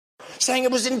saying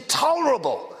it was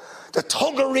intolerable. The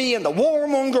thuggery and the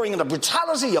warmongering and the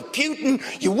brutality of Putin,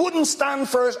 you wouldn't stand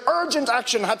for it. Urgent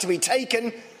action had to be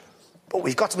taken. But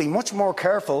we've got to be much more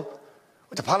careful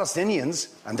with the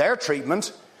Palestinians and their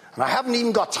treatment. And I haven't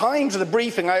even got time to the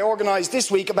briefing I organised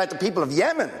this week about the people of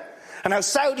Yemen and how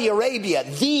Saudi Arabia,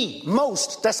 the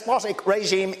most despotic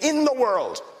regime in the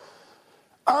world,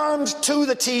 armed to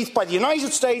the teeth by the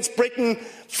United States, Britain,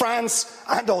 France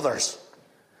and others,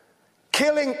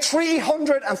 killing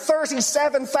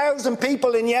 337,000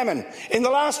 people in Yemen in the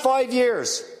last 5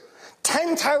 years,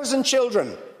 10,000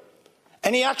 children.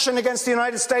 Any action against the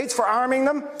United States for arming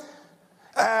them?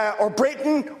 Or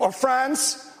Britain, or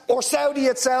France, or Saudi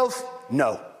itself?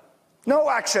 No. No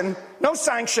action, no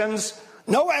sanctions,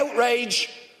 no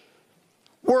outrage.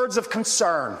 Words of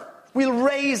concern. We'll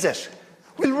raise it.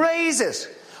 We'll raise it.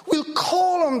 We'll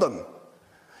call on them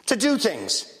to do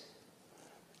things.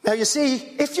 Now, you see,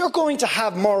 if you're going to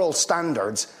have moral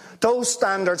standards, those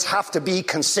standards have to be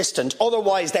consistent.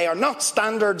 Otherwise, they are not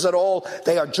standards at all.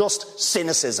 They are just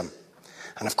cynicism.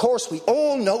 And of course, we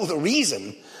all know the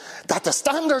reason that the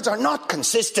standards are not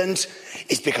consistent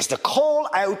is because to call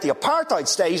out the apartheid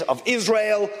state of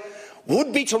Israel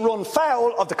would be to run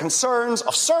foul of the concerns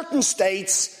of certain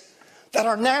states that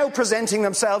are now presenting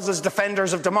themselves as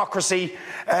defenders of democracy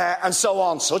and so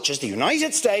on, such as the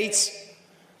United States,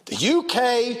 the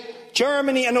UK,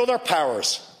 Germany and other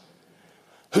powers,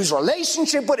 whose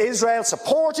relationship with Israel,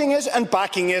 supporting it and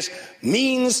backing it,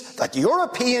 means that the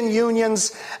European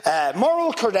Union's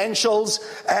moral credentials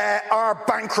are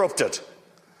bankrupted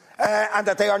and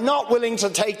that they are not willing to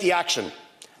take the action.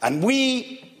 And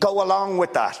we go along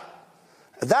with that.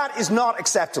 That is not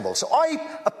acceptable. So I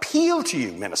appeal to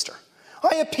you, Minister,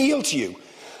 I appeal to you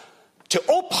to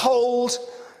uphold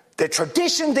the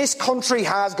tradition this country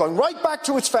has, going right back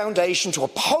to its foundation, to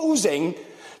opposing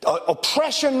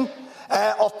oppression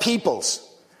of peoples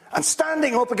and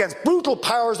standing up against brutal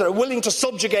powers that are willing to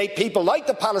subjugate people like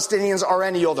the Palestinians or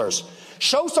any others.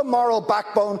 Show some moral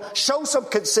backbone, show some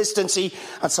consistency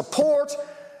and support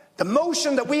the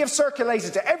motion that we have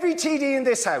circulated to every TD in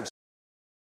this House.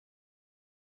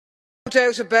 No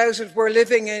doubt about it, we're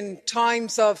living in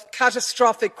times of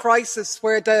catastrophic crisis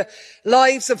where the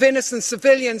lives of innocent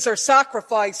civilians are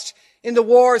sacrificed in the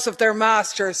wars of their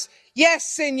masters.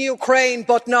 Yes, in Ukraine,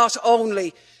 but not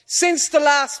only. Since the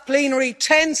last plenary,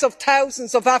 tens of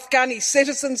thousands of Afghani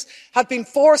citizens have been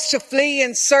forced to flee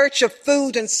in search of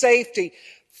food and safety.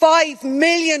 5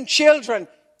 million children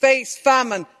face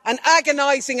famine, an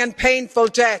agonising and painful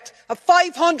death, a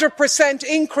 500%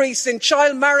 increase in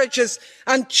child marriages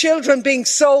and children being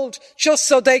sold just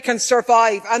so they can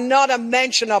survive, and not a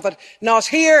mention of it, not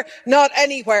here, not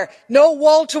anywhere. No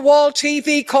wall-to-wall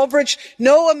TV coverage,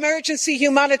 no emergency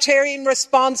humanitarian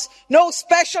response, no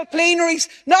special plenaries,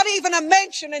 not even a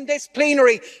mention in this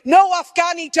plenary, no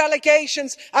Afghani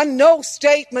delegations and no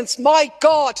statements. My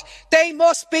God, they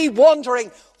must be wondering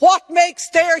what makes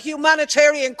their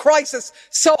humanitarian crisis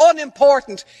so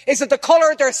unimportant. Is it the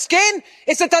colour of their skin?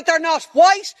 Is it that they're not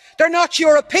white, they're not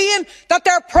European, that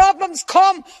their problems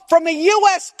come from a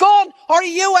US gun or a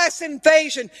US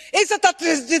invasion? Is it that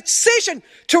the decision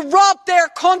to rob their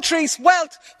country's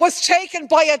wealth was taken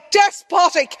by a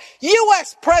despotic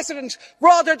US president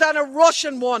rather than a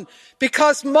Russian one?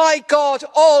 Because, my God,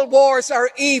 all wars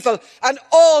are evil and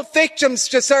all victims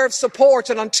deserve support,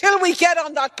 and until we get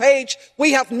on that page,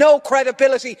 we have no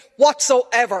credibility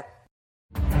whatsoever.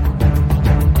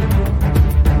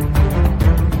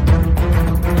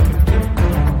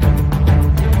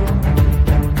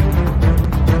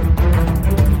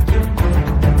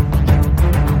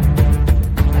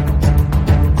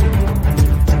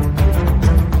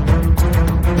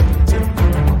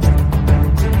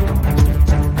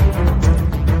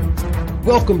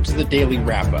 Welcome to the Daily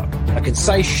Wrap-Up, a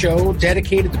concise show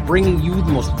dedicated to bringing you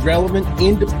the most relevant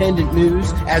independent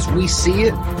news as we see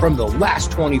it from the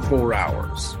last 24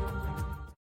 hours.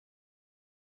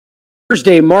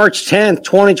 Thursday, March 10th,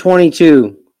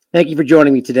 2022. Thank you for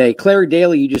joining me today. Clary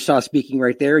Daly, you just saw speaking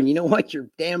right there, and you know what? You're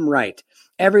damn right.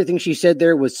 Everything she said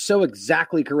there was so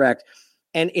exactly correct,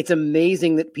 and it's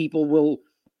amazing that people will...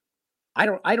 I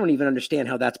don't even understand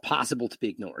how that's possible to be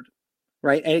ignored.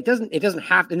 Right. And it doesn't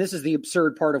have to, and this is the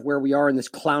absurd part of where we are in this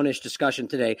clownish discussion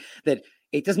today, that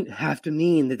it doesn't have to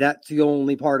mean that that's the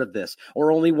only part of this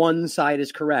or only one side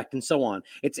is correct and so on.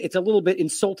 It's a little bit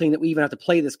insulting that we even have to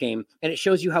play this game, and it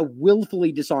shows you how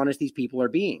willfully dishonest these people are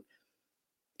being.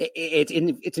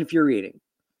 It's infuriating.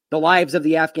 The lives of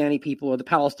the Afghani people or the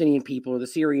Palestinian people or the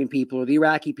Syrian people or the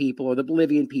Iraqi people or the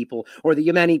Bolivian people or the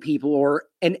Yemeni people or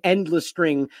an endless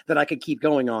string that I could keep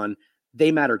going on,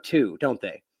 they matter too, don't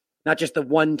they? not just the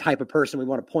one type of person we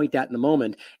want to point at in the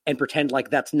moment and pretend like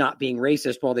that's not being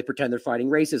racist while they pretend they're fighting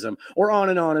racism, or on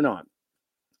and on and on.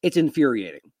 It's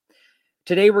infuriating.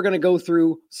 Today, we're going to go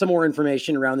through some more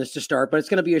information around this to start, but it's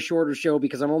going to be a shorter show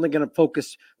because I'm only going to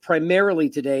focus primarily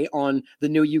today on the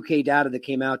new UK data that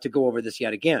came out to go over this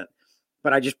yet again.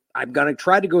 But I'm going to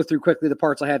try to go through quickly the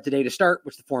parts I have today to start,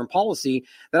 which is the foreign policy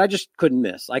that I just couldn't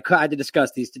miss. I had to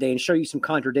discuss these today and show you some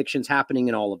contradictions happening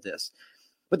in all of this.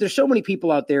 But there's so many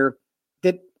people out there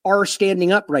that are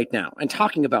standing up right now and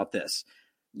talking about this.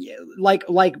 Like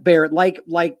Barrett,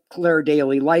 like Claire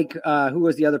Daly, who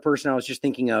was the other person I was just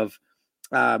thinking of?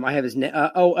 I have his name.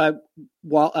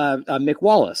 Mick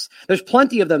Wallace. There's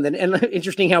plenty of them. And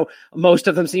interesting how most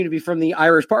of them seem to be from the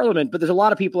Irish Parliament, but there's a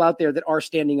lot of people out there that are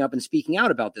standing up and speaking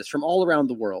out about this from all around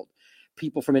the world.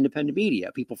 People from independent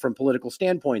media, people from political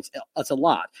standpoints. It's a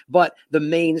lot. But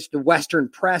the Western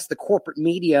press, the corporate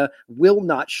media will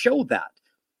not show that.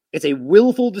 It's a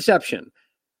willful deception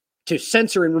to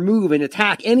censor and remove and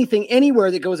attack anything, anywhere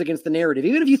that goes against the narrative,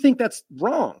 even if you think that's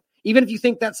wrong. Even if you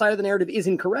think that side of the narrative is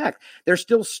incorrect, they're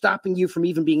still stopping you from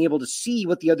even being able to see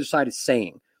what the other side is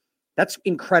saying. That's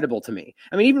incredible to me.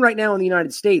 I mean, even right now in the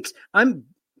United States, I'm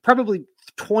probably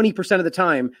 20% of the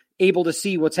time able to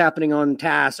see what's happening on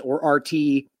TASS or RT,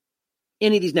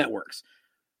 any of these networks.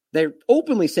 They're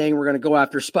openly saying we're going to go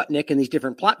after Sputnik and these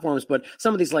different platforms, but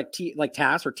some of these like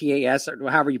TASS or TAS or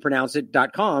however you pronounce it,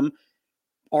 .com,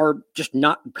 are just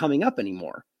not coming up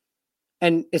anymore.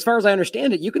 And as far as I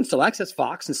understand it, you can still access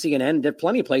Fox and CNN and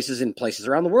plenty of places in places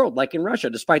around the world, like in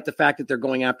Russia, despite the fact that they're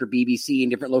going after BBC in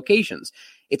different locations.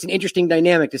 It's an interesting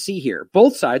dynamic to see here.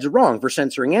 Both sides are wrong for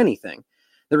censoring anything.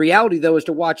 The reality, though, is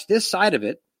to watch this side of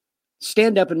it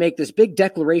stand up and make this big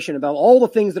declaration about all the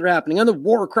things that are happening and the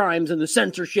war crimes and the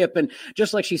censorship. And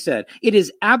just like she said, it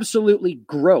is absolutely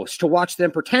gross to watch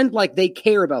them pretend like they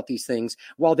care about these things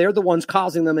while they're the ones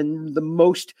causing them in the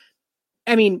most.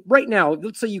 I mean, right now,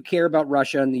 let's say you care about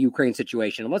Russia and the Ukraine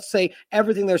situation. Let's say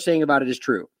everything they're saying about it is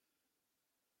true.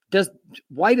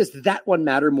 Why does that one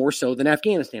matter more so than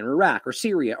Afghanistan or Iraq or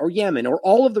Syria or Yemen or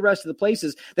all of the rest of the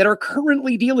places that are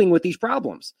currently dealing with these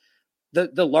problems?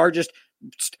 The largest,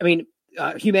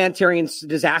 humanitarian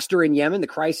disaster in Yemen, the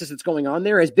crisis that's going on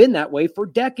there, has been that way for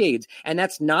decades. And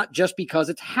that's not just because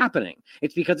it's happening.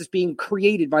 It's because it's being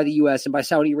created by the U.S. and by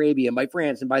Saudi Arabia and by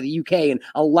France and by the UK and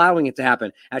allowing it to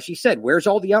happen. As she said, where's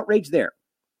all the outrage there?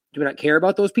 Do we not care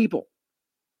about those people?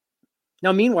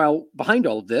 Now, meanwhile, behind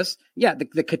all of this,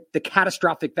 the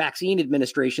catastrophic vaccine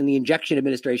administration, the injection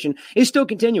administration is still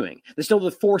continuing. There's still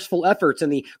the forceful efforts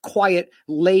and the quiet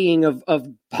laying of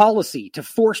policy to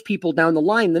force people down the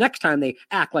line the next time they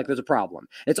act like there's a problem.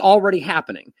 It's already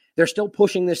happening. They're still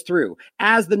pushing this through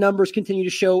as the numbers continue to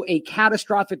show a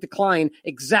catastrophic decline,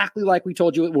 exactly like we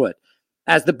told you it would.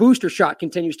 As the booster shot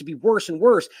continues to be worse and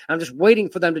worse, I'm just waiting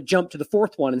for them to jump to the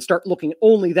fourth one and start looking at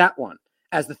only that one,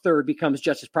 as the third becomes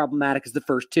just as problematic as the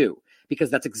first two, because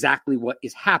that's exactly what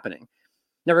is happening.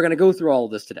 Now, we're going to go through all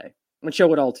of this today and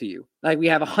show it all to you, like we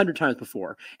have 100 times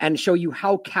before, and show you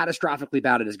how catastrophically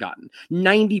bad it has gotten.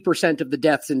 90% of the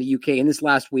deaths in the UK in this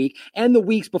last week and the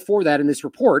weeks before that in this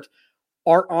report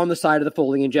are on the side of the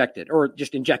fully injected, or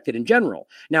just injected in general.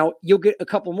 Now, you'll get a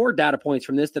couple more data points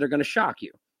from this that are going to shock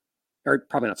you, or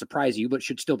probably not surprise you, but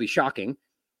should still be shocking.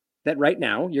 That right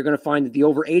now, you're going to find that the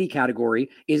over 80 category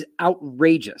is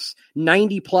outrageous.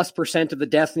 90+% of the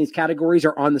deaths in these categories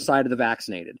are on the side of the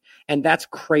vaccinated. And that's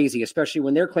crazy, especially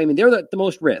when they're claiming they're the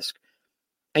most risk.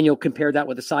 And you'll compare that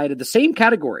with the side of the same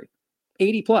category,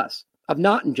 80+, of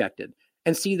not injected,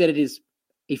 and see that it is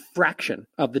a fraction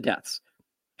of the deaths.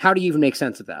 How do you even make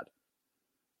sense of that?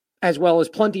 As well as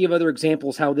plenty of other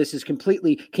examples how this is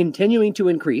completely continuing to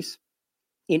increase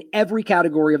in every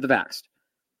category of the vaxxed.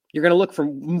 You're going to look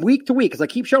from week to week, as I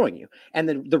keep showing you, and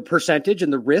the percentage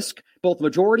and the risk, both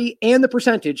majority and the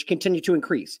percentage, continue to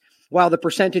increase, while the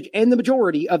percentage and the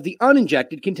majority of the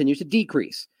uninjected continues to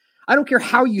decrease. I don't care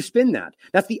how you spin that.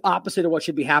 That's the opposite of what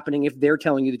should be happening if they're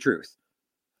telling you the truth.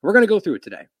 We're going to go through it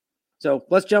today. So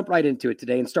let's jump right into it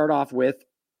today and start off with,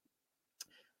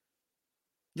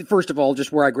 first of all,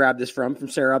 just where I grabbed this from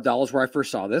Sarah Abdallah's, where I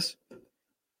first saw this.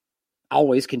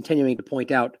 Always continuing to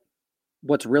point out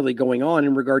what's really going on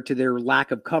in regard to their lack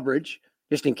of coverage,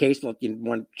 just in case you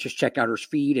want to just check out her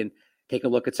feed and take a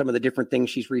look at some of the different things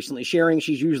she's recently sharing.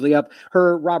 She's usually up.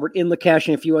 Her, Robert Inlakesh,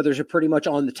 and a few others are pretty much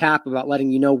on the tap about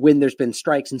letting you know when there's been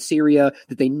strikes in Syria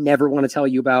that they never want to tell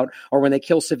you about, or when they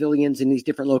kill civilians in these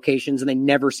different locations and they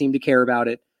never seem to care about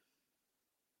it.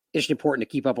 It's important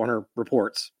to keep up on her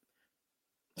reports.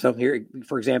 So here,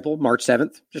 for example, March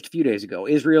 7th, just a few days ago,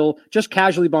 Israel just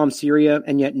casually bombed Syria,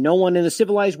 and yet no one in the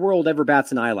civilized world ever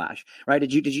bats an eyelash, right?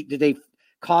 Did they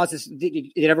cause this?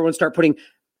 Did everyone start putting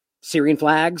Syrian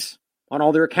flags on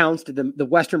all their accounts? Did the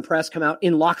Western press come out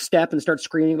in lockstep and start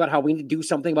screaming about how we need to do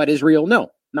something about Israel? No,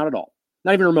 not at all.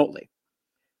 Not even remotely.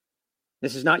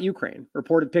 This is not Ukraine.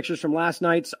 Reported pictures from last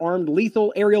night's armed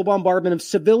lethal aerial bombardment of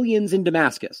civilians in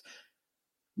Damascus.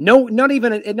 No, not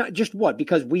even, not just what?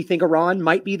 Because we think Iran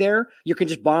might be there, you can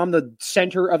just bomb the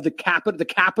center of the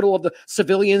capital of the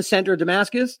civilian center of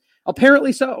Damascus?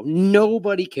 Apparently so.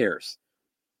 Nobody cares.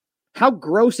 How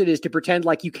gross it is to pretend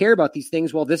like you care about these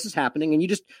things while this is happening and you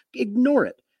just ignore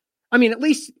it. I mean, at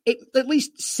least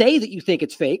say that you think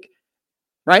it's fake,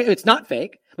 right? It's not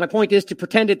fake. My point is to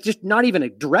pretend it, just not even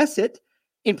address it,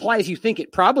 implies you think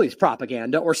it probably is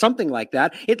propaganda or something like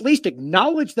that. At least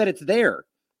acknowledge that it's there.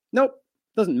 Nope.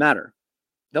 Doesn't matter.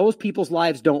 Those people's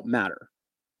lives don't matter,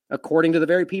 according to the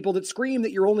very people that scream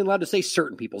that you're only allowed to say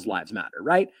certain people's lives matter,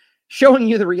 right? Showing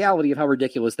you the reality of how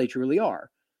ridiculous they truly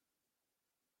are.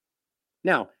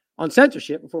 Now, on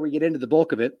censorship, before we get into the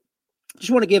bulk of it,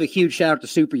 just want to give a huge shout out to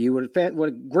Super You. What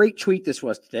a great tweet this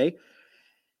was today.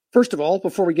 First of all,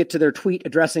 before we get to their tweet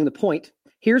addressing the point,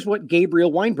 here's what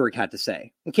Gabriel Weinberg had to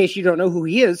say. In case you don't know who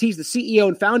he is, he's the CEO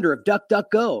and founder of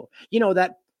DuckDuckGo. You know,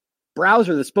 that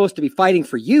browser that's supposed to be fighting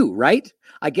for you, right?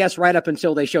 I guess right up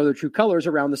until they show their true colors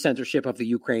around the censorship of the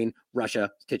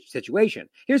Ukraine-Russia situation.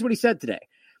 Here's what he said today.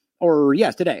 Or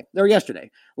yesterday.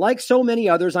 Like so many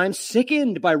others, I'm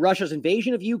sickened by Russia's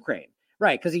invasion of Ukraine.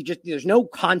 Right, because there's no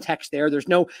context there. There's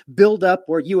no buildup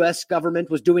where U.S. government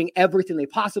was doing everything they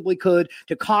possibly could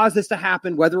to cause this to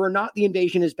happen, whether or not the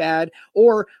invasion is bad,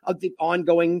 or of the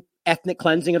ongoing ethnic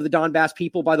cleansing of the Donbass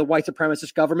people by the white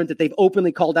supremacist government that they've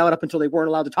openly called out up until they weren't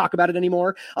allowed to talk about it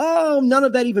anymore. Oh, none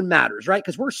of that even matters, right?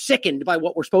 Because we're sickened by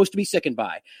what we're supposed to be sickened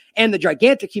by, and the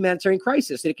gigantic humanitarian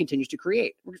crisis that it continues to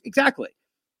create. Exactly.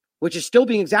 Which is still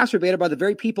being exacerbated by the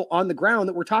very people on the ground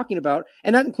that we're talking about.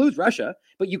 And that includes Russia.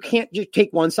 But you can't just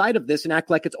take one side of this and act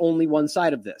like it's only one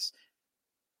side of this.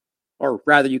 Or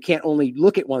rather, you can't only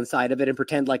look at one side of it and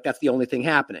pretend like that's the only thing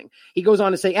happening. He goes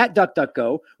on to say, at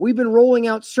DuckDuckGo, we've been rolling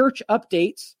out search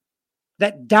updates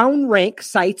that downrank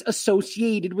sites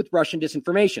associated with Russian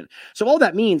disinformation. So all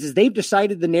that means is they've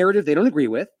decided the narrative they don't agree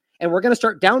with, and we're going to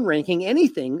start downranking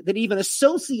anything that even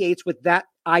associates with that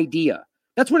idea.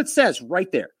 That's what it says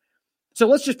right there. So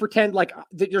let's just pretend like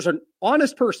there's an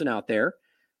honest person out there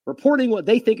reporting what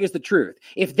they think is the truth.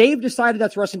 If they've decided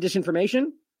that's Russian disinformation,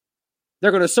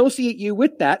 they're going to associate you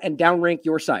with that and downrank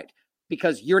your site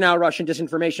because you're now Russian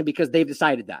disinformation because they've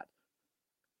decided that.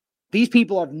 These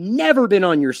people have never been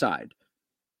on your side.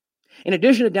 In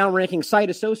addition to downranking site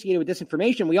associated with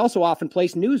disinformation, we also often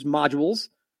place news modules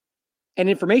and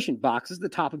information boxes at the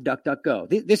top of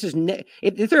DuckDuckGo. This is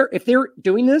if they're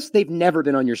doing this, they've never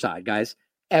been on your side, guys,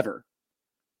 ever.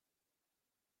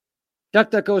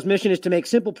 DuckDuckGo's mission is to make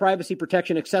simple privacy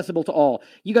protection accessible to all.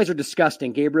 You guys are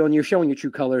disgusting, Gabriel, and you're showing your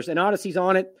true colors. And Odyssey's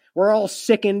on it. We're all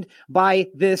sickened by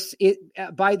this. He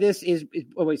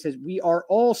says, we are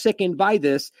all sickened by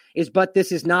this, but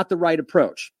this is not the right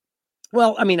approach.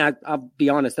 Well, I mean, I'll be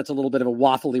honest, that's a little bit of a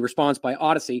waffly response by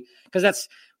Odyssey, because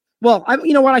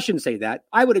you know what? I shouldn't say that.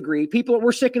 I would agree.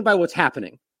 We're sickened by what's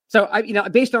happening. So,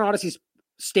 based on Odyssey's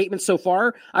statements so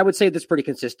far, I would say that's pretty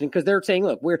consistent because they're saying,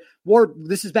 look,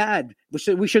 this is bad.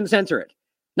 We shouldn't censor it.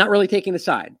 Not really taking the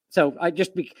side. So I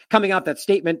just be coming off that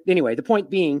statement. Anyway, the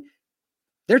point being,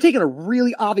 they're taking a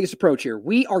really obvious approach here.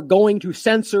 We are going to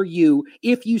censor you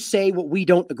if you say what we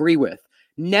don't agree with.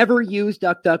 Never use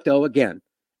DuckDuckGo again.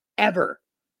 Ever.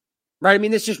 Right? I mean,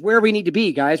 this is just where we need to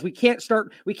be, guys. We can't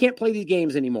play these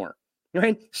games anymore.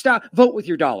 Right? Stop. Vote with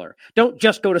your dollar. Don't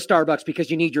just go to Starbucks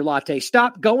because you need your latte.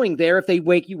 Stop going there if they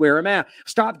make you wear a mask.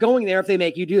 Stop going there if they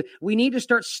make you do. We need to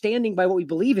start standing by what we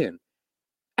believe in.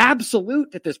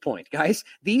 Absolute at this point, guys.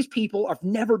 These people have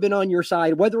never been on your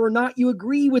side, whether or not you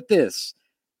agree with this.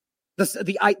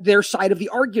 Their side of the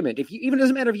argument. Even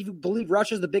doesn't matter if you believe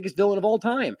Russia's the biggest villain of all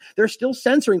time. They're still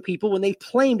censoring people when they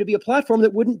claim to be a platform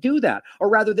that wouldn't do that, or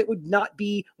rather, that would not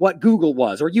be what Google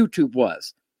was or YouTube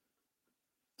was.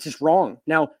 It's just wrong.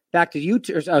 Now, back to you,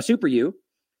 Super You.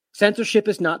 Censorship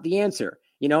is not the answer.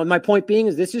 And my point being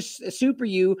is Super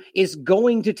You is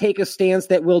going to take a stance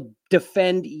that will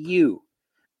defend you.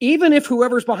 Even if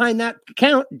whoever's behind that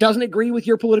account doesn't agree with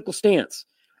your political stance.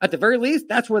 At the very least,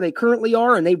 that's where they currently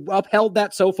are, and they've upheld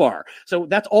that so far. So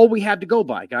that's all we have to go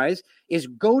by, guys, is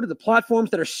go to the platforms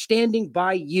that are standing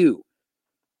by you.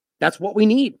 That's what we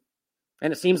need.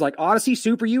 And it seems like Odyssey,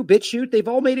 Super U, BitChute, they've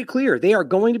all made it clear. They are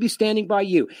going to be standing by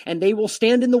you, and they will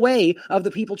stand in the way of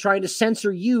the people trying to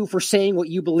censor you for saying what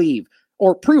you believe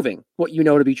or proving what you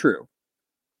know to be true.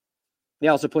 They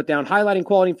also put down highlighting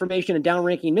quality information and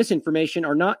downranking misinformation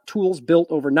are not tools built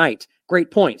overnight.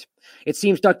 Great point. It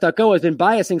seems DuckDuckGo has been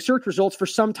biasing search results for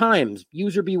some time.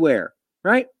 User beware,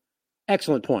 right?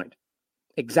 Excellent point.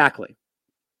 Exactly.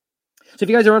 So if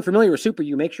you guys are unfamiliar with Super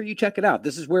U, make sure you check it out.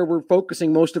 This is where we're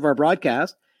focusing most of our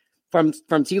broadcast from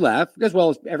TLAF, as well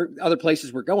as other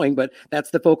places we're going, but that's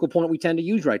the focal point we tend to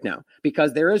use right now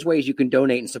because there is ways you can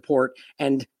donate and support,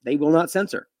 and they will not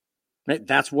censor. Right?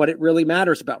 That's what it really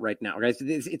matters about right now, guys.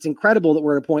 It's incredible that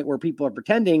we're at a point where people are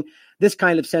pretending this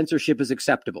kind of censorship is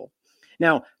acceptable.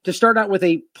 Now, to start out with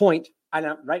a point,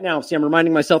 right now, see, I'm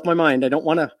reminding myself my mind. I don't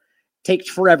want to take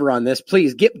forever on this.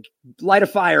 Please light a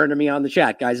fire under me on the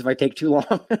chat, guys, if I take too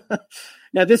long.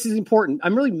 Now, this is important.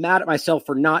 I'm really mad at myself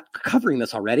for not covering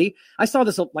this already. I saw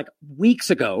this like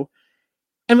weeks ago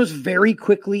and was very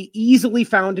quickly, easily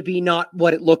found to be not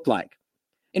what it looked like.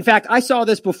 In fact, I saw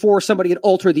this before somebody had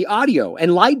altered the audio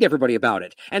and lied to everybody about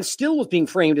it and still was being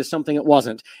framed as something it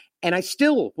wasn't. And I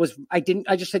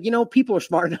just said, people are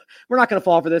smart. We're not going to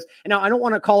fall for this. And now I don't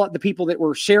want to call out the people that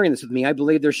were sharing this with me. I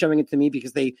believe they're showing it to me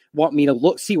because they want me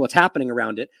to see what's happening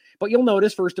around it. But you'll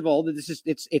notice, first of all, that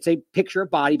it's a picture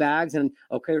of body bags. And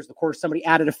okay, of course, somebody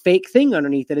added a fake thing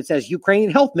underneath it. It says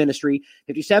Ukrainian Health Ministry,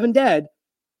 57 dead.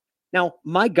 Now,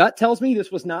 my gut tells me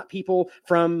this was not people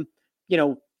from,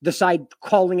 the side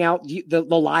calling out the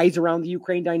lies around the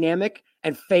Ukraine dynamic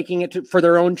and faking it for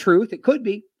their own truth. It could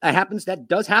be. That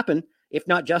does happen, if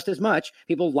not just as much.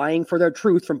 People lying for their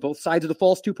truth from both sides of the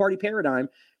false two-party paradigm.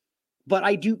 But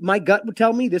my gut would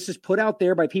tell me this is put out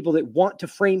there by people that want to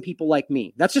frame people like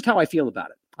me. That's just how I feel about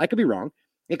it. I could be wrong.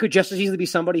 It could just as easily be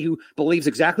somebody who believes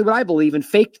exactly what I believe and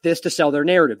faked this to sell their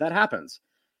narrative. That happens.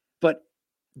 But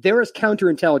there is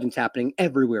counterintelligence happening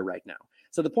everywhere right now.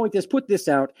 So the point is, put this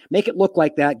out, make it look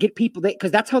like that, get people,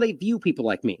 because that's how they view people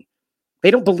like me. They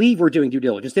don't believe we're doing due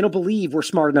diligence. They don't believe we're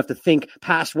smart enough to think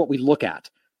past what we look at.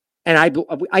 And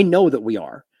I know that we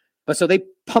are. But so they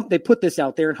put this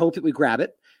out there and hope that we grab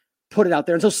it, put it out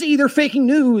there. And so, see, they're faking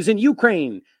news in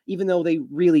Ukraine, even though they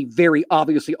really very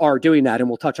obviously are doing that. And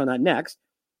we'll touch on that next.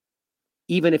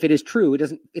 Even if it is true,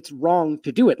 it's wrong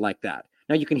to do it like that.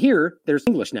 Now you can hear there's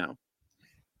English now.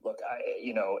 Look,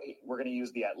 we're going to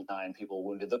use the at-9 people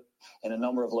wounded in a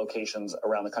number of locations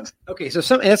around the country. Okay,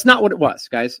 so that's not what it was,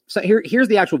 guys. So here's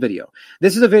the actual video.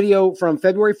 This is a video from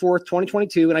February 4th,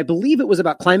 2022, and I believe it was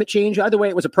about climate change. Either way,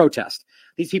 it was a protest.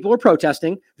 These people are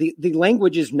protesting. The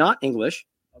language is not English.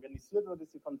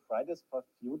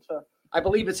 I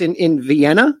believe it's in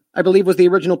Vienna, I believe was the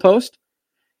original post.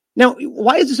 Now,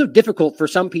 why is it so difficult for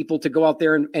some people to go out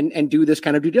there and do this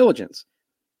kind of due diligence?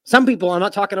 Some people, I'm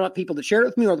not talking about people that share it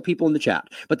with me or the people in the chat,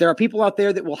 but there are people out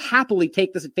there that will happily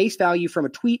take this at face value from a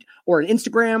tweet or an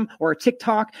Instagram or a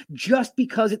TikTok just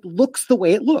because it looks the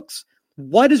way it looks.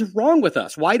 What is wrong with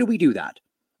us? Why do we do that?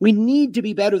 We need to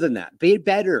be better than that, be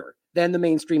better than the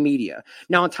mainstream media.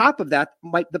 Now, on top of that,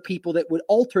 the people that would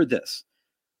alter this,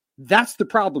 that's the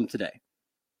problem today.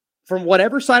 From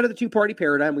whatever side of the two-party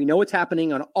paradigm, we know it's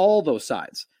happening on all those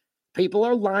sides. People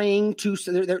are lying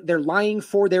they're lying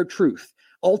for their truth.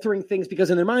 Altering things because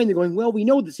in their mind they're going, well, we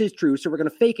know this is true, so we're going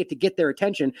to fake it to get their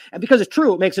attention. And because it's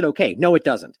true, it makes it okay. No, it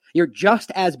doesn't. You're just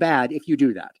as bad if you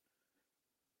do that.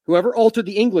 Whoever altered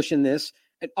the English in this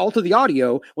and altered the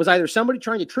audio was either somebody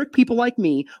trying to trick people like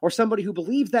me or somebody who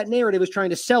believes that narrative is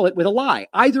trying to sell it with a lie.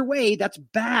 Either way, that's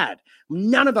bad.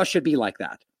 None of us should be like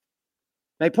that.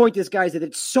 My point is, guys, that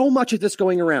it's so much of this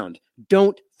going around.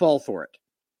 Don't fall for it.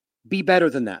 Be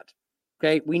better than that.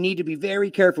 Okay, we need to be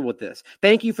very careful with this.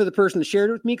 Thank you for the person that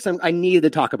shared it with me because I needed to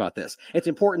talk about this. It's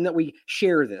important that we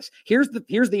share this. Here's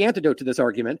the antidote to this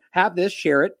argument. Have this,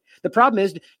 share it. The problem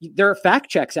is there are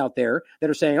fact checks out there that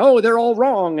are saying, oh, they're all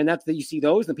wrong. And you see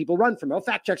those and people run from them. Oh,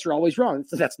 fact checks are always wrong.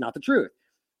 So that's not the truth.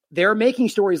 They're making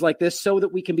stories like this so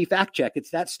that we can be fact checked.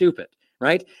 It's that stupid,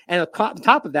 right? And on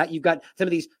top of that, you've got some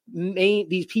of these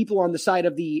people on the side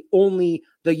of only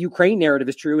the Ukraine narrative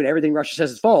is true and everything Russia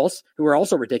says is false, who are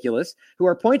also ridiculous, who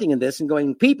are pointing in this and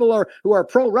going, people who are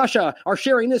pro-Russia are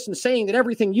sharing this and saying that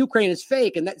everything Ukraine is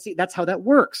fake. And that's how that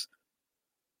works.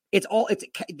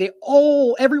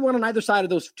 Everyone on either side of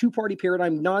those two-party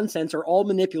paradigm nonsense are all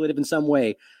manipulative in some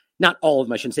way. Not all of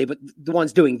them, I shouldn't say, but the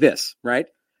ones doing this, right?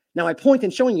 Now, my point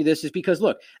in showing you this is because,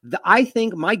 look, I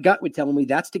think my gut would tell me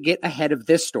that's to get ahead of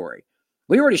this story.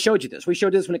 We already showed you this. We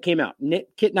showed this when it came out.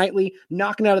 Kit Knightley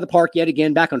knocking out of the park yet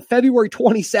again back on February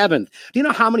 27th. Do you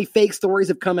know how many fake stories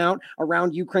have come out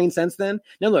around Ukraine since then?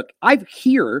 Now, look, I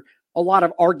hear a lot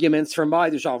of arguments from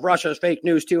there's all Russia's fake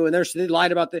news too, and they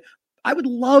lied about the. I would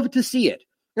love to see it.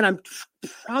 And I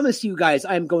promise you guys,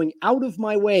 I'm going out of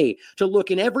my way to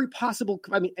look in every possible,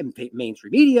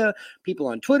 mainstream media, people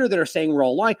on Twitter that are saying we're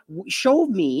all lying. Show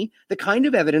me the kind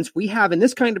of evidence we have in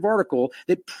this kind of article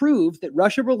that proves that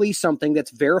Russia released something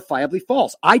that's verifiably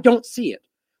false. I don't see it.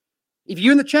 If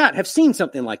you in the chat have seen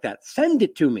something like that, send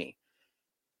it to me.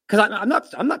 Because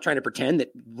I'm not trying to pretend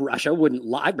that Russia wouldn't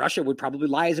lie. Russia would probably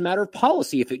lie as a matter of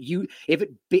policy if it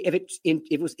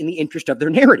was in the interest of their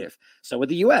narrative. So would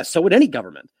the U.S. So would any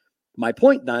government. My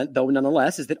point, though,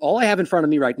 nonetheless, is that all I have in front of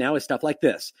me right now is stuff like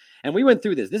this. And we went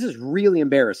through this. This is really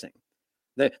embarrassing.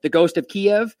 The ghost of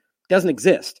Kiev doesn't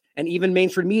exist, and even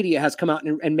mainstream media has come out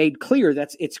and made clear that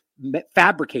it's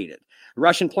fabricated.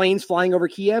 Russian planes flying over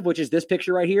Kiev, which is this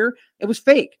picture right here, it was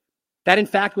fake. That, in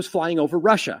fact, was flying over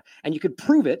Russia. And you could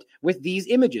prove it with these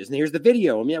images. And here's the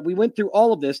video. I mean, we went through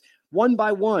all of this one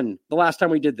by one the last time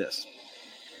we did this.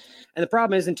 And the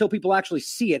problem is, until people actually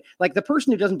see it, like the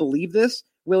person who doesn't believe this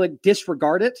will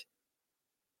disregard it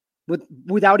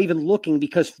without even looking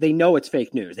because they know it's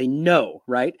fake news. They know,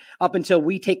 right? Up until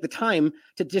we take the time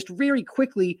to just very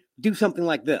quickly do something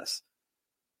like this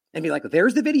and be like,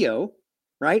 there's the video.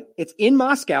 Right? It's in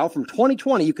Moscow from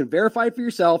 2020. You can verify it for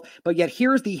yourself. But yet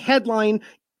here's the headline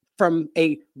from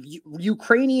a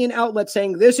Ukrainian outlet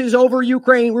saying this is over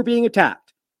Ukraine. We're being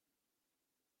attacked.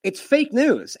 It's fake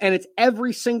news. And it's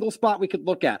every single spot we could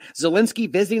look at.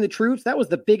 Zelensky visiting the troops. That was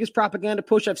the biggest propaganda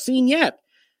push I've seen yet.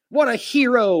 What a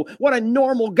hero. What a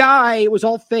normal guy. It was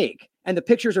all fake. And the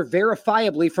pictures are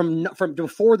verifiably from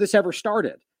before this ever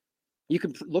started. You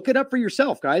can look it up for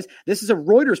yourself, guys. This is a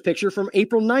Reuters picture from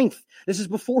April 9th. This is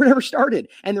before it ever started.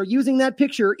 And they're using that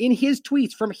picture in his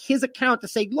tweets from his account to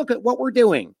say, look at what we're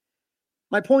doing.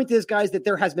 My point is, guys, that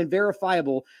there has been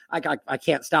verifiable. I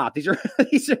can't stop.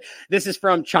 This is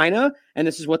from China, and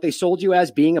this is what they sold you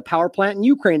as being a power plant in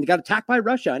Ukraine that got attacked by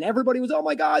Russia. And everybody was, oh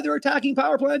my God, they're attacking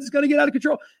power plants. It's going to get out of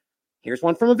control. Here's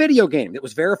one from a video game that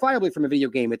was verifiably from a video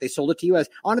game that they sold it to you as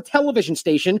on a television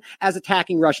station as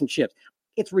attacking Russian ships.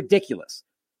 It's ridiculous.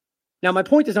 Now, my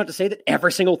point is not to say that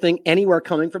every single thing anywhere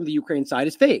coming from the Ukraine side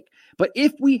is fake. But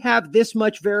if we have this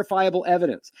much verifiable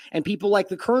evidence, and people like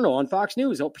the Colonel on Fox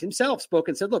News himself spoke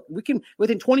and said, look, we can,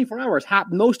 within 24 hours,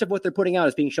 most of what they're putting out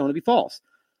is being shown to be false.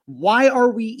 Why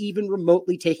are we even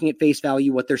remotely taking at face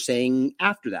value what they're saying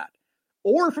after that?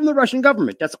 Or from the Russian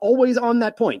government? That's always on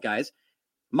that point, guys.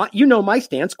 My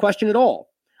stance, question it all.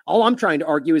 All I'm trying to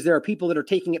argue is there are people that are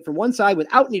taking it from one side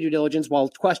without any due diligence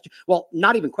while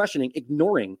not even questioning,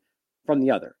 ignoring from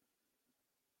the other.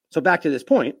 So back to this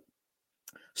point,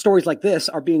 stories like this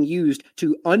are being used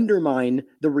to undermine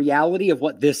the reality of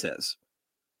what this is.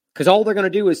 Because all they're going to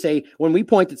do is say, when we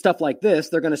point at stuff like this,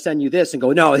 they're going to send you this and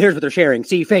go, no, here's what they're sharing.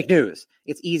 See, fake news.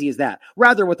 It's easy as that.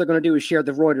 Rather, what they're going to do is share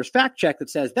the Reuters fact check that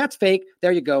says, that's fake.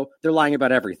 There you go. They're lying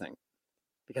about everything.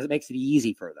 Because it makes it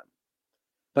easy for them.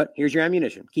 But here's your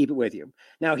ammunition. Keep it with you.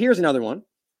 Now, here's another one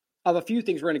of a few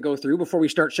things we're going to go through before we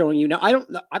start showing you. Now,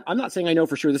 I'm not saying I know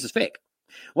for sure this is fake.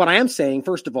 What I am saying,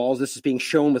 first of all, is this is being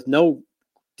shown with no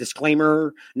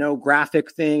disclaimer, no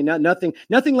graphic thing, nothing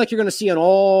like you're going to see on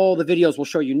all the videos we'll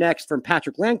show you next from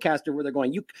Patrick Lancaster, where they're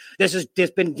going, this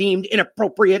has been deemed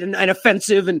inappropriate and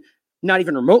offensive and not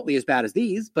even remotely as bad as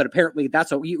these. But apparently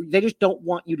that's they just don't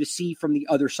want you to see from the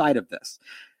other side of this.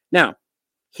 Now,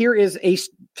 here is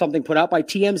something put out by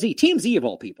TMZ. TMZ of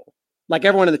all people. Like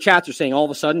everyone in the chats are saying, all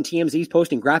of a sudden TMZ is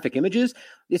posting graphic images.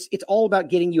 It's all about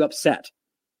getting you upset.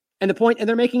 And the point, and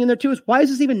they're making in there too, is why is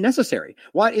this even necessary?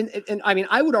 Why? And I mean,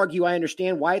 I would argue I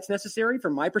understand why it's necessary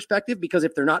from my perspective, because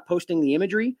if they're not posting the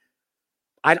imagery,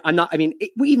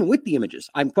 even with the images,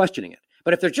 I'm questioning it.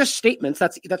 But if they're just statements,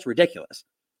 that's ridiculous.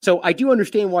 So I do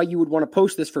understand why you would want to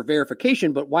post this for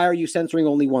verification, but why are you censoring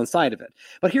only one side of it?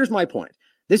 But here's my point.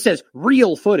 This says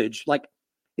real footage. Like,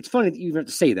 it's funny that you even have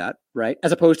to say that, right?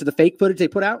 As opposed to the fake footage they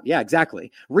put out. Yeah,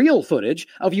 exactly. Real footage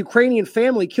of Ukrainian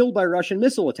family killed by Russian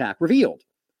missile attack revealed.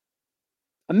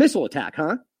 A missile attack,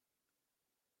 huh?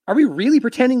 Are we really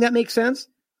pretending that makes sense?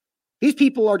 These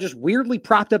people are just weirdly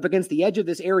propped up against the edge of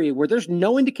this area where there's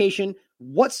no indication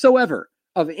whatsoever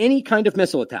of any kind of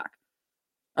missile attack.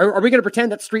 Are we going to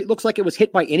pretend that street looks like it was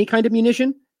hit by any kind of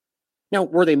munition? Now,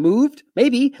 were they moved?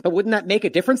 Maybe, but wouldn't that make a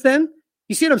difference then?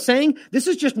 You see what I'm saying? This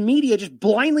is just media just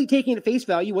blindly taking at face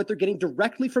value what they're getting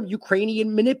directly from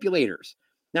Ukrainian manipulators.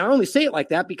 Now, I only say it like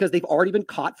that because they've already been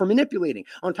caught for manipulating.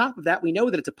 On top of that, we know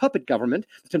that it's a puppet government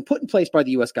that's been put in place by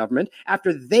the U.S. government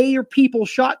after their people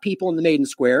shot people in the Maiden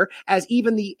Square, as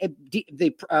even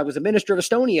was a minister of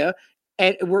Estonia,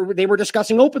 and they were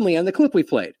discussing openly on the clip we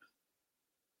played.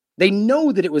 They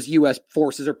know that it was U.S.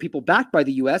 forces or people backed by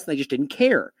the U.S. and they just didn't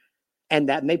care. And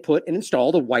they put and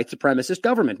installed a white supremacist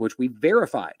government, which we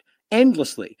verified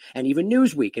endlessly. And even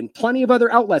Newsweek and plenty of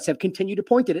other outlets have continued to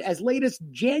point at it as late as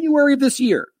January of this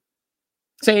year,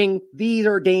 saying these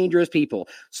are dangerous people.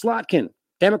 Slotkin,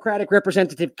 Democratic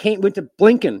representative, went to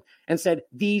Blinken and said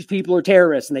these people are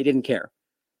terrorists, and they didn't care.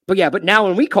 But now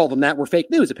when we call them that, we're fake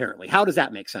news, apparently. How does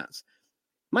that make sense?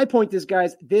 My point is,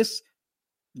 guys, this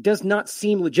does not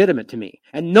seem legitimate to me,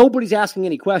 and nobody's asking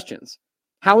any questions.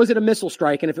 How is it a missile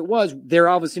strike? And if it was, they're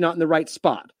obviously not in the right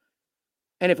spot.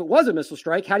 And if it was a missile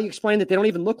strike, how do you explain that they don't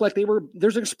even look like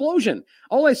there's an explosion?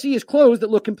 All I see is clothes that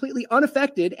look completely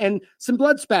unaffected and some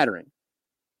blood spattering.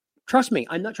 Trust me,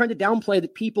 I'm not trying to downplay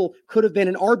that people could have been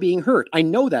and are being hurt. I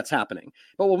know that's happening.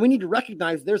 But what we need to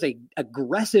recognize, there's an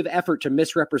aggressive effort to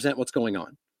misrepresent what's going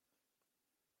on.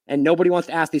 And nobody wants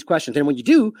to ask these questions. And when you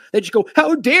do, they just go,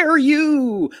 how dare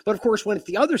you? But of course, when it's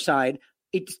the other side,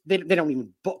 they don't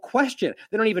even question.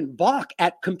 They don't even balk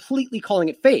at completely calling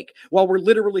it fake. While we're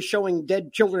literally showing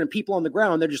dead children and people on the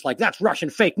ground, they're just like, that's Russian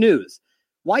fake news.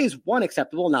 Why is one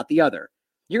acceptable, not the other?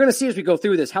 You're going to see as we go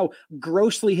through this how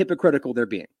grossly hypocritical they're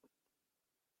being.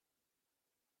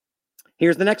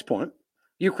 Here's the next point.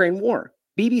 Ukraine war.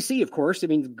 BBC, of course.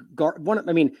 In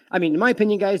my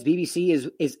opinion, guys,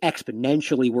 BBC is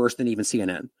exponentially worse than even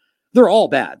CNN. They're all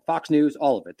bad. Fox News,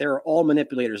 all of it. They're all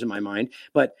manipulators in my mind.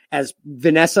 But as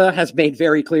Vanessa has made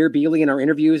very clear, Bealey in our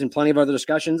interviews and plenty of other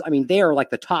discussions, they are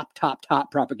like the top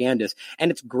propagandists.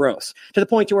 And it's gross to the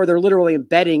point to where they're literally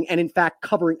embedding and in fact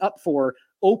covering up for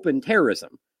open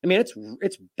terrorism.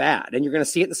 It's bad. And you're going to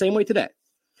see it the same way today.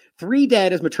 3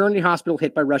 dead as maternity hospital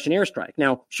hit by Russian airstrike.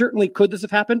 Now, certainly could this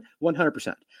have happened?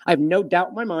 100%. I have no doubt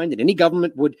in my mind that any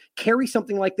government would carry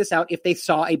something like this out if they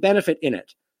saw a benefit in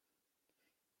it.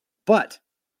 But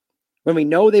when we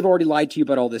know they've already lied to you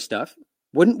about all this stuff,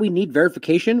 wouldn't we need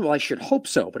verification? Well, I should hope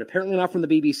so, but apparently not from the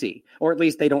BBC. Or at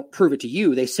least they don't prove it to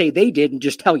you. They say they did and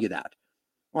just tell you that.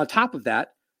 On top of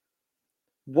that,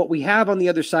 what we have on the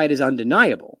other side is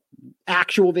undeniable.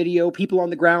 Actual video, people on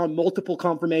the ground, multiple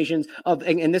confirmations of,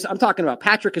 and this I'm talking about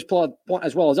Patrick as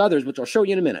well as others, which I'll show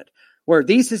you in a minute, where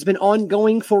this has been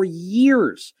ongoing for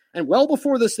years and well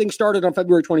before this thing started on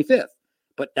February 25th.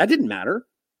 But that didn't matter.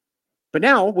 But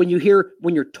now when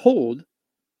you're told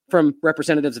from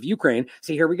representatives of Ukraine,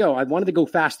 see, here we go. I wanted to go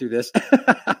fast through this.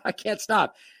 I can't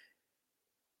stop.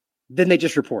 Then they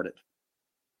just reported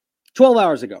 12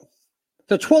 hours ago.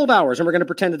 So 12 hours, and we're going to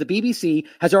pretend that the BBC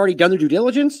has already done their due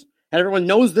diligence and everyone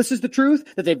knows this is the truth,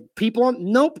 that they have people on.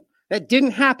 Nope, that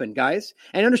didn't happen, guys.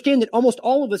 And understand that almost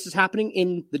all of this is happening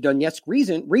in the Donetsk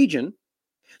region.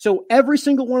 So every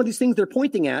single one of these things they're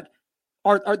pointing at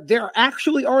they're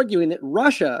actually arguing that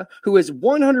Russia, who is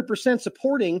 100%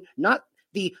 supporting not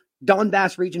the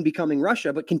Donbass region becoming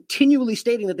Russia, but continually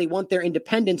stating that they want their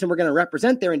independence and we're going to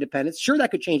represent their independence. Sure,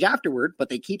 that could change afterward, but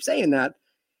they keep saying that.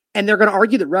 And they're going to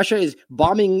argue that Russia is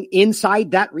bombing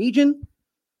inside that region.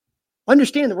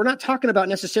 Understand that we're not talking about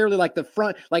necessarily like the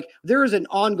front, like there is an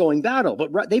ongoing battle,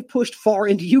 but they've pushed far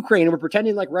into Ukraine and we're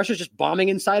pretending like Russia's just bombing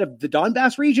inside of the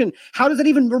Donbass region. How does that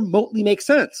even remotely make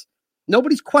sense?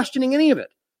 Nobody's questioning any of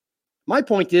it. My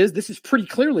point is, this is pretty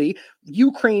clearly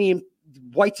Ukrainian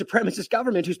white supremacist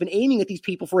government who's been aiming at these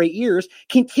people for 8 years,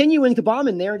 continuing to bomb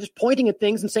in there and just pointing at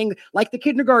things and saying, like the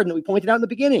kindergarten that we pointed out in the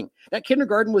beginning, that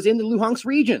kindergarten was in the Luhansk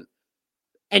region.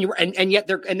 And yet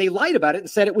they lied about it and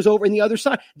said it was over in the other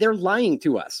side. They're lying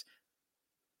to us.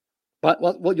 But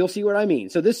well, you'll see what I mean.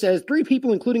 So this says 3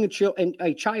 people, including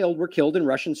a child, were killed in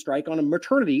Russian strike on a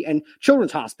maternity and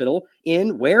children's hospital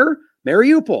in where?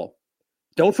 Mariupol.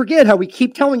 Don't forget how we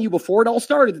keep telling you before it all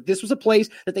started that this was a place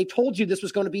that they told you this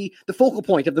was going to be the focal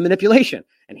point of the manipulation.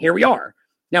 And here we are.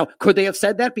 Now, could they have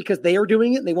said that because they are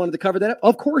doing it and they wanted to cover that up?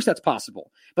 Of course, that's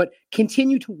possible. But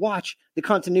continue to watch the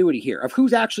continuity here of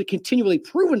who's actually continually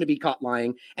proven to be caught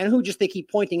lying and who just they keep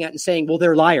pointing at and saying, well,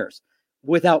 they're liars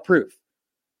without proof.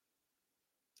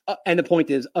 And the point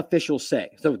is, officials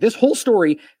say. So this whole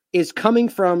story is coming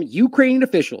from Ukrainian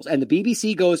officials. And the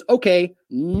BBC goes, okay,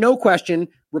 no question,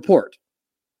 report.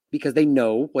 Because they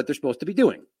know what they're supposed to be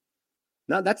doing.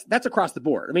 Now, that's across the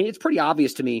board. I mean, it's pretty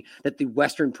obvious to me that the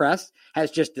Western press has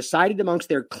just decided amongst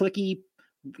their cliquey,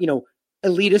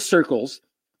 elitist circles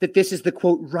that this is the,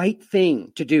 quote, right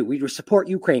thing to do. We support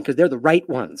Ukraine because they're the right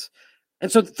ones.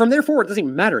 And so from there forward, it doesn't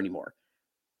even matter anymore.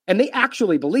 And they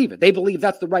actually believe it. They believe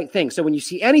that's the right thing. So when you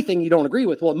see anything you don't agree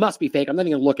with, well, it must be fake. I'm not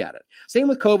even going to look at it. Same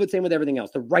with COVID, same with everything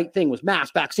else. The right thing was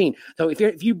mass vaccine. So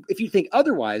if you think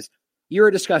otherwise, you're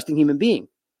a disgusting human being.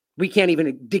 We can't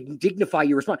even dignify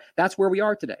your response. That's where we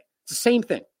are today. It's the same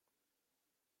thing.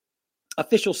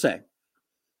 Officials say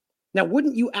Now,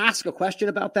 wouldn't you ask a question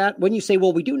about that? When you say,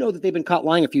 well, we do know that they've been caught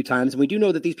lying a few times, and we do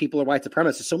know that these people are white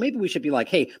supremacists, so maybe we should be like,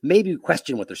 hey, maybe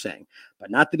question what they're saying,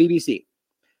 but not the BBC.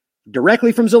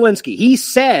 Directly from Zelensky. He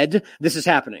said this is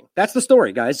happening. That's the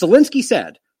story, guys. Zelensky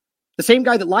said, the same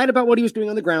guy that lied about what he was doing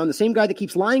on the ground, the same guy that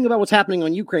keeps lying about what's happening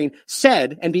on Ukraine,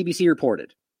 said, and BBC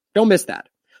reported. Don't miss that.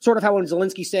 Sort of how when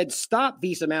Zelensky said, stop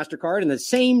Visa, MasterCard, and the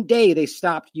same day they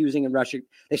stopped using in Russia,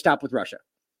 they stopped with Russia.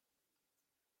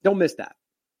 Don't miss that.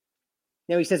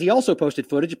 Now, he says he also posted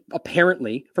footage,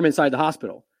 apparently, from inside the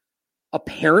hospital.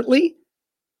 Apparently?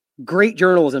 Great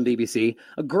journalism, BBC.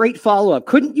 A great follow-up.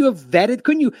 Couldn't you have vetted?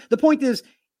 Couldn't you? The point is,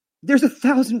 there's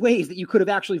 1,000 ways that you could have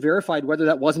actually verified whether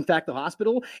that was, in fact, the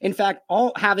hospital. In fact,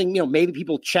 all having, maybe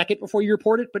people check it before you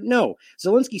report it. But no,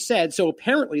 Zelensky said, so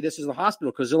apparently this is the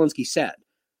hospital because Zelensky said.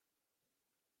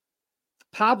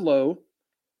 Pablo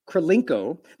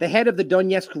Krylenko, the head of the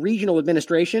Donetsk Regional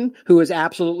Administration, who is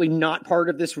absolutely not part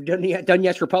of this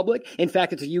Donetsk Republic. In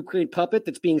fact, it's a Ukraine puppet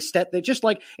that's being set.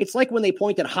 It's like when they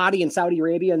point at Hadi in Saudi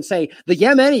Arabia and say, the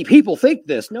Yemeni people think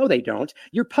this. No, they don't.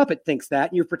 Your puppet thinks that,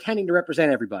 and you're pretending to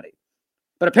represent everybody.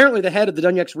 But apparently the head of the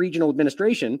Donetsk Regional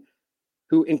Administration,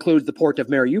 who includes the port of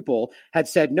Mariupol, had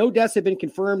said no deaths had been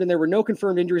confirmed and there were no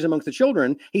confirmed injuries amongst the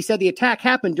children. He said the attack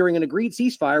happened during an agreed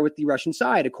ceasefire with the Russian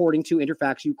side, according to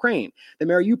Interfax Ukraine. The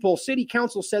Mariupol City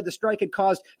Council said the strike had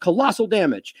caused colossal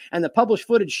damage, and the published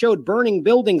footage showed burning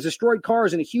buildings, destroyed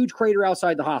cars, and a huge crater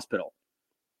outside the hospital.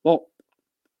 Well,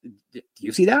 do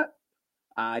you see that?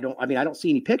 I don't see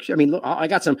any picture. Look, I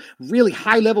got some really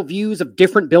high-level views of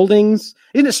different buildings.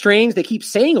 Isn't it strange? They keep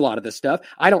saying a lot of this stuff.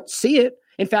 I don't see it.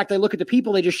 In fact, I look at the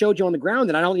people they just showed you on the ground,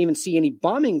 and I don't even see any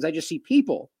bombings. I just see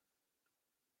people.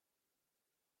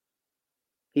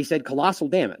 He said colossal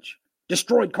damage.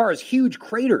 Destroyed cars, huge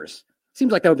craters.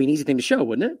 Seems like that would be an easy thing to show,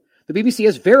 wouldn't it? The BBC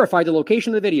has verified the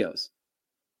location of the videos.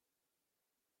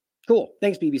 Cool.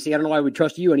 Thanks, BBC. I don't know why I would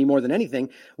trust you any more than anything.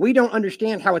 We don't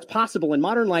understand how it's possible in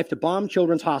modern life to bomb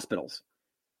children's hospitals.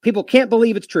 People can't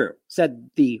believe it's true, said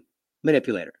the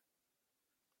manipulator.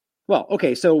 Well,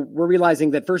 okay, so we're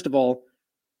realizing that, first of all,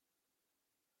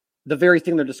 the very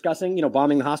thing they're discussing,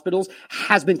 bombing the hospitals,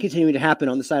 has been continuing to happen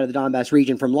on the side of the Donbass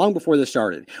region from long before this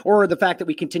started. Or the fact that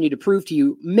we continue to prove to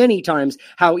you many times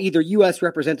how either U.S.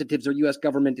 representatives or U.S.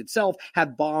 government itself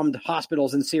have bombed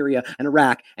hospitals in Syria and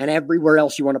Iraq and everywhere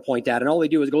else you want to point at. And all they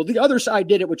do is go, the other side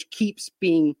did it, which keeps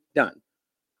being done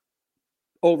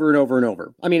over and over and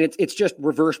over. It's just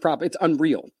reverse prop. It's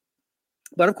unreal.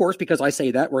 But of course, because I say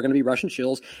that, we're going to be Russian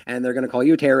shills and they're going to call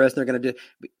you a terrorist. And they're going to do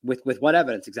with what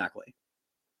evidence exactly?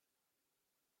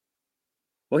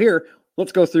 Well, here,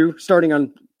 let's go through, starting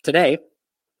on today,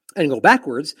 and go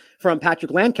backwards from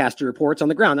Patrick Lancaster reports on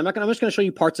the ground. I'm just going to show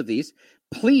you parts of these.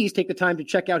 Please take the time to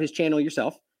check out his channel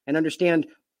yourself and understand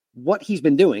what he's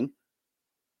been doing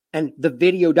and the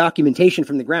video documentation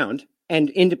from the ground and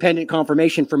independent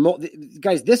confirmation from...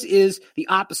 Guys, this is the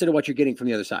opposite of what you're getting from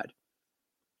the other side.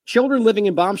 Children living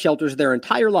in bomb shelters their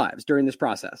entire lives during this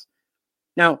process.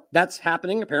 Now, that's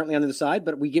happening apparently on the other side,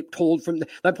 but we get told from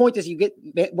my point is you get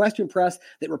Western press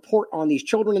that report on these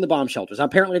children in the bomb shelters.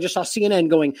 Apparently, I just saw CNN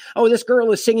going, oh, this girl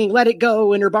is singing Let It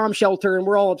Go in her bomb shelter, and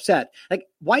we're all upset. Like,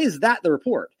 why is that the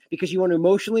report? Because you want to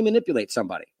emotionally manipulate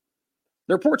somebody.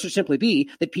 The report should simply be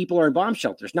that people are in bomb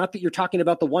shelters, not that you're talking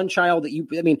about the one child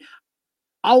that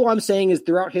all I'm saying is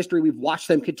throughout history, we've watched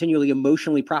them continually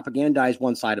emotionally propagandize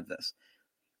one side of this.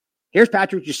 Here's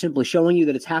Patrick just simply showing you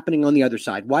that it's happening on the other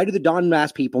side. Why do the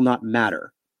Donbass people not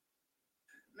matter?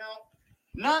 Now,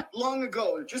 not long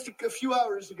ago, just a few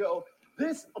hours ago,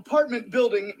 this apartment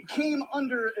building came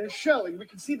under a shelling. We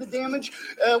can see the damage.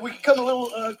 We can come a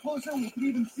little closer. We can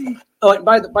even see... Oh, and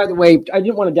by the way, I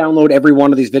didn't want to download every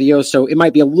one of these videos, so it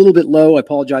might be a little bit low. I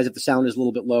apologize if the sound is a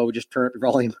little bit low. Just turn up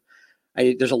your volume.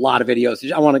 There's a lot of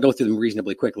videos. I want to go through them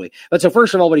reasonably quickly. But so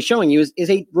first of all, what he's showing you is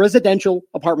a residential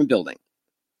apartment building.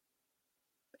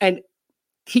 And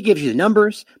he gives you the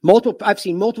numbers. I've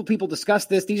seen multiple people discuss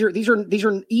this. These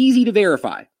are easy to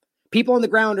verify. People on the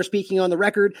ground are speaking on the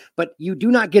record, but you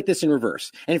do not get this in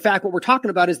reverse. And in fact, what we're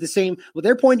talking about is the same. What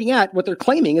they're pointing at, what they're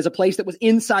claiming, is a place that was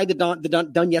inside the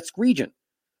Donetsk region.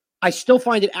 I still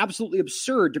find it absolutely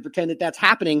absurd to pretend that that's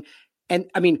happening. And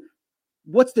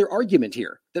what's their argument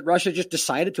here? That Russia just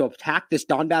decided to attack this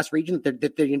Donbass region? That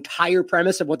the entire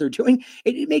premise of what they're doing?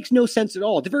 It makes no sense at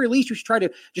all. At the very least, you should try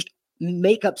to just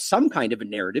make up some kind of a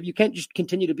narrative. You can't just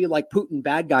continue to be like Putin,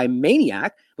 bad guy,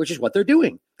 maniac, which is what they're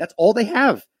doing. That's all they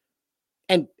have.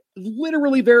 And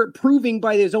literally proving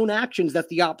by his own actions that's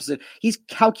the opposite. He's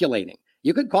calculating.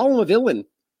 You could call him a villain.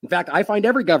 In fact, I find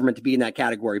every government to be in that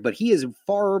category, but he is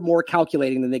far more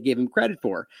calculating than they give him credit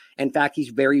for. In fact, he's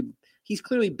he's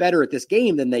clearly better at this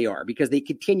game than they are because they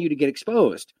continue to get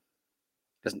exposed.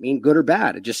 Doesn't mean good or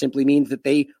bad. It just simply means that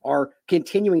they are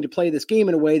continuing to play this game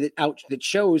in a way that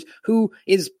shows who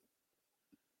is,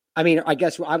 I mean, I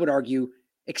guess I would argue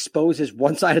exposes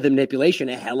one side of the manipulation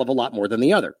a hell of a lot more than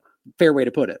the other. Fair way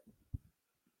to put it.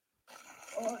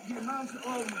 The amount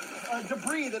of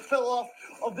debris that fell off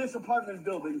of this apartment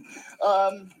building.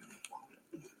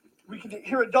 We can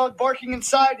hear a dog barking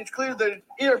inside. It's clear that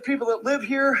there are people that live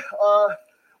here.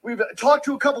 We've talked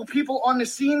to a couple people on the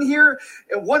scene here,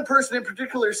 and one person in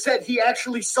particular said he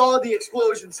actually saw the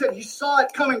explosion, said he saw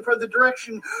it coming from the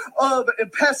direction of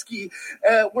Pesky,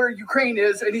 where Ukraine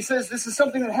is, and he says this is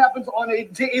something that happens on a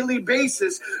daily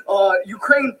basis,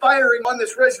 Ukraine firing on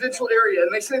this residential area,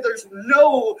 and they say there's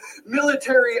no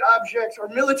military objects or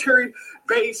military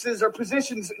bases or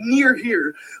positions near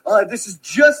here. This is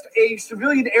just a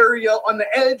civilian area on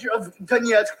the edge of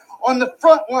Donetsk, on the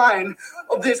front line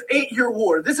of this 8-year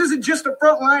war. This isn't just the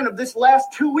front line of this last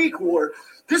 2-week war.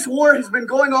 This war has been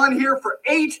going on here for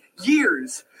 8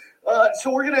 years.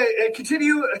 So we're going to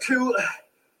continue to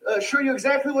show you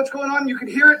exactly what's going on. You can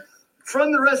hear it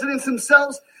from the residents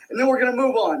themselves, and then we're going to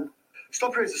move on.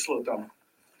 Stop praise the slow down.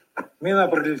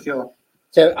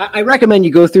 So I recommend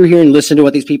you go through here and listen to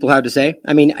what these people have to say.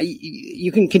 I mean,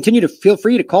 you can continue to feel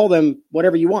free to call them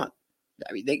whatever you want.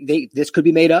 I mean, this could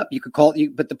be made up. You could call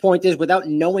it, but the point is, without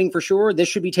knowing for sure, this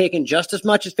should be taken just as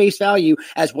much as face value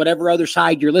as whatever other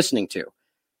side you're listening to.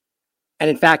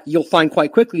 And in fact, you'll find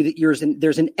quite quickly that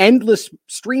there's an endless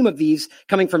stream of these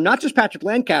coming from not just Patrick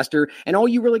Lancaster, and all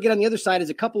you really get on the other side is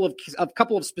a couple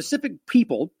of specific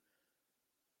people,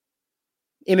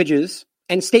 images,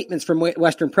 and statements from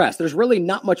Western press. There's really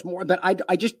not much more, but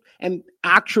I just am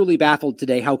actually baffled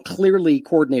today how clearly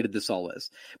coordinated this all is.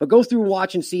 But go through and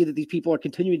watch and see that these people are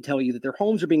continuing to tell you that their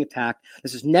homes are being attacked.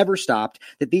 This has never stopped,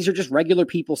 that these are just regular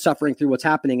people suffering through what's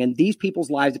happening, and these people's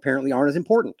lives apparently aren't as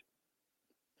important.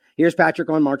 Here's Patrick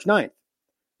on March 9th.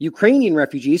 Ukrainian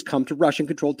refugees come to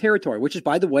Russian-controlled territory, which is,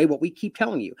 by the way, what we keep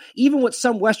telling you. Even what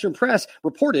some Western press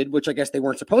reported, which I guess they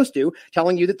weren't supposed to,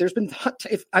 telling you that there's been,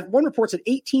 one report said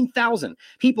 18,000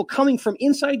 people coming from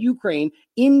inside Ukraine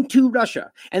into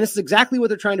Russia. And this is exactly what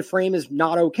they're trying to frame as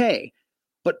not okay.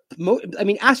 But,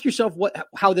 ask yourself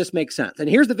how this makes sense. And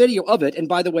here's the video of it. And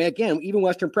by the way, again, even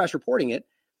Western press reporting it.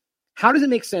 How does it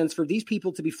make sense for these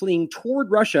people to be fleeing toward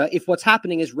Russia if what's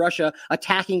happening is Russia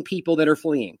attacking people that are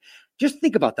fleeing? Just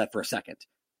think about that for a second.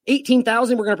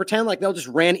 18,000, we're going to pretend like they'll just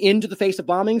ran into the face of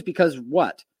bombings because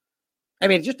what? I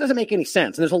mean, it just doesn't make any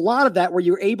sense. And there's a lot of that where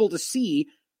you're able to see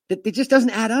that it just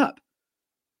doesn't add up.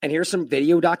 And here's some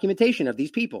video documentation of these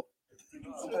people.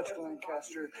 Patrick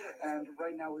Lancaster, and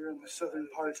right now we're in the southern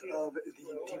part of the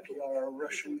DPR,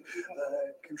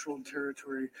 Russian-controlled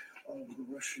territory of the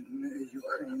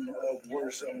Russian-Ukraine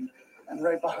war zone. And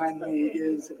right behind me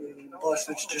is a bus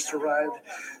that's just arrived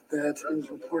that is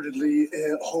reportedly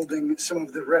holding some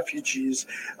of the refugees.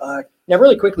 Now,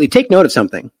 really quickly, take note of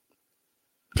something.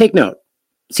 Take note.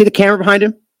 See the camera behind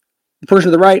him? The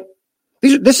person to the right?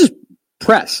 This is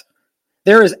press.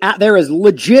 There is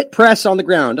legit press on the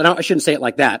ground. And I shouldn't say it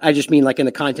like that. I just mean like in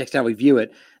the context of how we view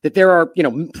it, that there are,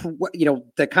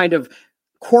 the kind of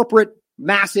corporate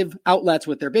massive outlets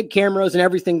with their big cameras and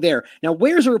everything there. Now,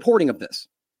 where's the reporting of this?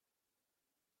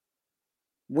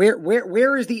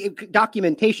 Where is the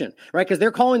documentation, right? Because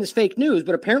they're calling this fake news,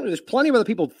 but apparently there's plenty of other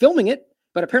people filming it,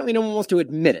 but apparently no one wants to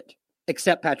admit it,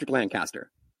 except Patrick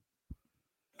Lancaster.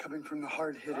 Coming from the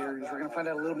hard-hit areas, we're going to find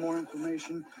out a little more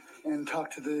information and talk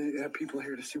to the people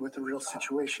here to see what the real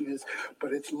situation is.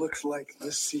 But it looks like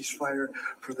this ceasefire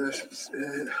for this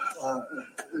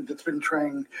that's been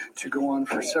trying to go on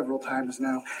for several times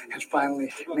now has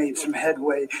finally made some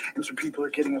headway, and some people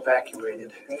are getting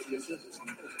evacuated.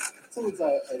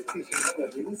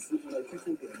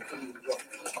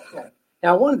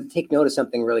 Now, I wanted to take note of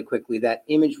something really quickly. That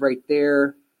image right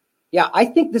there. Yeah, I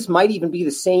think this might even be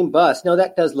the same bus. No,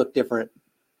 that does look different.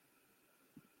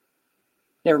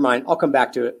 Never mind. I'll come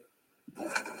back to it.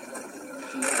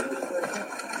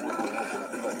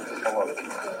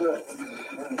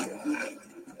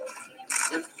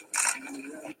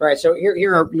 Right. So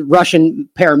here are Russian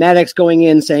paramedics going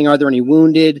in saying, are there any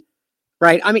wounded?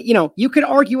 Right. I mean, you could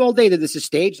argue all day that this is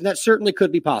staged, and that certainly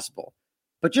could be possible.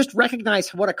 But just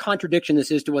recognize what a contradiction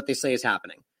this is to what they say is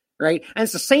happening. Right. And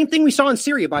it's the same thing we saw in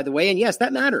Syria, by the way. And yes,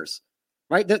 that matters.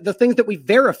 Right. The things that we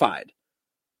verified.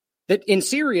 That in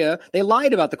Syria, they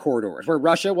lied about the corridors where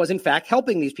Russia was, in fact,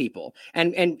 helping these people.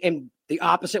 And the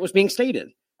opposite was being stated.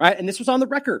 Right. And this was on the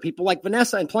record. People like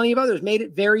Vanessa and plenty of others made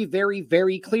it very, very,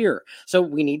 very clear. So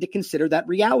we need to consider that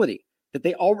reality. that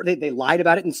they lied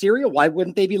about it in Syria. Why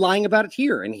wouldn't they be lying about it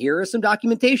here? And here is some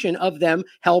documentation of them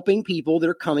helping people that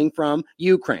are coming from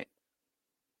Ukraine.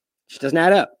 Just doesn't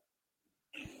add up.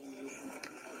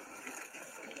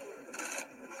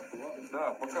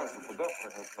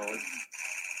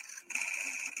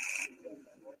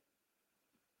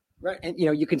 Right, and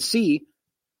you can see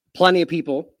plenty of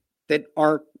people that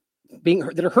are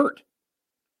hurt.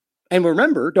 And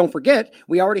remember, don't forget,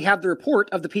 we already have the report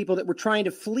of the people that were trying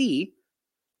to flee,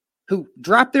 who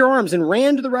dropped their arms and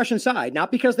ran to the Russian side,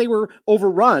 not because they were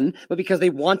overrun, but because they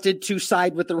wanted to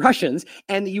side with the Russians,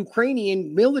 and the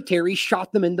Ukrainian military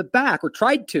shot them in the back, or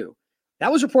tried to.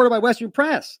 That was reported by Western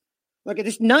press. Like,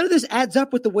 none of this adds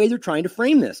up with the way they're trying to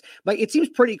frame this. But it seems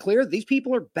pretty clear that these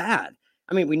people are bad.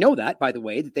 I mean, we know that, by the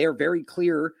way, that they are very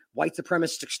clear white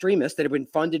supremacist extremists that have been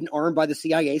funded and armed by the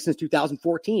CIA since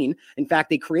 2014. In fact,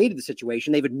 they created the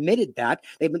situation. They've admitted that.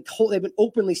 They've been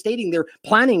openly stating they're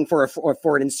planning for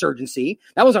an insurgency.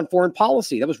 That was on foreign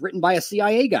policy. That was written by a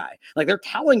CIA guy. Like, they're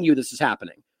telling you this is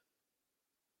happening.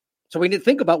 So we need to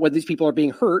think about whether these people are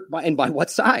being hurt by what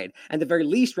side. And at the very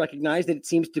least, recognize that it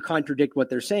seems to contradict what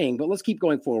they're saying. But let's keep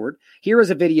going forward. Here is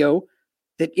a video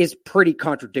that is pretty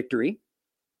contradictory,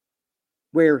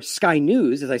 where Sky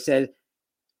News, as I said,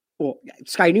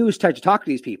 Sky News tried to talk to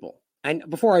these people. And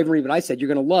before I even read what I said,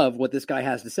 you're going to love what this guy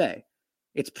has to say.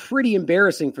 It's pretty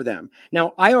embarrassing for them.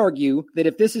 Now, I argue that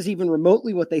if this is even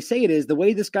remotely what they say it is, the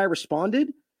way this guy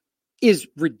responded is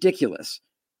ridiculous.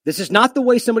 This is not the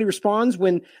way somebody responds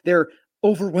when they're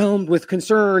overwhelmed with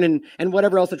concern and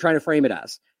whatever else they're trying to frame it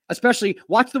as. Especially,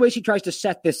 watch the way she tries to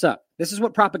set this up. This is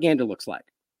what propaganda looks like.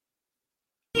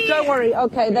 Don't worry.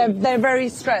 Okay, they're very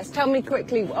stressed. Tell me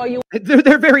quickly. Are you?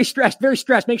 They're very stressed. Very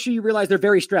stressed. Make sure you realize they're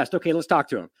very stressed. Okay, let's talk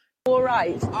to them. All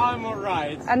right. I'm all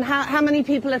right. And how many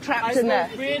people are trapped in there?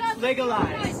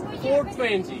 Legalized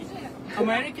 420.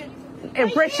 American.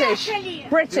 British.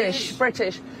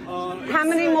 How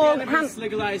many more? Cannabis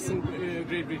legalized in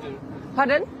Great Britain.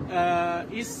 Pardon?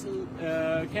 Is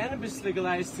cannabis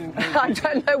legalized in? I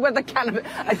don't know whether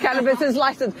cannabis is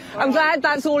licensed. I'm glad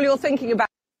that's all you're thinking about.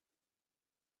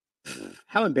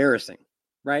 How embarrassing,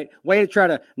 right? Way to try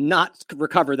to not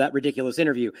recover that ridiculous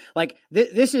interview. Like, they're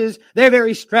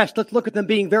very stressed. Let's look at them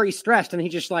being very stressed. And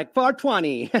he's just like,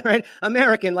 420, right?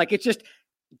 American. Like, it's just,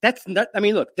 that's not, I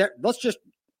mean, look, let's just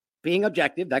being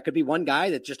objective. That could be one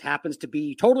guy that just happens to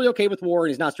be totally okay with war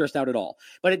and he's not stressed out at all.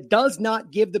 But it does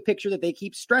not give the picture that they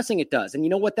keep stressing it does. And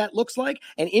you know what that looks like?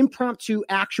 An impromptu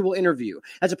actual interview,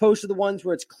 as opposed to the ones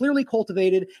where it's clearly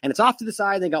cultivated and it's off to the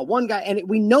side. And they got one guy, and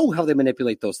we know how they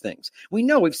manipulate those things. We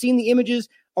know, we've seen the images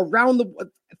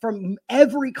from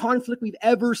every conflict we've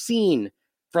ever seen,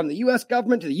 from the U.S.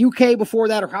 government to the UK before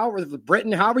that, or however,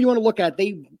 Britain, however you want to look at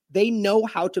it, they know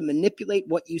how to manipulate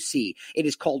what you see. It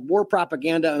is called war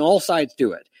propaganda, and all sides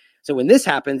do it. So when this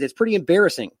happens, it's pretty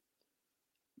embarrassing.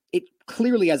 It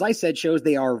clearly, as I said, shows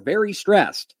they are very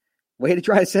stressed. Way to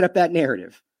try to set up that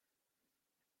narrative.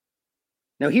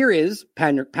 Now here is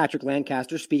Patrick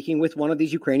Lancaster speaking with one of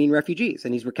these Ukrainian refugees,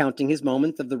 and he's recounting his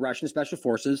moments of the Russian special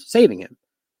forces saving him.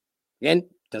 Again,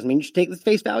 doesn't mean you should take this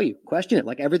face value. Question it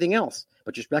like everything else.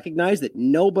 But just recognize that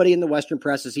nobody in the Western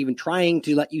press is even trying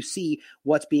to let you see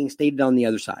what's being stated on the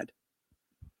other side.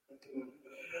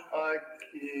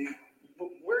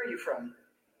 Where are you from?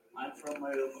 I'm from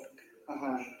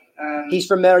Mariupol. He's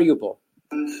from Mariupol.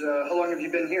 And how long have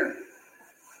you been here?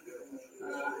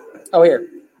 Oh, here.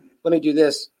 Let me do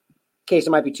this in case it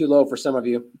might be too low for some of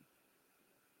you.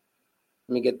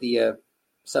 Let me get the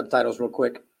subtitles real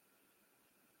quick.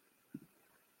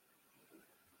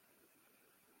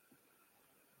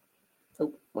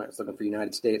 Oh, I was looking for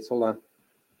United States. Hold on.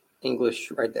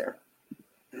 English right there.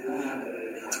 In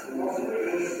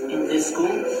this school,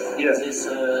 in this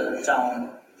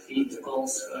town, it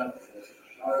calls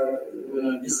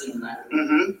Bizimna.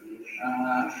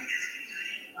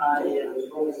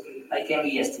 I came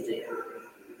yesterday.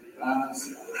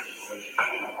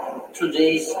 2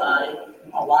 days,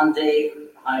 one day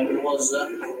I was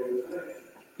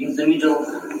in the middle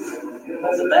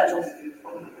of the battle.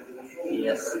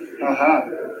 Yes.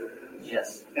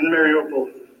 Yes. In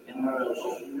Mariupol. In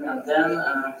Mariupol. And then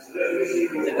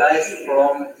the guys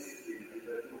from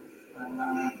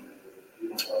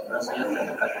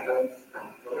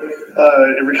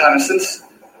reconnaissance.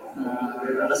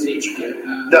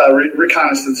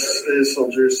 Reconnaissance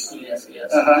soldiers. Yes.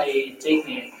 They take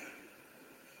me.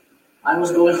 I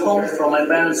was going home from my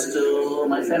parents to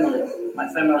my family. My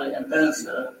family and parents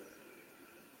are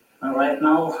right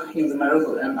now in the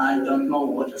Mariupol, and I don't know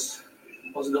what's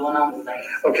going on with them.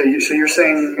 Okay, so you're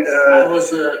saying I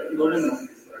was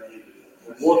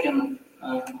walking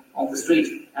on the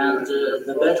street. and the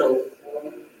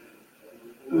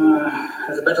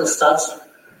battle starts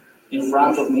in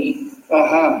front of me.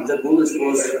 The bullets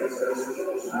was.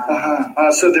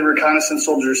 So the reconnaissance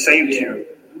soldiers saved you,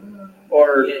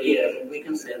 or yeah, we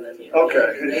can say that. Yeah.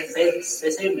 Okay. They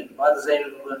saved me, but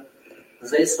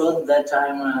they thought that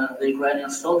I'm the Ukrainian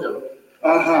soldier.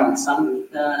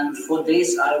 And for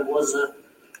days I was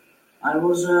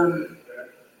under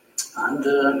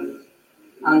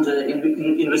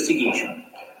investigation.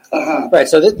 Right.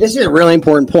 So this is a really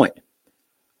important point.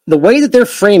 The way that they're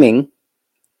framing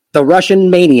the Russian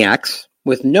maniacs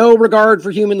with no regard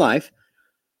for human life,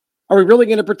 are we really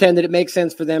going to pretend that it makes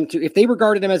sense for them to, if they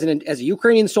regarded him as a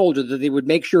Ukrainian soldier, that they would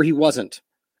make sure he wasn't?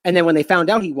 And then when they found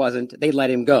out he wasn't, they let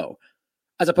him go,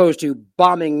 as opposed to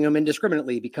bombing him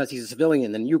indiscriminately because he's a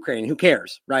civilian in Ukraine. Who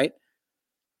cares, right?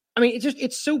 I mean,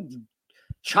 it's so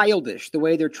childish the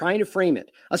way they're trying to frame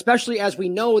it, especially as we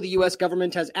know the U.S.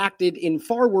 government has acted in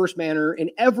far worse manner in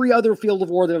every other field of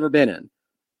war they've ever been in.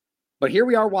 But here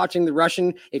we are watching the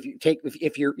Russian,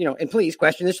 if you're, and please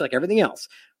question this like everything else,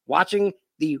 watching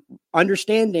the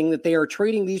understanding that they are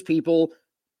treating these people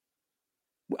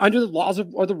under the laws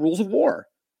or the rules of war.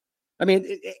 I mean,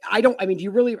 do you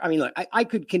really, look, I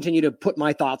could continue to put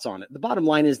my thoughts on it. The bottom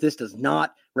line is this does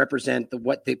not represent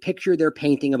what the picture they're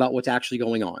painting about what's actually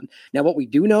going on. Now, what we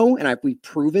do know, and we've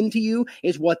proven to you,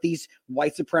 is what these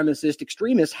white supremacist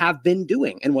extremists have been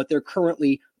doing and what they're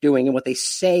currently doing and what they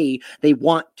say they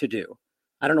want to do.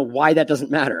 I don't know why that doesn't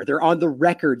matter. They're on the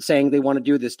record saying they want to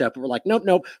do this stuff, but we're like,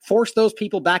 nope, force those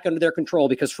people back under their control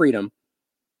because freedom.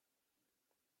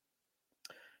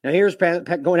 Now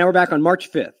now we're back on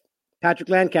March 5th. Patrick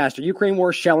Lancaster, Ukraine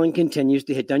war shelling continues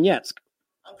to hit Donetsk.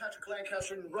 I'm Patrick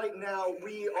Lancaster, and right now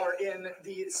we are in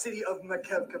the city of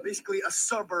Makivka, basically a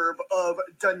suburb of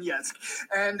Donetsk.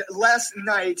 And last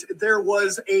night there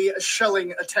was a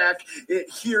shelling attack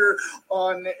here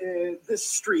on this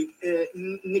street,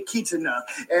 Nikitina.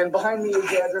 And behind me is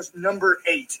the address number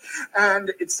 8.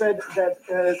 And it said that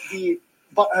the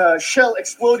shell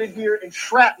exploded here and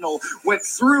shrapnel went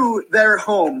through their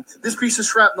home. This piece of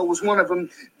shrapnel was one of them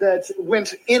that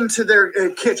went into their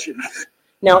kitchen.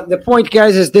 Now, the point,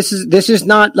 guys, is this is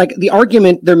not like the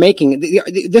argument they're making.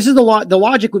 This is the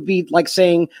logic would be like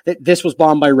saying that this was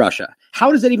bombed by Russia.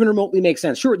 How does that even remotely make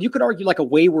sense? Sure, you could argue like a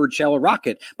wayward shell or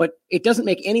rocket, but it doesn't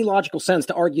make any logical sense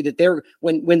to argue that they're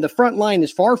when the front line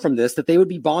is far from this, that they would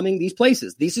be bombing these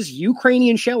places. This is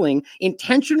Ukrainian shelling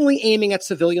intentionally aiming at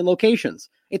civilian locations.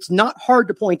 It's not hard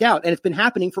to point out, and it's been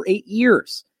happening for 8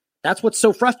 years. That's what's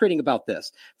so frustrating about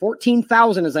this.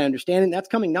 14,000, as I understand it, that's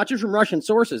coming not just from Russian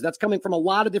sources. That's coming from a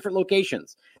lot of different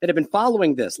locations that have been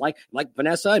following this, like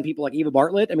Vanessa and people like Eva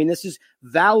Bartlett. I mean, this is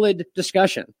valid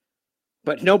discussion,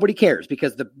 but nobody cares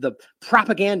because the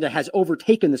propaganda has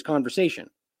overtaken this conversation.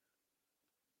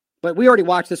 But we already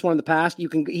watched this one in the past.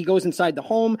 He goes inside the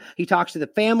home, he talks to the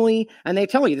family, and they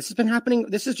tell you this has been happening.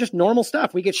 This is just normal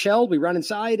stuff. We get shelled, we run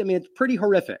inside. I mean, it's pretty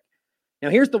horrific.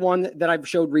 Now, here's the one that I've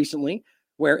showed recently,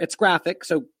 where it's graphic,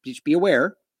 so just be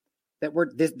aware that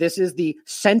this is the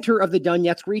center of the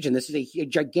Donetsk region. This is a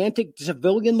gigantic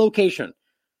civilian location.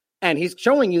 And he's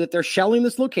showing you that they're shelling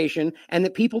this location and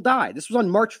that people died. This was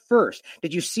on March 1st.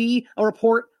 Did you see a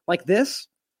report like this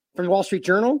from the Wall Street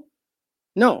Journal?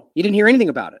 No, you didn't hear anything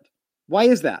about it. Why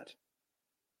is that?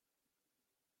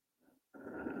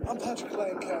 I'm Patrick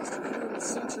Lancaster, here in the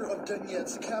center of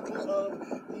Donetsk, capital of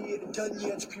the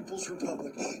Donetsk People's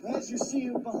Republic. And as you see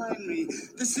behind me,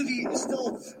 the city is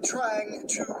still trying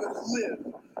to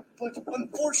live. But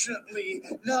unfortunately,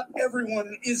 not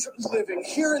everyone is living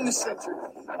here in the center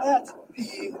at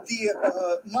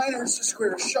the Miners'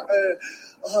 Square,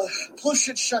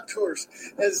 Ploshchad Shakhtors,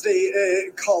 as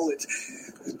they call it.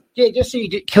 Yeah, just so you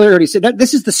get clarity, so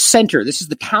this is the center. This is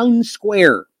the town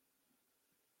square.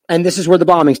 And this is where the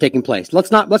bombing's taking place.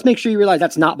 Let's make sure you realize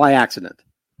that's not by accident.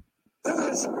 There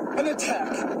was an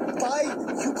attack by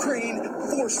Ukraine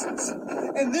forces,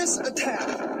 and this attack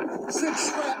sent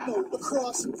shrapnel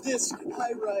across this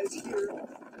high-rise here.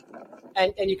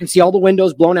 And you can see all the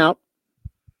windows blown out.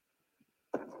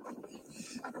 The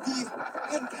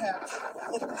impact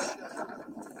of the shell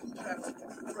impacted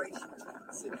right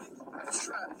here. The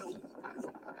shrapnel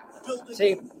building.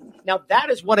 See, now that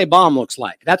is what a bomb looks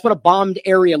like. That's what a bombed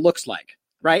area looks like,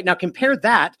 right? Now compare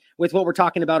that with what we're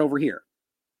talking about over here.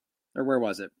 Or where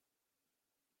was it?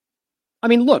 I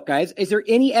mean, look, guys, is there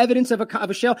any evidence of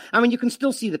a shell? I mean, you can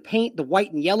still see the paint, the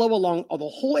white and yellow along the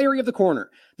whole area of the corner.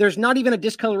 There's not even a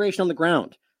discoloration on the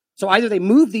ground. So either they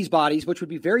moved these bodies, which would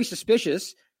be very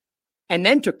suspicious, and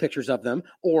then took pictures of them,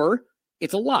 or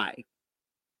it's a lie.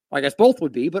 I guess both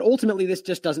would be, but ultimately this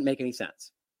just doesn't make any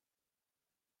sense.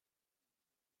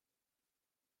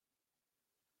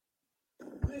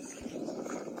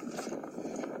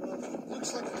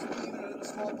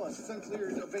 scout bus. It's unclear,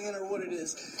 a van or what it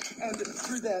is. And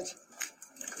through that,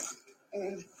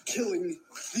 and killing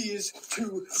these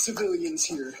two civilians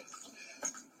here.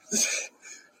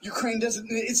 Ukraine doesn't.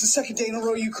 It's the second day in a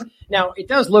row. Now, it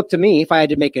does look to me, if I had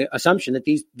to make an assumption, that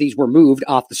these were moved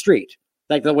off the street.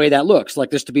 Like the way that looks, like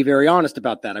just to be very honest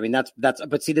about that. I mean,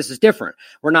 but see, this is different.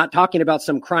 We're not talking about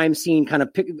some crime scene kind of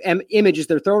images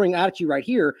they're throwing at you right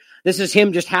here. This is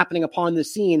him just happening upon the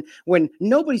scene when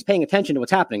nobody's paying attention to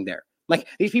what's happening there. Like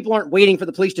these people aren't waiting for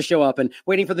the police to show up and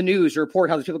waiting for the news to report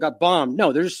how these people got bombed.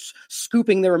 No, they're just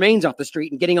scooping their remains off the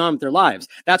street and getting on with their lives.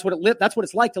 That's what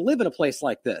it's like to live in a place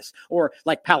like this, or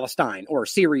like Palestine or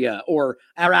Syria or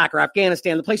Iraq or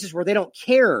Afghanistan, the places where they don't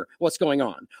care what's going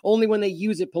on, only when they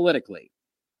use it politically.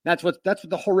 That's what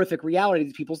the horrific reality of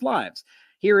these people's lives.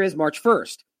 Here is March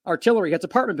 1st. Artillery hits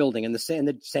apartment building in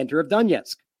the center of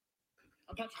Donetsk.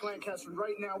 I'm Patrick Lancaster.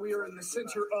 Right now, we are in the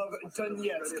center of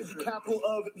Donetsk, the capital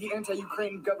of the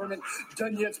anti-Ukraine government,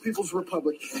 Donetsk People's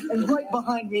Republic. And right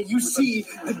behind me, you see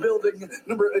the building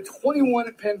number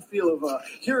 21 Panfilova,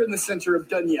 here in the center of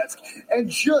Donetsk. And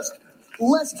just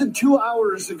less than 2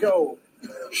 hours ago,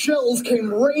 shells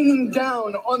came raining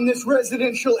down on this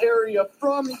residential area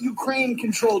from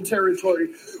Ukraine-controlled territory.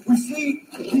 We see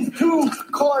these two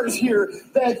cars here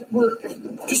that were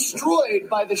destroyed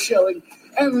by the shelling,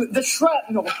 and the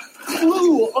shrapnel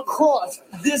flew across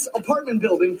this apartment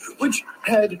building, which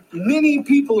had many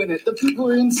people in it. The people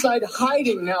are inside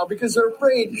hiding now because they're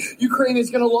afraid Ukraine is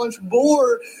going to launch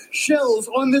more shells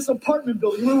on this apartment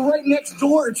building. We're right next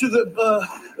door to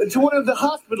one of the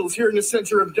hospitals here in the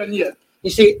center of Donetsk. You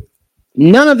see,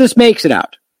 none of this makes it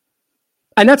out.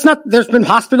 And that's not, there's been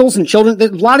hospitals and children. A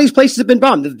lot of these places have been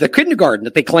bombed. The kindergarten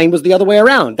that they claimed was the other way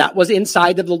around. That was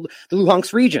inside of the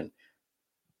Luhansk region.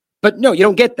 But no, you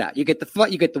don't get that. You get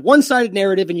the one-sided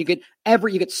narrative, and you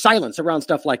get silence around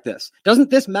stuff like this.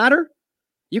 Doesn't this matter?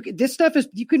 These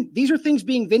are things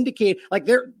being vindicated, like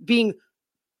they're being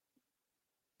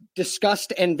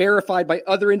discussed and verified by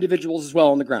other individuals as well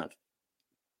on the ground.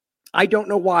 I don't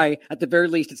know why, at the very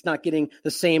least, it's not getting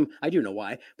the same. I do know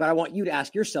why, but I want you to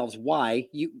ask yourselves why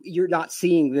you're not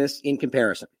seeing this in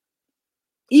comparison.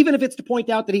 Even if it's to point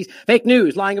out that he's fake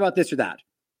news, lying about this or that,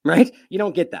 right? You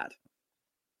don't get that.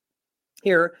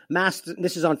 Here,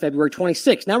 this is on February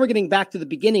 26th. Now we're getting back to the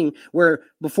beginning where,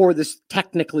 before this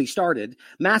technically started,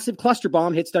 massive cluster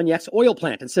bomb hits Donetsk oil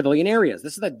plant in civilian areas.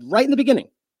 This is right in the beginning.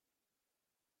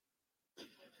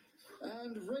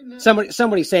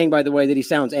 Somebody's saying, by the way, that he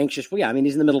sounds anxious. Well, yeah, I mean,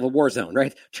 he's in the middle of a war zone,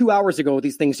 right? 2 hours ago,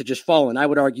 these things had just fallen. I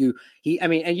would argue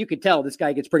and you could tell this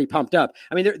guy gets pretty pumped up.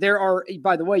 I mean, there are,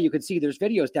 by the way, you could see there's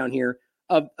videos down here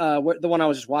of the one I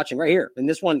was just watching right here. And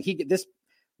this one,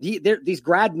 these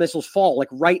Grad missiles fall like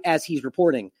right as he's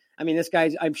reporting. I mean, this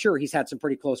guy's, I'm sure he's had some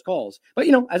pretty close calls. But,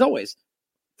 as always,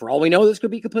 for all we know, this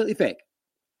could be completely fake.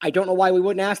 I don't know why we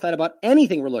wouldn't ask that about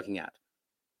anything we're looking at.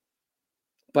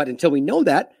 But until we know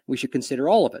that, we should consider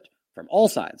all of it from all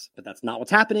sides. But that's not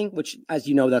what's happening, which, as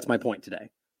you know, that's my point today.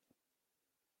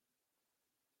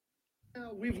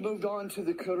 Now we've moved on to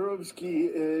the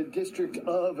Kharovsky district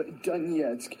of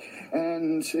Donetsk,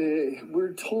 and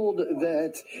we're told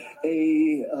that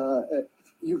a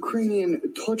Ukrainian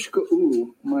Tochka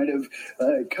U might have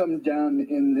come down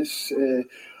in this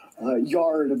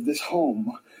yard of this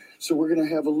home. So we're going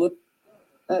to have a look.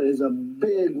 That is a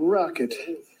big rocket.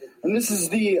 And this is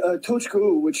the Tochka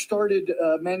U, which started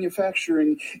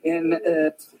manufacturing in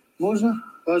Можно?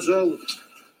 Пожалуйста.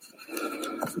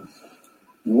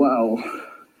 Wow.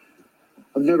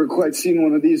 I've never quite seen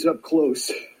one of these up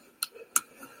close.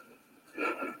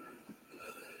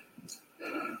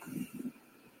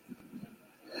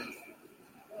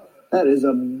 That is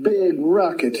a big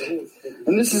rocket.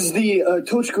 And this is the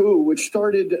Tochka U, which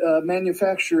started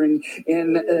manufacturing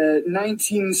in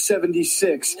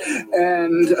 1976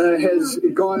 and has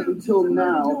gone until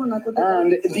now.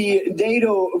 And the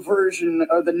NATO version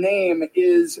of the name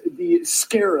is the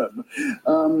Scarab.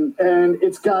 And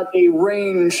it's got a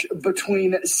range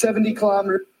between 70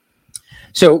 kilometers.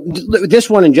 So this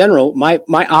one in general, my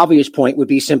obvious point would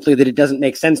be simply that it doesn't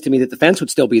make sense to me that the fence would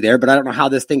still be there, but I don't know how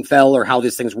this thing fell or how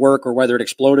these things work or whether it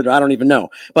exploded. Or I don't even know.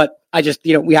 But I just,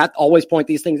 we have to always point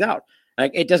these things out.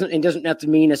 Like it doesn't have to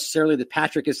mean necessarily that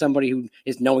Patrick is somebody who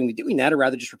is knowingly doing that, or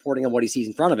rather just reporting on what he sees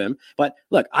in front of him. But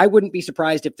look, I wouldn't be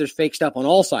surprised if there's fake stuff on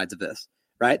all sides of this,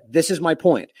 right? This is my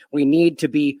point. We need to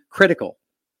be critical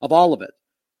of all of it.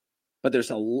 But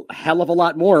there's a hell of a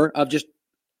lot more of just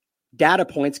data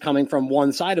points coming from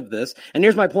one side of this. And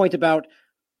here's my point about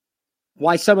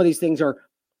why some of these things are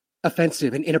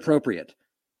offensive and inappropriate,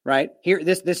 right? Here,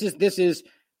 this is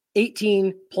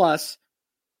 18 plus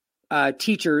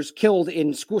teachers killed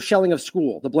in school shelling of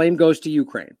school. The blame goes to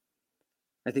Ukraine.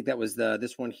 I think that was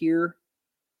this one here.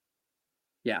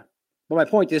 Yeah. But my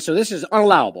point is, so this is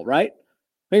unallowable, right?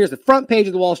 Here's the front page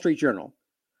of the Wall Street Journal.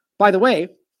 By the way,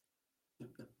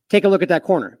 take a look at that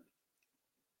corner.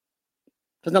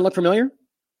 Doesn't that look familiar?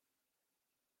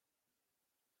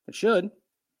 It should.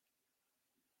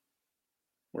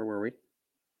 Where were we?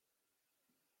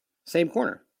 Same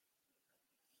corner.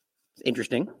 It's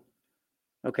interesting.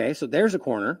 Okay, so there's a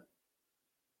corner.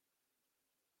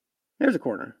 There's a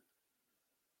corner.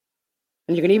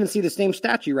 And you can even see the same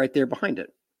statue right there behind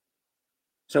it.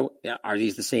 So are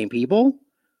these the same people?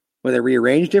 Were they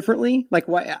rearranged differently? Like,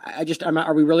 why?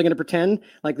 Are we really going to pretend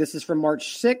like this is from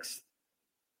March 6th?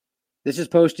 This is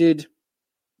posted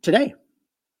today.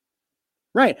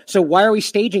 Right. So why are we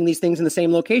staging these things in the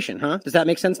same location? Huh? Does that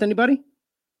make sense to anybody?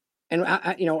 And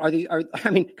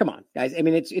come on, guys. I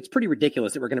mean, it's pretty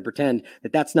ridiculous that we're going to pretend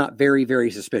that that's not very, very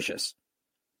suspicious.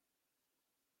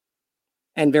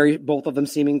 And both of them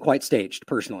seeming quite staged,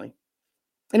 personally.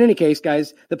 In any case,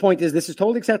 guys, the point is this is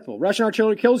totally acceptable. Russian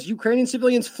artillery kills Ukrainian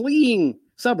civilians fleeing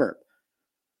suburb.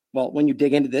 Well, when you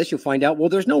dig into this, you'll find out, well,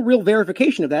 there's no real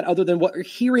verification of that other than what you're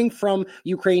hearing from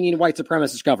Ukrainian white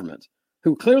supremacist government,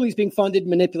 who clearly is being funded,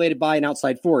 manipulated by an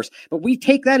outside force. But we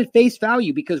take that at face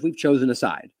value because we've chosen a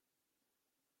side.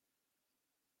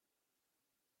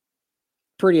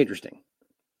 Pretty interesting.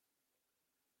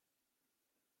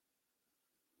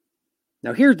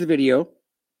 Now, here's the video.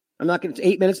 It's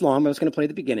 8 minutes long, but I was going to play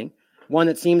the beginning. One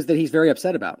that seems that he's very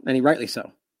upset about, and he rightly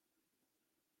so.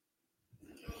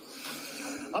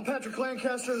 I'm Patrick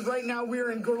Lancaster, and right now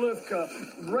we're in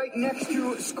Gorlivka, right next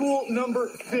to school number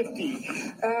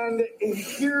 50. And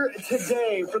here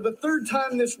today, for the third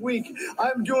time this week,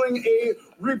 I'm doing a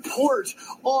report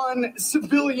on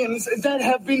civilians that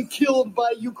have been killed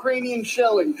by Ukrainian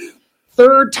shelling.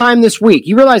 Third time this week.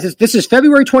 You realize this is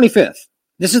February 25th.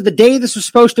 This is the day this was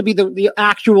supposed to be the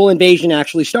actual invasion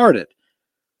actually started.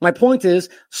 My point is,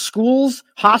 schools,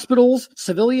 hospitals,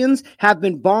 civilians have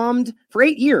been bombed for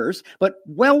 8 years, but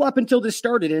well up until this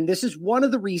started. And this is one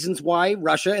of the reasons why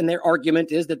Russia and their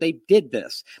argument is that they did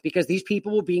this, because these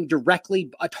people were being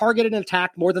directly targeted and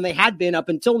attacked more than they had been up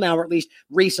until now, or at least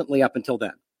recently up until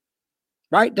then.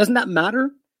 Right? Doesn't that matter?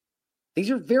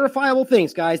 These are verifiable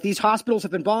things, guys. These hospitals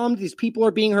have been bombed. These people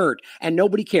are being hurt, and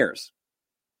nobody cares.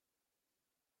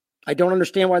 I don't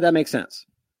understand why that makes sense.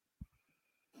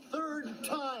 Third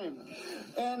time.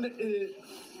 And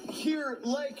here,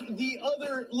 like the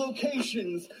other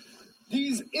locations,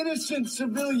 these innocent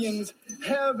civilians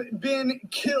have been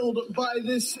killed by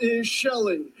this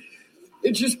shelling.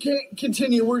 It just can't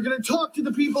continue. We're going to talk to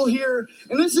the people here,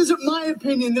 and this isn't my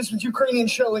opinion. This was Ukrainian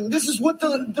shelling. This is what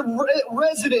the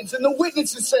residents and the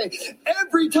witnesses say.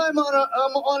 Every time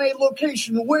I'm on a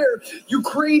location where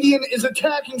Ukrainian is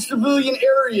attacking civilian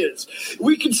areas,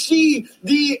 we can see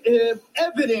the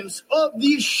evidence of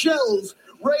these shells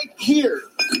right here.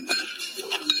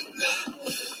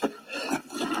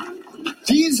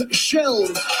 These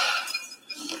shells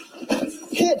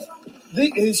hit.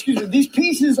 These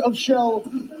pieces of shell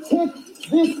hit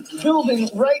this building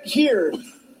right here.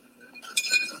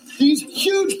 These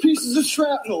huge pieces of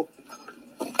shrapnel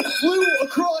flew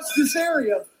across this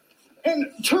area and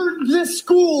turned this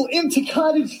school into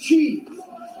cottage cheese.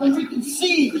 And we can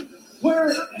see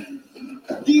where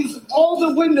all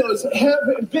the windows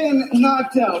have been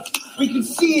knocked out. We can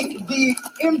see the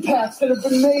impacts that have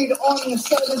been made on the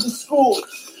side of the school.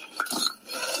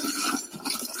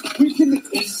 We can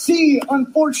see,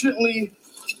 unfortunately,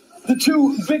 the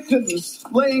two victims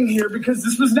laying here because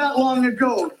this was not long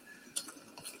ago.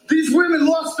 These women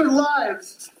lost their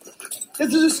lives.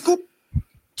 This is a school.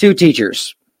 2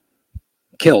 teachers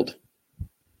killed.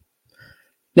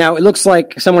 Now, it looks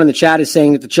like someone in the chat is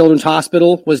saying that the children's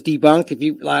hospital was debunked. If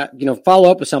you follow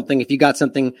up with something, if you got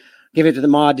something, give it to the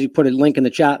mod to put a link in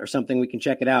the chat or something. We can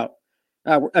check it out.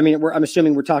 I'm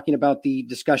assuming we're talking about the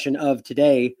discussion of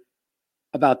today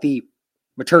about the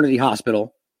maternity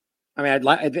hospital. I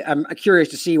mean, I'm curious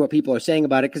to see what people are saying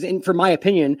about it, because for my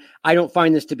opinion, I don't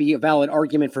find this to be a valid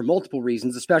argument for multiple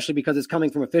reasons, especially because it's coming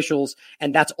from officials,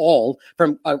 and that's all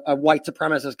from a white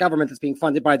supremacist government that's being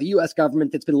funded by the U.S.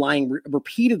 government that's been lying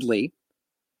repeatedly,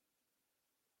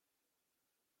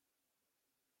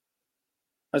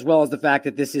 as well as the fact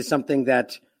that this is something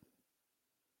that,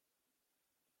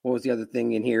 what was the other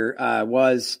thing in here,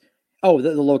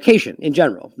 the location in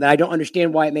general. That I don't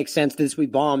understand why it makes sense that this we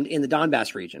bombed in the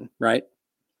Donbass region, right?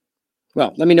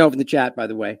 Well, let me know in the chat, by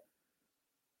the way.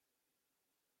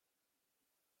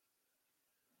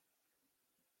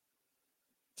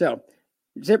 So,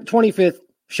 25th,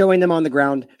 showing them on the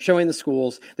ground, showing the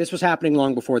schools. This was happening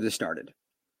long before this started.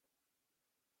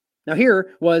 Now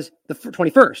here was the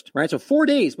 21st, right? So 4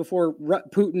 days before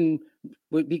Putin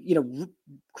would be,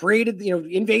 created,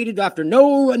 invaded after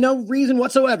no reason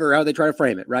whatsoever, how they try to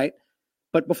frame it, right?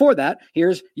 But before that,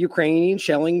 here's Ukrainian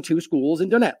shelling 2 schools in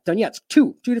Donetsk,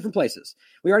 two different places.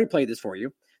 We already played this for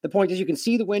you. The point is you can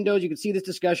see the windows, you can see this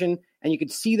discussion, and you can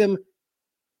see them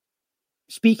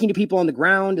speaking to people on the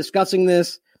ground, discussing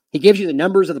this. He gives you the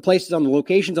numbers of the places on the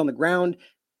locations on the ground.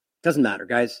 Doesn't matter,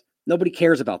 guys. Nobody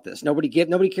cares about this. Nobody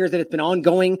cares that it's been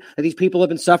ongoing, that these people have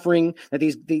been suffering, that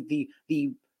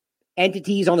the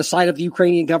entities on the side of the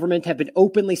Ukrainian government have been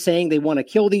openly saying they want to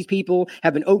kill these people,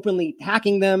 have been openly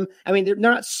hacking them. I mean, they're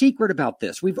not secret about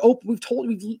this. We've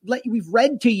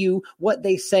read to you what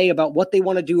they say about what they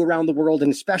want to do around the world,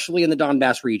 and especially in the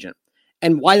Donbass region.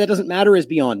 And why that doesn't matter is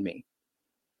beyond me.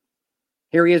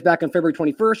 Here he is back on February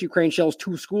 21st. Ukraine shells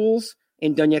 2 schools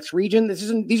in Donetsk region.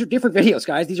 These are different videos,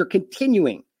 guys. These are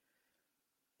continuing.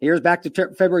 Here's back to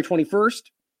February 21st.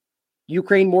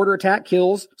 Ukraine mortar attack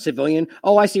kills civilian.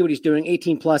 Oh, I see what he's doing.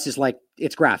 18 plus is like,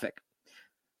 it's graphic.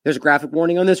 There's a graphic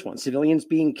warning on this one. Civilians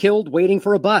being killed waiting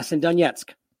for a bus in Donetsk.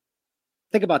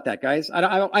 Think about that, guys. I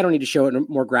don't need to show it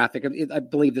more graphic. I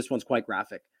believe this one's quite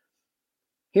graphic.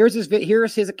 Here's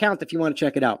his account if you want to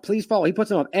check it out. Please follow. He puts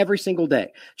them up every single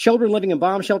day. Children living in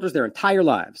bomb shelters their entire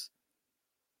lives.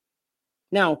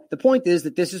 Now, the point is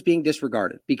that this is being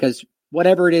disregarded because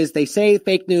whatever it is, they say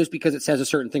fake news because it says a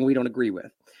certain thing we don't agree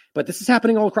with. But this is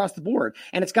happening all across the board,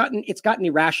 and it's gotten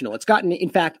irrational. It's gotten, in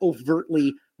fact,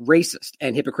 overtly racist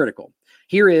and hypocritical.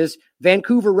 Here is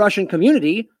Vancouver Russian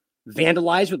community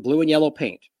vandalized with blue and yellow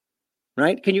paint.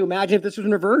 Right? Can you imagine if this was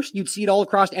in reverse? You'd see it all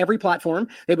across every platform.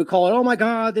 They would call it, oh my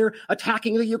God, they're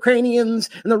attacking the Ukrainians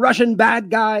and the Russian bad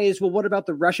guys. Well, what about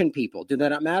the Russian people? Do that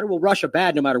not matter? Well, Russia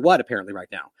bad no matter what, apparently, right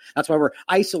now. That's why we're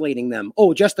isolating them.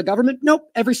 Oh, just the government? Nope.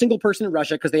 Every single person in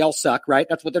Russia, because they all suck, right?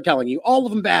 That's what they're telling you. All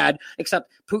of them bad,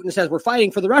 except Putin says we're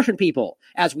fighting for the Russian people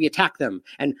as we attack them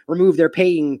and remove their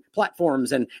paying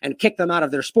platforms and kick them out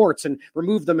of their sports and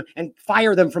remove them and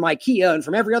fire them from IKEA and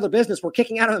from every other business we're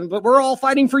kicking out of them. But we're all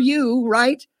fighting for you.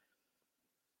 Right?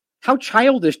 How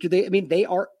childish they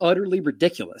are utterly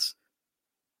ridiculous.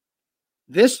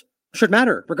 This should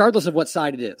matter, regardless of what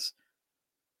side it is.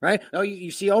 Right? Oh,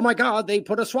 you see, oh my God, they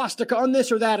put a swastika on this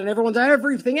or that, and everyone's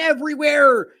everything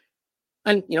everywhere.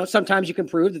 And, sometimes you can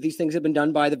prove that these things have been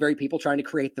done by the very people trying to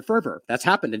create the fervor. That's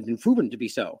happened and been proven to be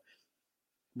so.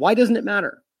 Why doesn't it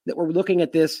matter that we're looking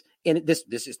at this and this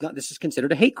is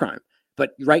considered a hate crime?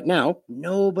 But right now,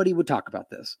 nobody would talk about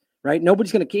this. Right?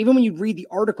 Nobody's going to, even when you read the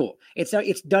article,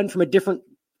 it's done from a different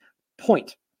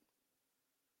point.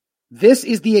 This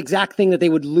is the exact thing that they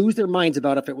would lose their minds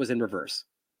about if it was in reverse.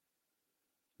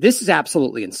 This is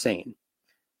absolutely insane.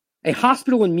 A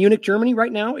hospital in Munich, Germany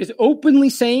right now is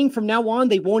openly saying from now on,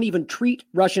 they won't even treat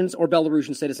Russians or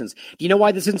Belarusian citizens. Do you know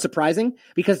why this isn't surprising?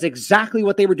 Because it's exactly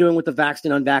what they were doing with the vaxxed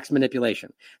and unvaxxed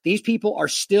manipulation. These people are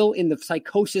still in the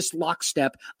psychosis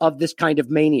lockstep of this kind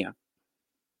of mania.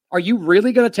 Are you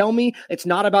really going to tell me it's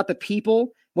not about the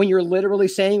people when you're literally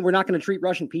saying we're not going to treat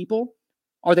Russian people?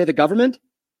 Are they the government?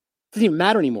 It doesn't even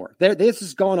matter anymore. This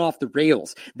has gone off the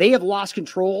rails. They have lost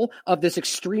control of this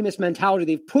extremist mentality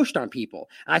they've pushed on people.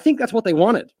 And I think that's what they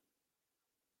wanted.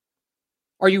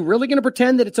 Are you really going to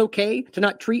pretend that it's okay to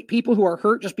not treat people who are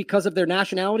hurt just because of their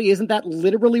nationality? Isn't that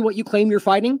literally what you claim you're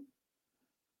fighting?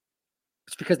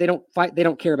 It's because they don't fight. They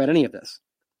don't care about any of this.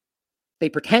 They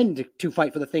pretend to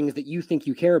fight for the things that you think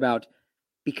you care about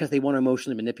because they want to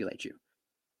emotionally manipulate you.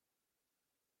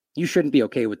 You shouldn't be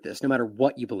okay with this, no matter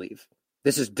what you believe.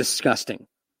 This is disgusting.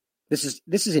 This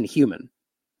is inhuman.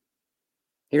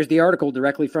 Here's the article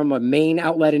directly from a main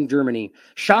outlet in Germany.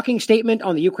 Shocking statement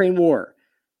on the Ukraine war.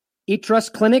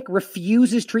 Itrus Clinic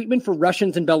refuses treatment for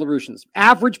Russians and Belarusians.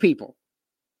 Average people.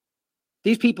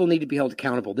 These people need to be held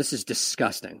accountable. This is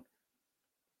disgusting.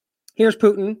 Here's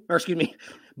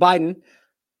Biden.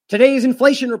 Today's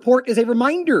inflation report is a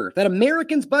reminder that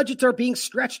Americans' budgets are being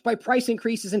stretched by price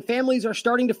increases and families are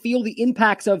starting to feel the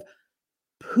impacts of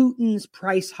Putin's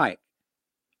price hike.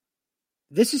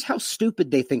 This is how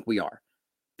stupid they think we are.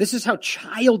 This is how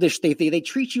childish they think. They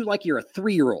treat you like you're a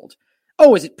 3-year-old.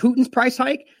 Oh, is it Putin's price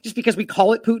hike? Just because we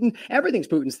call it Putin? Everything's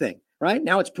Putin's thing, right?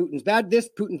 Now it's Putin's bad this,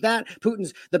 Putin's that,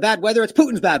 Putin's the bad weather. It's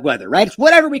Putin's bad weather, right? It's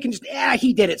whatever we can just,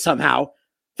 he did it somehow.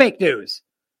 Fake news.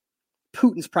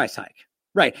 Putin's price hike.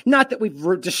 Right. Not that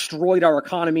we've destroyed our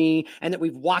economy and that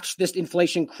we've watched this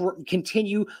inflation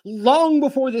continue long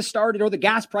before this started, or the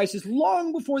gas prices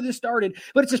long before this started,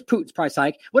 but it's just Putin's price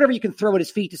hike. Whatever you can throw at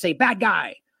his feet to say, bad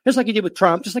guy. Just like you did with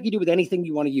Trump, just like you do with anything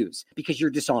you want to use because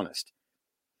you're dishonest.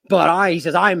 But he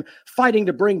says, I'm fighting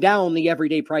to bring down the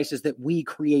everyday prices that we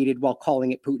created while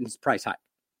calling it Putin's price hike.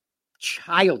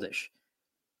 Childish.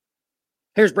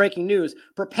 Here's breaking news.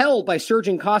 Propelled by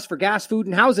surging costs for gas, food,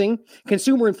 and housing,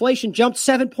 consumer inflation jumped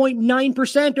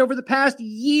 7.9% over the past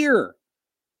year.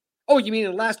 Oh, you mean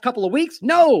in the last couple of weeks?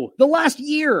 No, the last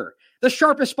year. The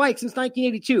sharpest spike since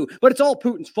 1982. But it's all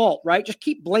Putin's fault, right? Just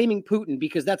keep blaming Putin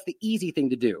because that's the easy thing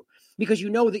to do. Because you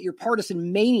know that your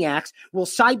partisan maniacs will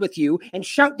side with you and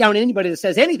shout down anybody that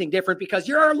says anything different because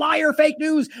you're a liar, fake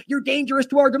news, you're dangerous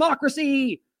to our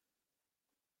democracy.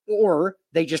 Or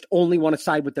they just only want to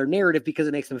side with their narrative because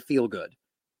it makes them feel good.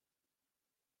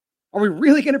 Are we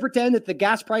really going to pretend that the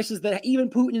gas prices that even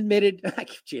Putin admitted, I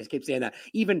keep saying that,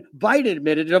 even Biden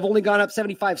admitted have only gone up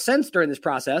 75 cents during this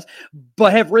process,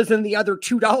 but have risen the other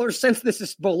 $2 since this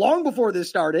is long before this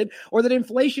started, or that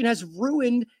inflation has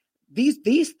ruined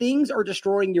these things are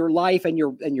destroying your life and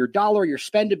your dollar, your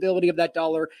spendability of that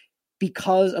dollar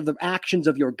because of the actions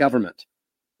of your government.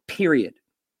 Period.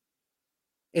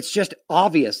 It's just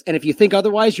obvious. And if you think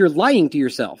otherwise, you're lying to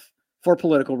yourself for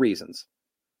political reasons.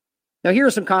 Now, here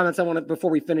are some comments I want to,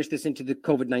 before we finish this into the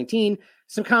COVID-19,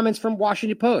 some comments from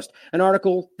Washington Post, an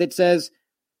article that says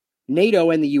NATO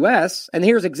and the U.S., and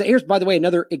here's, by the way,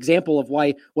 another example of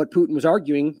why what Putin was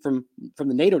arguing from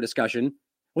the NATO discussion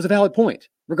was a valid point,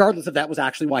 regardless if that was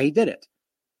actually why he did it.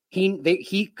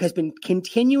 He has been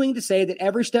continuing to say that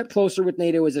every step closer with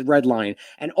NATO is a red line,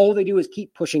 and all they do is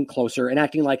keep pushing closer and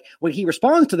acting like when he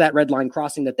responds to that red line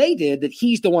crossing that they did, that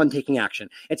he's the one taking action.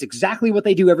 It's exactly what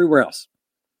they do everywhere else.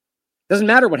 Doesn't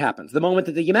matter what happens. The moment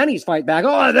that the Yemenis fight back,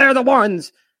 oh, they're the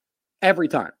ones. Every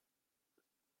time.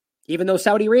 Even though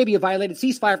Saudi Arabia violated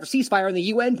ceasefire for ceasefire and the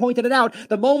UN pointed it out,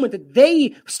 the moment that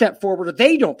they step forward or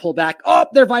they don't pull back, oh,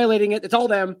 they're violating it. It's all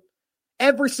them.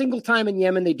 Every single time in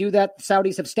Yemen they do that, the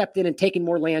Saudis have stepped in and taken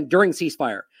more land during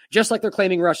ceasefire, just like they're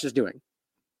claiming Russia's doing.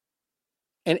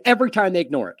 And every time they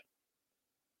ignore it.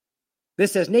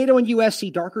 This says NATO and U.S.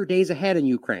 see darker days ahead in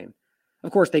Ukraine.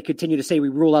 Of course, they continue to say we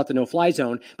rule out the no-fly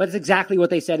zone, but it's exactly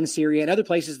what they said in Syria and other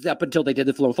places up until they did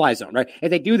the no-fly zone, right?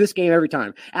 And they do this game every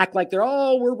time. Act like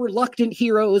we're reluctant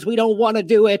heroes. We don't want to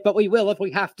do it, but we will if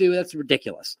we have to. That's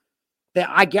ridiculous.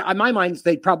 In my mind,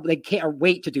 they can't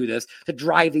wait to do this, to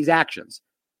drive these actions.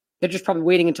 They're just probably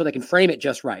waiting until they can frame it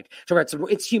just right. So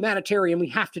it's humanitarian. We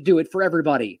have to do it for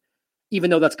everybody,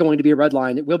 even though that's going to be a red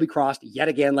line that will be crossed yet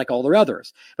again like all their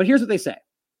others. But here's what they say.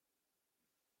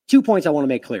 2 points I want to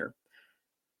make clear.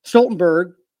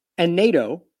 Stoltenberg and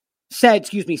NATO said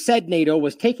NATO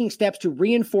was taking steps to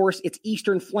reinforce its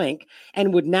eastern flank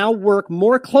and would now work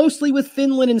more closely with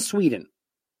Finland and Sweden,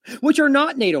 which are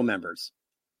not NATO members.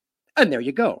 And there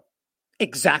you go.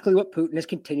 Exactly what Putin has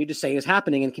continued to say is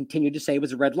happening and continued to say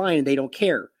was a red line, and they don't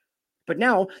care. But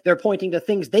now they're pointing to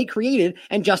things they created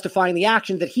and justifying the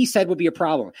actions that he said would be a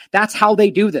problem. That's how they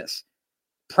do this.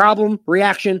 Problem,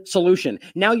 reaction, solution.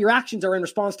 Now your actions are in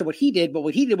response to what he did, but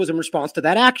what he did was in response to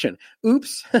that action.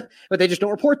 Oops, but they just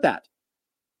don't report that.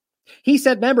 He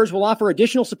said members will offer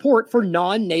additional support for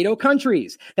non-NATO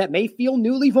countries that may feel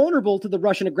newly vulnerable to the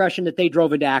Russian aggression that they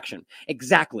drove into action.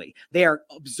 Exactly. They are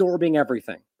absorbing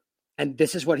everything. And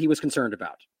this is what he was concerned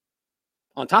about.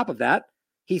 On top of that,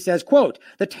 he says, quote,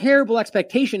 the terrible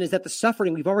expectation is that the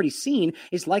suffering we've already seen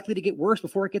is likely to get worse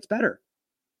before it gets better.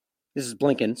 This is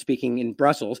Blinken speaking in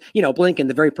Brussels. You know, Blinken,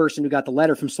 the very person who got the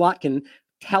letter from Slotkin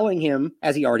telling him,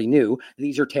 as he already knew,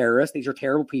 these are terrorists, these are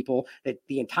terrible people, that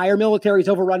the entire military is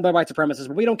overrun by white supremacists,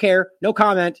 but we don't care. No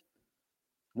comment.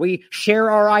 We share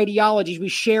our ideologies. We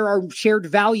share our shared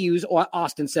values,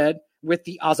 Austin said, with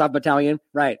the Azov battalion.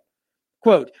 Right.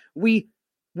 Quote,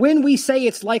 when we say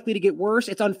it's likely to get worse,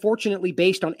 it's unfortunately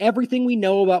based on everything we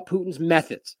know about Putin's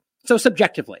methods. So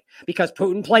subjectively, because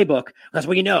Putin playbook, as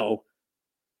we know,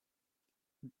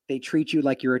 they treat you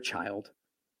like you're a child.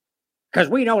 Because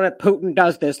we know that Putin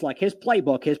does this like his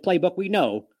playbook we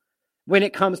know, when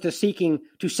it comes to seeking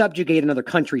to subjugate another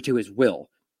country to his will.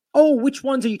 Oh, which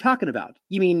ones are you talking about?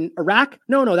 You mean Iraq?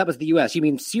 No, that was the U.S. You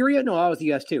mean Syria? No, that was the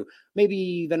U.S. too.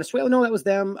 Maybe Venezuela? No, that was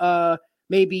them.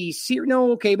 Maybe Syria?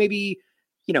 No, okay, maybe,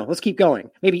 let's keep going.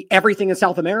 Maybe everything in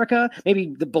South America?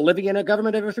 Maybe the Bolivian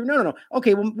government overthrew? No.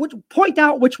 Okay, well, point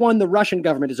out which one the Russian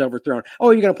government is overthrown.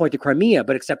 Oh, you're going to point to Crimea,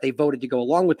 but except they voted to go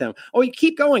along with them. Oh, you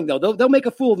keep going, though. They'll make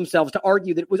a fool of themselves to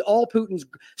argue that it was all Putin's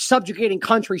subjugating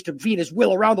countries to feed his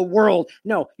will around the world.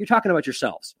 No, you're talking about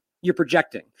yourselves. You're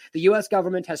projecting. The U.S.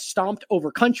 government has stomped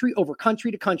over country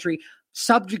to country,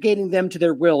 subjugating them to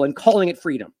their will and calling it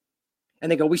freedom.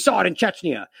 And they go, we saw it in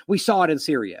Chechnya. We saw it in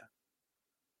Syria.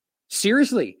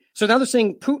 Seriously? So now they're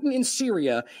saying Putin in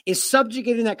Syria is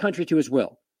subjugating that country to his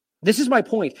will. This is my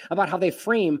point about how they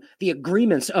frame the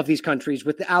agreements of these countries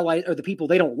with the allies or the people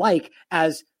they don't like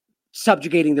as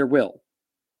subjugating their will.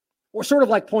 Or sort of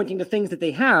like pointing to things that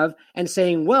they have and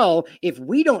saying, well, if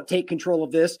we don't take control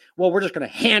of this, well, we're just going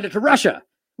to hand it to Russia.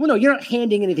 Well, no, you're not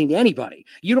handing anything to anybody.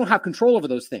 You don't have control over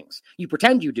those things. You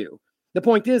pretend you do. The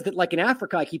point is that, like in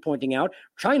Africa, I keep pointing out,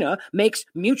 China makes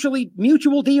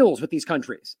mutual deals with these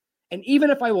countries. And even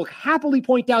if I will happily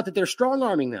point out that they're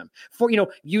strong-arming them for,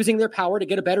 using their power to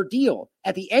get a better deal,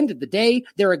 at the end of the day,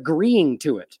 they're agreeing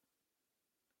to it.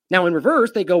 Now, in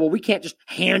reverse, they go, well, we can't just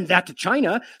hand that to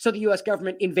China, so the U.S.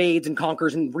 government invades and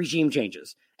conquers and regime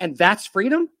changes. And that's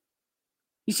freedom?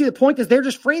 You see, the point is they're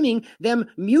just framing them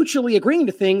mutually agreeing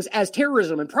to things as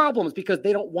terrorism and problems because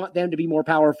they don't want them to be more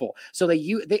powerful. So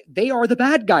they are the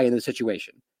bad guy in this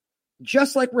situation.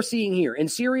 Just like we're seeing here. In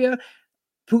Syria,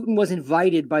 Putin was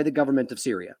invited by the government of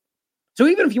Syria. So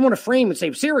even if you want to frame and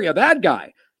say Syria, bad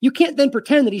guy, you can't then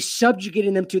pretend that he's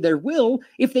subjugating them to their will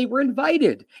if they were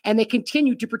invited and they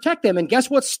continue to protect them. And guess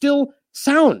what's still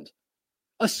sound?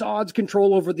 Assad's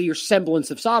control over the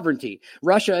semblance of sovereignty.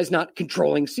 Russia is not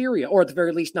controlling Syria, or at the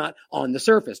very least not on the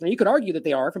surface. Now, you could argue that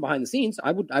they are from behind the scenes.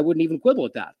 I wouldn't even quibble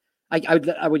with that.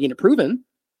 I would get it proven.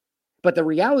 But the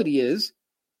reality is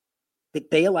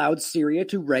that they allowed Syria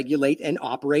to regulate and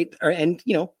operate and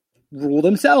rule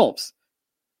themselves.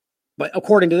 But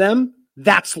according to them,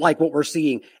 that's like what we're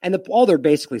seeing. And all they're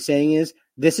basically saying is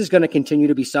this is going to continue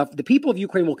to be suffer. The people of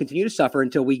Ukraine will continue to suffer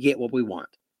until we get what we want.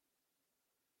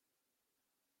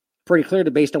 Pretty clear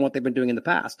based on what they've been doing in the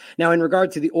past. Now, in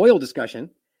regard to the oil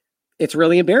discussion, it's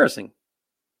really embarrassing.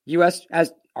 U.S.,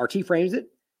 as RT frames it,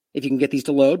 if you can get these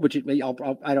to load, which I don't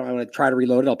want to try to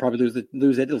reload it. I'll probably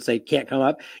lose it. It'll say can't come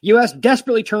up. U.S.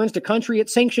 desperately turns to country it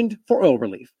sanctioned for oil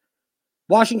relief.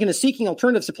 Washington is seeking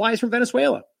alternative supplies from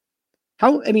Venezuela.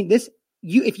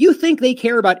 If you think they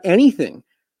care about anything,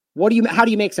 how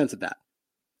do you make sense of that?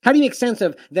 How do you make sense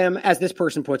of them, as this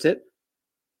person puts it,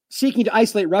 seeking to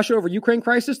isolate Russia over Ukraine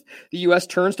crisis? The U.S.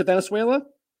 turns to Venezuela,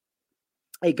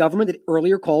 a government that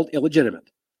earlier called illegitimate.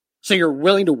 So you're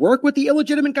willing to work with the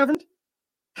illegitimate government?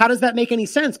 How does that make any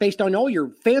sense based on all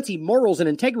your fancy morals and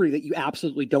integrity that you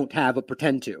absolutely don't have but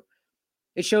pretend to?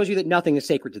 It shows you that nothing is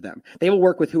sacred to them. They will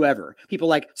work with whoever, people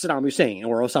like Saddam Hussein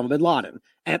or Osama bin Laden,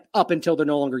 and up until they're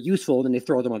no longer useful, and then they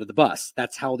throw them under the bus.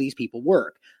 That's how these people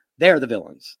work. They're the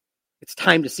villains. It's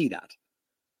time to see that,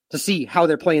 to see how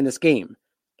they're playing this game.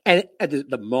 And at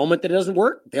the moment that it doesn't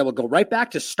work, they will go right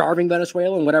back to starving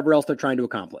Venezuela and whatever else they're trying to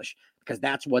accomplish, because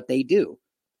that's what they do.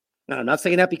 Now, I'm not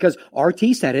saying that because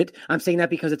RT said it. I'm saying that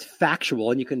because it's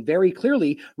factual, and you can very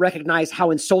clearly recognize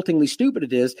how insultingly stupid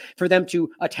it is for them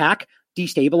to attack,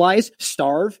 destabilize,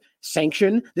 starve,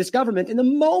 sanction this government in the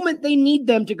moment they need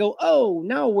them to go, oh,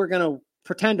 no, we're going to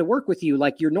pretend to work with you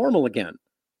like you're normal again.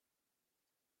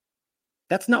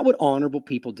 That's not what honorable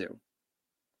people do.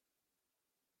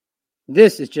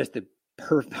 This is just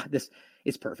this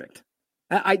is perfect.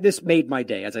 This made my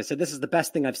day. As I said, this is the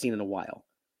best thing I've seen in a while.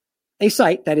 A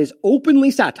site that is openly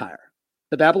satire,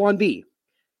 the Babylon Bee,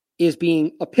 is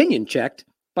being opinion checked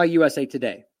by USA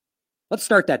Today. Let's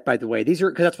start that, by the way. These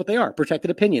are, because that's what they are, protected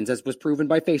opinions, as was proven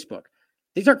by Facebook.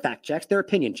 These aren't fact checks, they're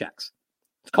opinion checks.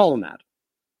 Let's call them that.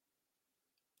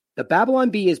 The Babylon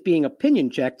Bee is being opinion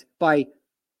checked by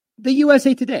the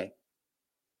USA Today.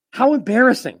 How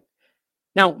embarrassing.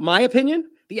 Now, my opinion,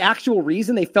 the actual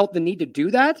reason they felt the need to do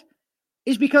that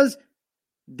is because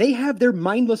they have their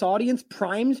mindless audience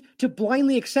primed to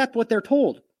blindly accept what they're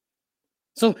told.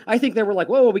 So I think they were like,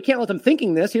 whoa, we can't let them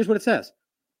thinking this. Here's what it says.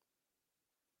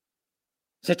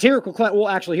 Satirical claim. Well,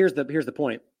 actually, here's the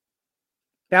point.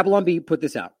 Babylon Bee put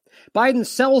this out. Biden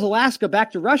sells Alaska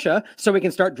back to Russia so we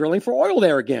can start drilling for oil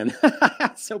there again.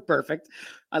 So perfect.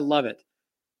 I love it.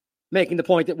 Making the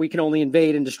point that we can only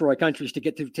invade and destroy countries to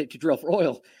get to drill for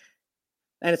oil.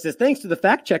 And it says, thanks to the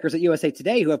fact checkers at USA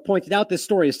Today who have pointed out this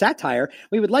story as satire,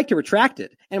 we would like to retract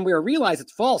it. And we realize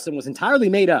it's false and was entirely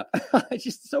made up. It's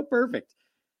just so perfect.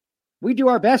 We do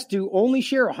our best to only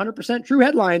share 100% true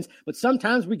headlines, but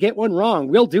sometimes we get one wrong.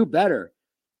 We'll do better.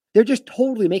 They're just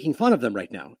totally making fun of them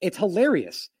right now. It's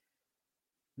hilarious.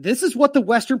 This is what the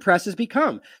Western press has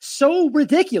become. So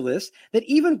ridiculous that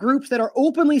even groups that are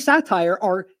openly satire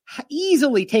are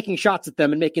easily taking shots at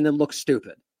them and making them look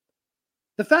stupid.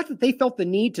 The fact that they felt the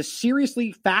need to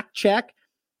seriously fact check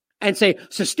and say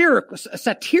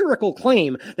satirical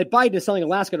claim that Biden is selling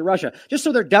Alaska to Russia, just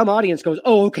so their dumb audience goes,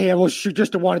 oh, okay, I was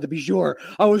just wanted to be sure.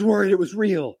 I was worried it was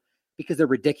real. Because they're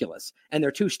ridiculous and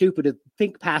they're too stupid to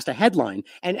think past a headline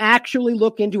and actually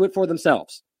look into it for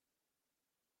themselves.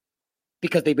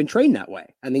 Because they've been trained that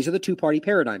way. And these are the two-party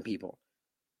paradigm people.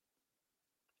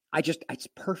 It's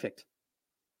perfect.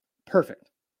 Perfect.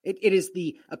 It is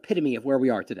the epitome of where we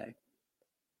are today.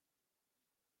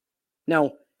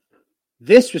 Now,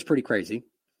 this was pretty crazy.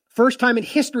 First time in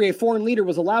history a foreign leader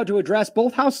was allowed to address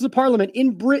both houses of parliament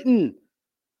in Britain,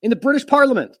 in the British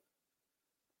Parliament.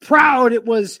 Proud it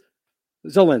was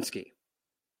Zelensky.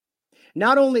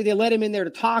 Not only they let him in there to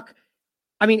talk,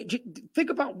 I mean,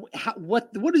 think about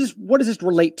what does this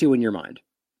relate to in your mind?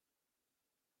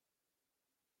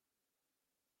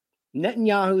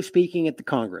 Netanyahu speaking at the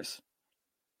Congress.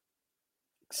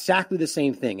 Exactly the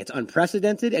same thing. It's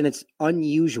unprecedented and it's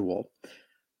unusual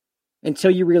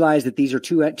until you realize that these are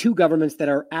two governments that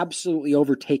are absolutely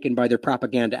overtaken by their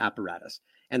propaganda apparatus.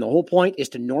 And the whole point is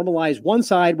to normalize one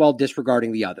side while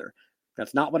disregarding the other.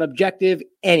 That's not what objective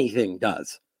anything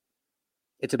does.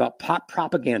 It's about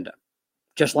propaganda,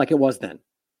 just like it was then.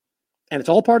 And it's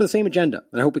all part of the same agenda,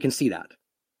 and I hope we can see that.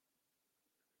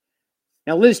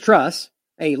 Now, Liz Truss,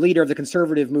 a leader of the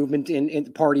conservative movement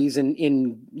in parties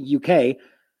in UK,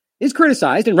 is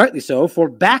criticized, and rightly so, for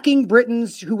backing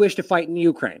Britons who wish to fight in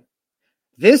Ukraine.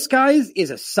 This, guys,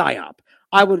 is a psyop.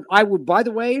 I would. By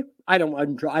the way, I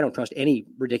don't trust any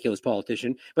ridiculous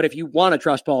politician. But if you want to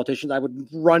trust politicians, I would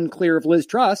run clear of Liz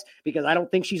Truss because I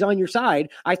don't think she's on your side.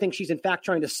 I think she's in fact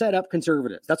trying to set up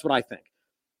conservatives. That's what I think.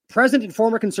 Present and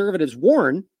former conservatives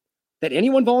warn that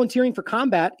anyone volunteering for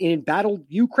combat in battled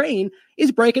Ukraine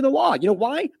is breaking the law. You know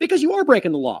why? Because you are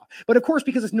breaking the law. But of course,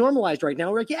 because it's normalized right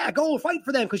now, we're like, yeah, go fight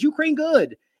for them because Ukraine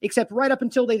good. Except right up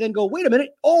until they then go, wait a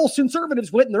minute, all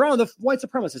conservatives went and they're on the white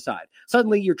supremacist side.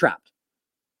 Suddenly you're trapped.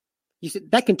 You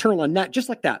said that can turn on that just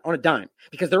like that on a dime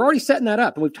because they're already setting that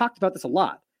up. And we've talked about this a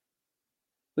lot.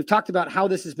 We've talked about how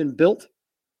this has been built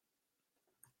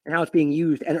and how it's being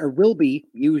used and or will be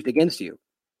used against you.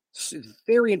 It's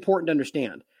very important to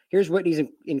understand. Here's Whitney's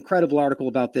incredible article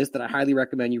about this that I highly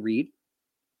recommend you read.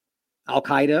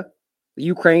 Al-Qaeda, the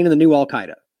Ukraine and the new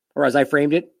Al-Qaeda, or as I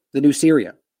framed it, the new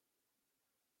Syria.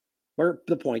 Where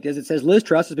the point is, it says Liz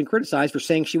Truss has been criticized for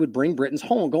saying she would bring Britons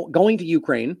home, going to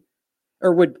Ukraine,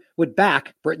 or would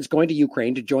back Britons going to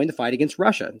Ukraine to join the fight against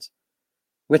Russians,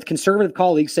 with conservative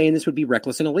colleagues saying this would be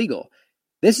reckless and illegal.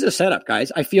 This is a setup,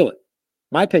 guys. I feel it.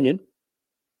 My opinion.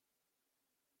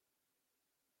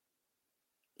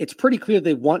 It's pretty clear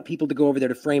they want people to go over there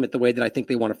to frame it the way that I think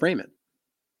they want to frame it.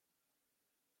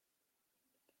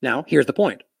 Now, here's the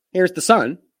point. Here's the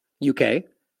Sun, UK,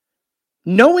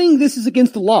 knowing this is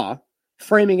against the law,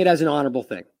 framing it as an honorable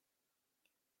thing.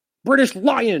 British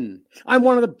lion. I'm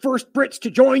one of the first Brits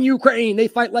to join Ukraine. They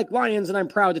fight like lions, and I'm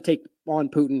proud to take on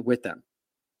Putin with them.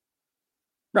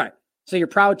 Right. So you're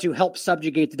proud to help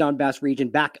subjugate the Donbass region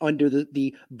back under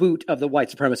the boot of the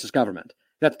white supremacist government.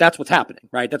 That's what's happening,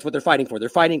 right? That's what they're fighting for. They're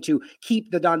fighting to keep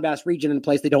the Donbass region in a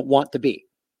place they don't want to be.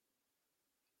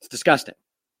 It's disgusting.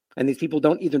 And these people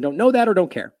either don't know that or don't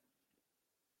care.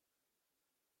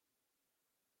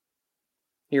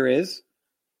 Here is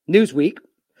Newsweek.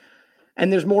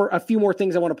 And there's a few more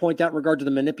things I want to point out in regard to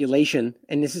the manipulation.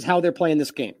 And this is how they're playing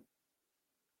this game.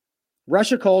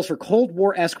 Russia calls for Cold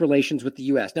War-esque relations with the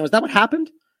U.S. Now, is that what happened?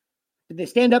 Did they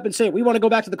stand up and say, we want to go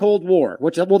back to the Cold War?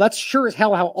 Well, that's sure as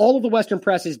hell how all of the Western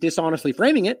press is dishonestly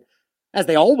framing it, as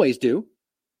they always do.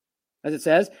 As it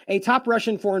says, a top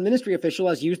Russian foreign ministry official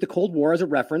has used the Cold War as a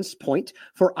reference point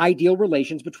for ideal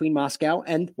relations between Moscow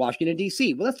and Washington,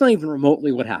 D.C. Well, that's not even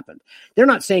remotely what happened. They're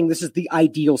not saying this is the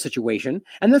ideal situation,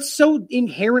 and that's so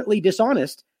inherently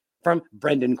dishonest from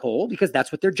Brendan Cole, because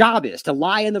that's what their job is, to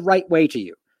lie in the right way to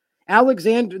you.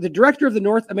 Alexander, the director of the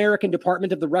North American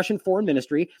Department of the Russian Foreign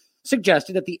Ministry,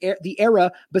 suggested that the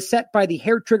era beset by the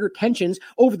hair-trigger tensions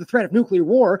over the threat of nuclear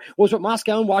war was what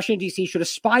Moscow and Washington, D.C. should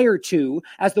aspire to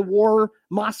as the war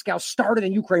Moscow started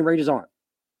and Ukraine rages on.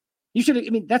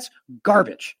 That's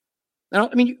garbage.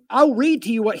 I'll read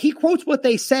to you what he quotes what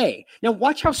they say. Now,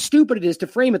 watch how stupid it is to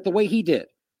frame it the way he did.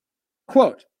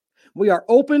 Quote, we are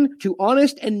open to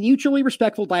honest and mutually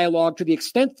respectful dialogue to the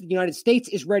extent that the United States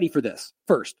is ready for this.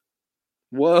 First.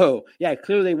 Whoa. Yeah,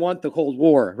 clearly they want the Cold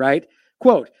War, right?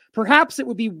 Quote, perhaps it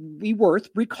would be worth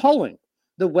recalling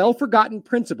the well-forgotten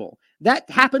principle that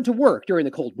happened to work during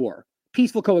the Cold War,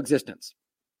 peaceful coexistence.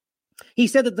 He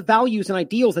said that the values and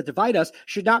ideals that divide us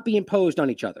should not be imposed on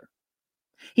each other.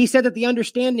 He said that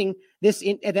understanding this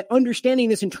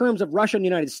in terms of Russia and the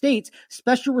United States,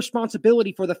 special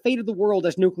responsibility for the fate of the world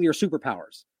as nuclear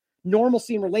superpowers.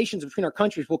 Normalcy in relations between our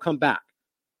countries will come back.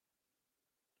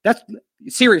 That's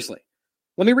seriously.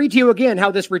 Let me read to you again how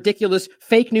this ridiculous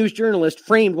fake news journalist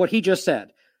framed what he just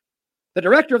said. The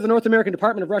director of the North American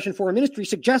Department of Russian Foreign Ministry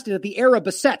suggested that the era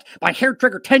beset by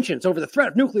hair-trigger tensions over the threat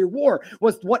of nuclear war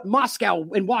was what Moscow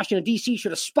and Washington, D.C.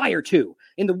 should aspire to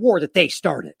in the war that they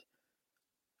started.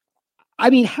 I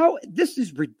mean, this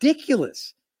is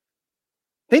ridiculous.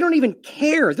 They don't even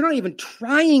care. They're not even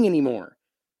trying anymore.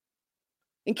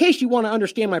 In case you want to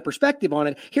understand my perspective on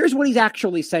it, here's what he's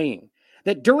actually saying.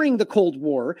 That during the Cold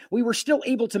War, we were still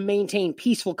able to maintain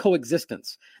peaceful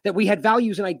coexistence. That we had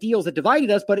values and ideals that divided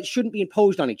us, but it shouldn't be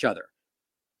imposed on each other.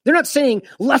 They're not saying,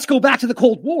 let's go back to the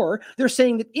Cold War. They're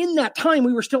saying that in that time,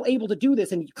 we were still able to do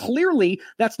this. And clearly,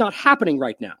 that's not happening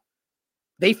right now.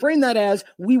 They frame that as,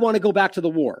 we want to go back to the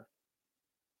war.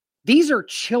 These are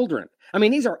children. I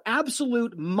mean, these are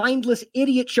absolute mindless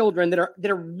idiot children that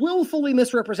are willfully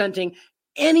misrepresenting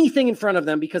anything in front of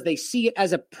them because they see it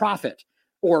as a profit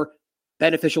or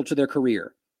beneficial to their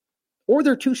career. Or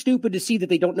they're too stupid to see that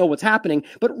they don't know what's happening.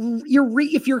 But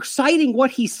if you're citing what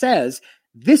he says,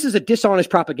 this is a dishonest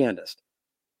propagandist.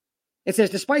 It says,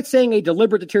 despite saying a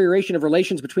deliberate deterioration of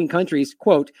relations between countries,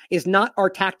 quote, is not our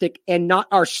tactic and not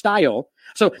our style.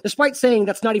 So despite saying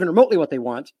that's not even remotely what they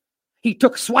want, he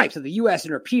took swipes at the U.S.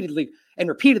 and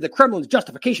repeated the Kremlin's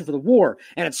justification for the war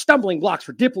and its stumbling blocks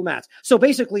for diplomats. So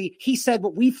basically, he said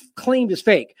what we've claimed is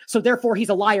fake. So therefore, he's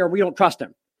a liar and we don't trust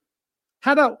him.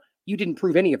 How about you didn't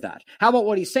prove any of that? How about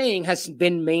what he's saying has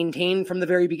been maintained from the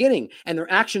very beginning and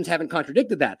their actions haven't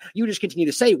contradicted that? You just continue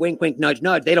to say, wink, wink, nudge,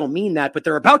 nudge. They don't mean that, but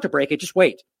they're about to break it. Just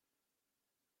wait.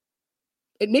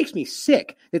 It makes me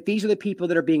sick that these are the people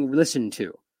that are being listened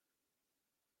to.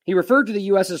 He referred to the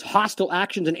U.S.'s hostile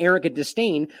actions and arrogant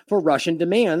disdain for Russian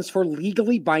demands for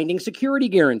legally binding security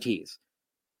guarantees,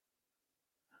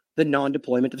 the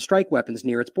non-deployment of strike weapons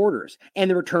near its borders,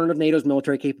 and the return of NATO's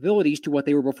military capabilities to what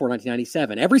they were before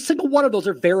 1997. Every single one of those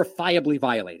are verifiably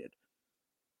violated.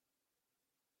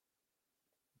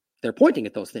 They're pointing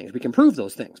at those things. We can prove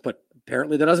those things, but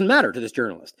apparently that doesn't matter to this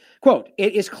journalist. Quote,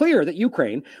 it is clear that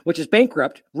Ukraine, which is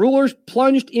bankrupt, rulers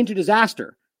plunged into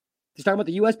disaster. He's talking about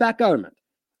the U.S.-backed government.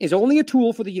 Is only a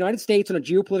tool for the United States in a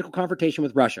geopolitical confrontation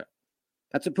with Russia.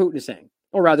 That's what Putin is saying,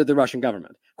 or rather the Russian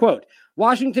government. Quote,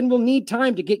 Washington will need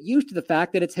time to get used to the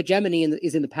fact that its hegemony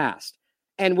is in the past,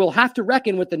 and will have to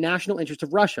reckon with the national interest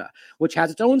of Russia, which has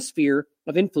its own sphere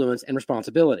of influence and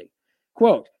responsibility.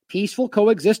 Quote, peaceful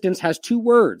coexistence has two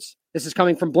words. This is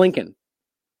coming from Blinken.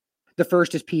 The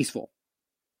first is peaceful.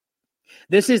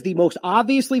 This is the most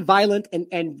obviously violent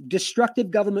and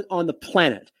destructive government on the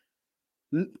planet,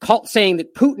 saying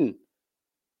that Putin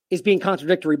is being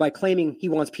contradictory by claiming he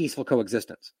wants peaceful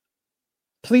coexistence.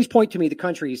 Please point to me the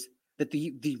countries that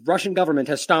the Russian government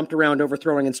has stomped around,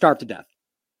 overthrowing, and starved to death.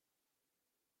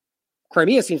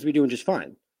 Crimea seems to be doing just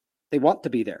fine. They want to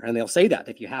be there, and they'll say that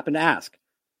if you happen to ask.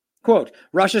 Quote,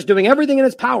 Russia's doing everything in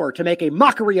its power to make a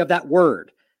mockery of that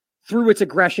word through its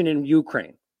aggression in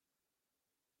Ukraine,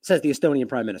 says the Estonian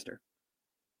Prime Minister.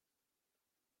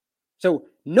 So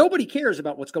nobody cares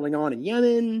about what's going on in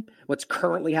Yemen, what's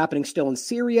currently happening still in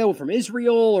Syria from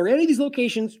Israel or any of these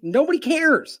locations. Nobody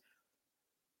cares.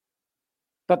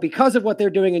 But because of what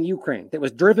they're doing in Ukraine that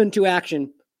was driven to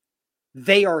action,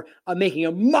 they are making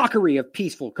a mockery of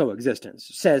peaceful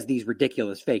coexistence, says these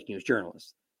ridiculous fake news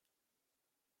journalists.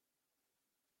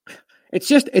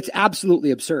 It's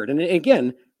absolutely absurd. And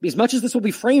again, as much as this will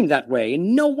be framed that way,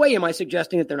 in no way am I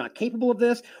suggesting that they're not capable of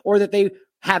this or that they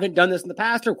haven't done this in the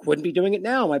past or couldn't be doing it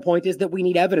now. My point is that we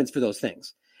need evidence for those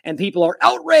things. And people are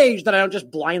outraged that I don't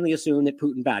just blindly assume that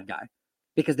Putin bad guy,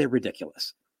 because they're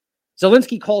ridiculous.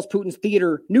 Zelensky calls Putin's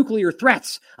nuclear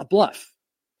threats a bluff,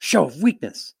 show of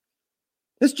weakness.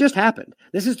 This just happened.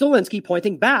 This is Zelensky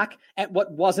pointing back at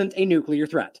what wasn't a nuclear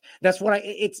threat. That's what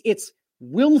it's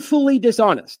willfully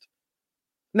dishonest.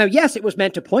 Now, yes, it was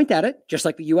meant to point at it, just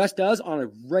like the U.S. does on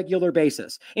a regular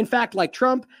basis. In fact, like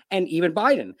Trump and even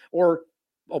Biden or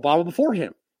Obama before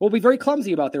him will be very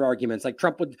clumsy about their arguments. Like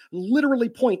Trump would literally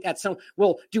point at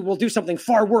we'll do something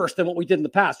far worse than what we did in the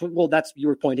past. Well, you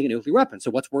were pointing at nuclear weapons.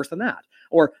 So what's worse than that?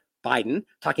 Or Biden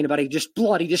talking about a just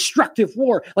bloody, destructive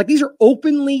war. Like these are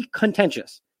openly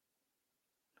contentious.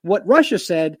 What Russia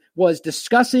said was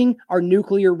discussing our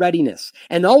nuclear readiness.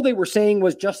 And all they were saying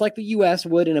was, just like the U.S.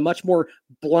 would in a much more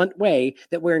blunt way,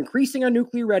 that we're increasing our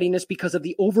nuclear readiness because of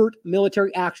the overt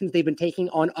military actions they've been taking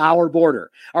on our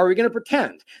border. Are we going to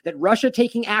pretend that Russia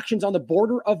taking actions on the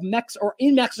border of or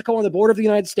in Mexico on the border of the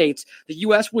United States, the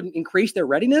U.S. wouldn't increase their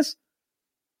readiness?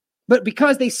 But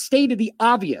because they stated the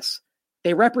obvious,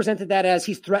 they represented that as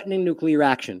he's threatening nuclear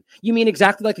action. You mean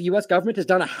exactly like the U.S. government has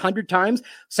done 100 times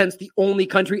since the only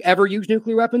country ever used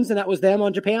nuclear weapons, and that was them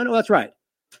on Japan? Oh, that's right.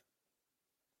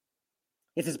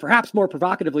 It is perhaps more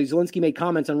provocatively, Zelensky made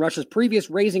comments on Russia's previous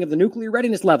raising of the nuclear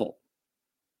readiness level,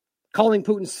 calling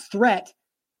Putin's threat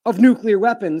of nuclear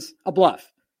weapons a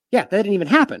bluff. Yeah, that didn't even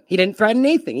happen. He didn't threaten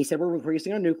anything. He said we're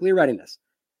increasing our nuclear readiness.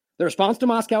 The response to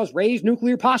Moscow's raised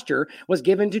nuclear posture was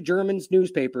given to German's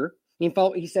newspaper.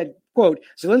 He said, quote,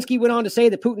 Zelensky went on to say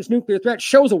that Putin's nuclear threat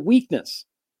shows a weakness.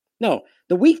 No,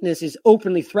 the weakness is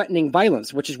openly threatening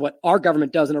violence, which is what our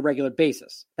government does on a regular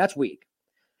basis. That's weak.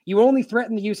 You only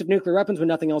threaten the use of nuclear weapons when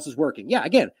nothing else is working. Yeah,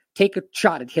 again, take a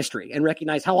shot at history and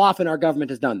recognize how often our government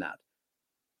has done that.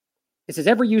 It says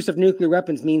every use of nuclear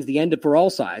weapons means the end for all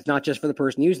sides, not just for the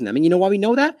person using them. And you know why we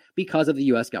know that? Because of the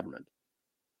U.S. government.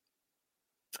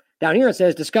 Down here it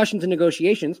says discussions and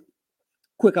negotiations.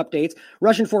 Quick updates.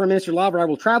 Russian Foreign Minister Lavrov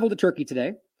will travel to Turkey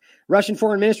today. Russian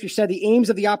Foreign Ministry said the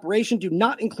aims of the operation do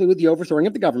not include the overthrowing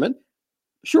of the government.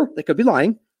 Sure, they could be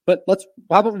lying, but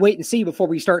how about wait and see before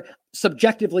we start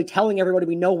subjectively telling everybody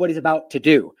we know what he's about to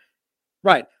do.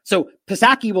 Right. So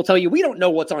Psaki will tell you we don't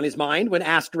know what's on his mind when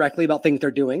asked directly about things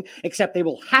they're doing, except they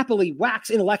will happily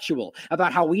wax intellectual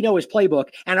about how we know his playbook.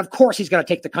 And of course he's going to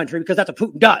take the country because that's what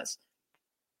Putin does.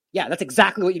 Yeah, that's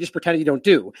exactly what you just pretended you don't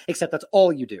do, except that's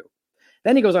all you do.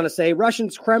 Then he goes on to say,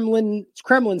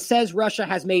 Kremlin says Russia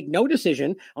has made no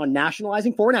decision on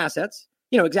nationalizing foreign assets.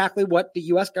 You know, exactly what the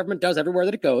U.S. government does everywhere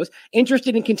that it goes.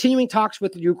 Interested in continuing talks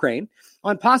with Ukraine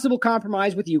on possible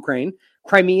compromise with Ukraine.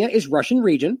 Crimea is Russian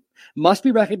region, must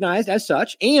be recognized as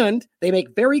such, and they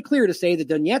make very clear to say that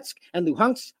Donetsk and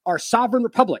Luhansk are sovereign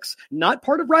republics, not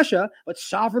part of Russia, but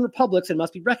sovereign republics and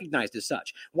must be recognized as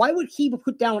such. Why would he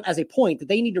put down as a point that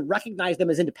they need to recognize them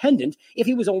as independent if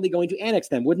he was only going to annex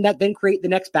them? Wouldn't that then create the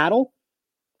next battle?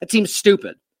 That seems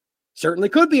stupid. Certainly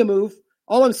could be a move.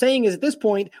 All I'm saying is at this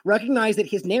point, recognize that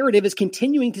his narrative is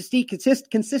continuing to stay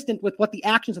consistent with what the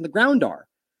actions on the ground are.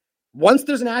 Once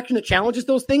there's an action that challenges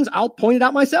those things, I'll point it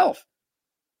out myself.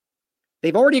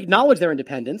 They've already acknowledged their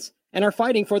independence and are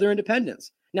fighting for their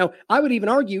independence. Now, I would even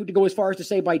argue to go as far as to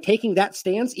say by taking that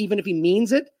stance, even if he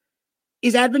means it,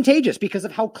 is advantageous because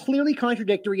of how clearly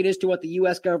contradictory it is to what the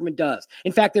U.S. government does.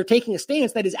 In fact, they're taking a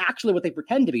stance that is actually what they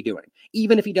pretend to be doing,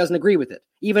 even if he doesn't agree with it,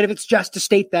 even if it's just to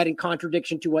state that in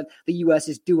contradiction to what the U.S.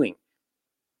 is doing.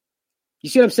 You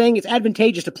see what I'm saying? It's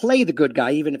advantageous to play the good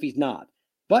guy, even if he's not.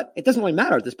 But it doesn't really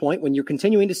matter at this point when you're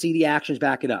continuing to see the actions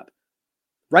back it up.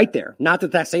 Right there. Not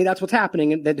that say that's what's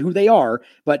happening and that who they are,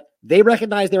 but they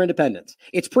recognize their independence.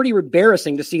 It's pretty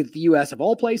embarrassing to see that the U.S., of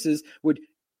all places, would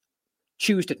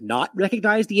choose to not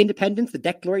recognize the independence, the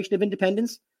Declaration of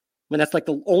Independence, when that's like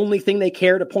the only thing they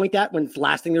care to point at when it's the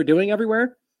last thing they're doing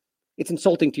everywhere. It's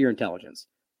insulting to your intelligence.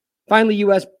 Finally,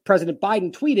 U.S. President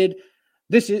Biden tweeted,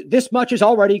 this much is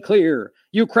already clear.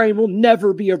 Ukraine will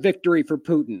never be a victory for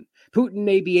Putin. Putin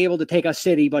may be able to take a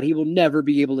city, but he will never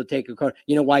be able to take a country.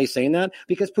 You know why he's saying that?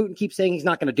 Because Putin keeps saying he's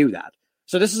not going to do that.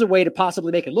 So this is a way to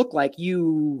possibly make it look like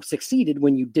you succeeded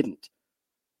when you didn't.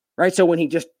 Right? So when he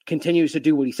just continues to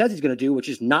do what he says he's going to do, which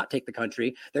is not take the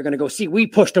country, they're going to go, see, we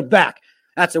pushed him back.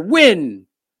 That's a win.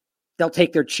 They'll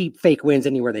take their cheap fake wins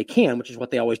anywhere they can, which is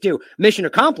what they always do. Mission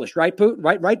accomplished, right, Putin?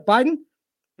 Right, Biden?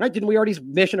 Right? Didn't we already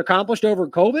mission accomplished over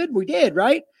COVID? We did,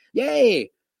 right?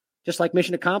 Yay. Just like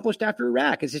mission accomplished after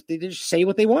Iraq. It's just, they just say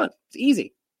what they want. It's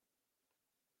easy.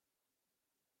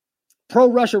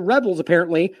 Pro-Russia rebels,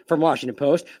 apparently, from Washington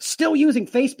Post, still using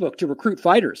Facebook to recruit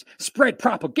fighters, spread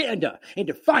propaganda in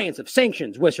defiance of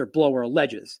sanctions, whistleblower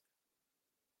alleges.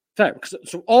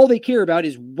 So all they care about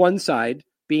is one side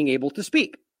being able to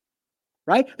speak,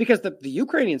 right? Because the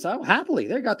Ukrainians, happily,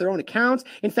 they got their own accounts.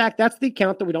 In fact, that's the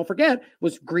account that we don't forget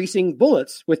was greasing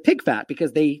bullets with pig fat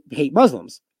because they hate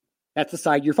Muslims. That's the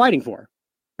side you're fighting for,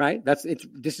 right?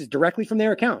 This is directly from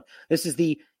their account. This is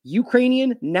the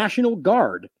Ukrainian National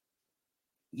Guard.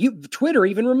 Twitter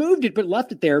even removed it, but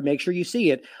left it there. Make sure you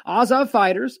see it. Azov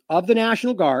fighters of the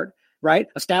National Guard, right?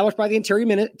 Established by the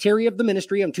Interior of the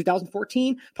Ministry in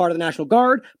 2014, part of the National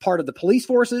Guard, part of the police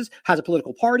forces, has a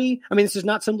political party. I mean, this is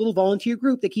not some little volunteer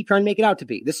group they keep trying to make it out to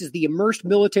be. This is the immersed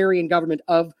military and government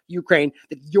of Ukraine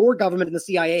that your government and the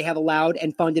CIA have allowed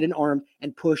and funded and armed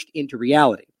and pushed into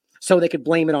reality. So they could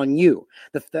blame it on you.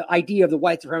 The idea of the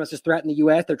white supremacist threat in the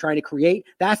U.S. they're trying to create,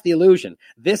 that's the illusion.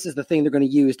 This is the thing they're going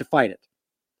to use to fight it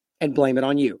and blame it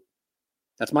on you.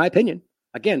 That's my opinion.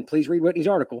 Again, please read Whitney's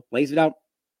article. Lays it out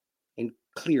in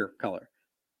clear color.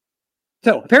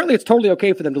 So apparently it's totally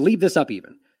okay for them to leave this up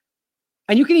even.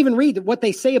 And you can even read what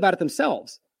they say about it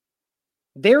themselves.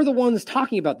 They're the ones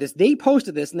talking about this. They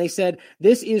posted this and they said,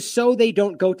 this is so they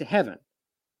don't go to heaven.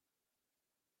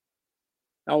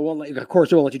 Oh, well, of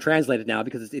course, we won't let you translate it now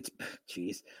because it's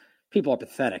geez, people are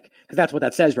pathetic because that's what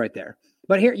that says right there.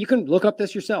 But here, you can look up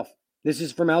this yourself. This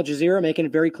is from Al Jazeera, making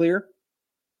it very clear.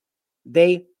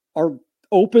 They are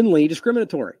openly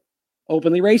discriminatory,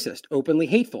 openly racist, openly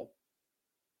hateful.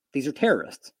 These are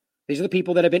terrorists. These are the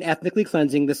people that have been ethnically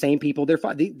cleansing the same people they're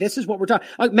fighting. This is what we're talking.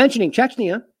 Mentioning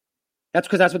Chechnya, That's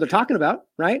because that's what they're talking about,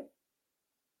 right?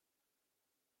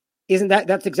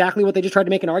 That's exactly what they just tried to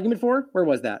make an argument for? Where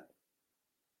was that?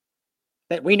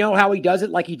 That we know how he does it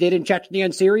like he did in Chechnya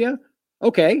and Syria?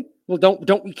 Okay. Well,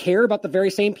 don't we care about the very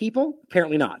same people?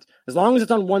 Apparently not. As long as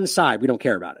it's on one side, we don't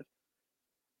care about it.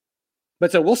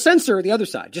 But so we'll censor the other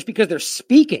side just because they're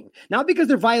speaking, not because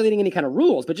they're violating any kind of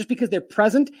rules, but just because they're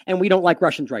present and we don't like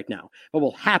Russians right now. But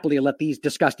we'll happily let these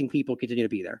disgusting people continue to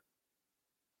be there.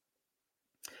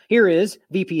 Here is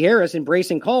VP Harris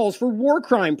embracing calls for war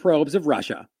crime probes of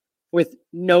Russia with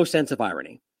no sense of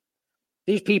irony.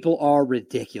 These people are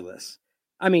ridiculous.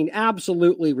 I mean,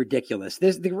 absolutely ridiculous.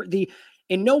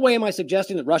 In no way am I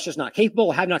suggesting that Russia's not capable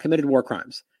or have not committed war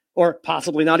crimes, or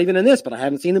possibly not even in this, but I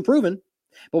haven't seen them proven.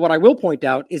 But what I will point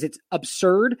out is it's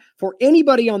absurd for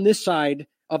anybody on this side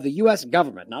of the U.S.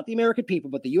 government, not the American people,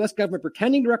 but the U.S. government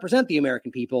pretending to represent the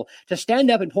American people, to stand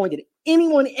up and point at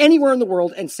anyone anywhere in the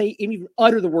world and say, even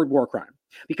utter the word war crime,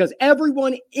 because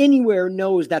everyone anywhere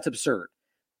knows that's absurd.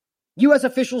 U.S.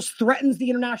 officials threatens the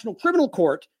International Criminal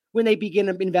Court when they begin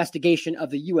an investigation of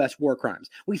the U.S. war crimes.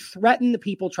 We threaten the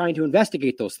people trying to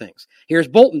investigate those things. Here's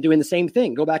Bolton doing the same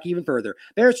thing. Go back even further.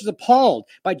 Barrister's appalled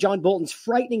by John Bolton's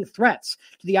frightening threats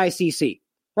to the ICC.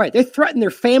 Right. They threaten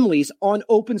their families on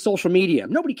open social media.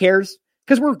 Nobody cares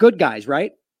because we're good guys,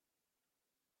 right?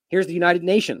 Here's the United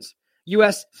Nations.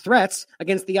 U.S. threats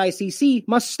against the ICC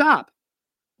must stop.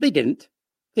 They didn't.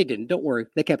 Don't worry.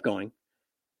 They kept going.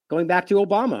 Going back to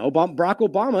Obama. Barack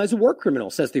Obama is a war criminal,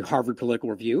 says the Harvard Political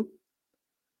Review.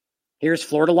 Here's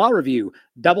Florida Law Review.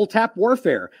 Double tap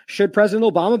warfare. Should President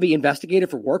Obama be investigated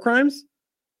for war crimes?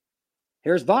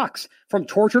 Here's Vox. From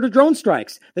torture to drone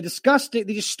strikes. The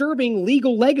disturbing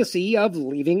legal legacy of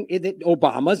that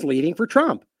Obama's leaving for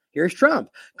Trump. Here's Trump.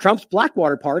 Trump's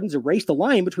Blackwater pardons erased the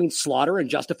line between slaughter and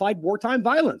justified wartime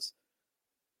violence.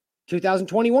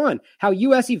 2021, how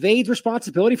U.S. evades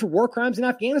responsibility for war crimes in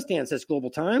Afghanistan, says Global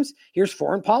Times. Here's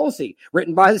Foreign Policy,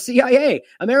 written by the CIA.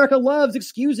 America loves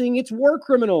excusing its war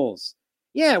criminals.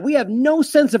 Yeah, we have no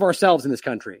sense of ourselves in this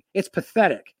country. It's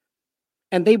pathetic.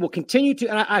 And they will continue to,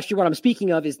 and actually what I'm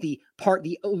speaking of is the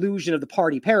illusion of the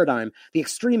party paradigm. The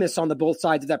extremists on both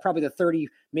sides of that, probably the 30,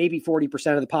 maybe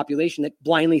 40% of the population that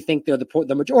blindly think they're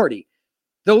the majority.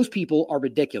 Those people are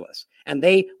ridiculous. And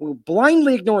they will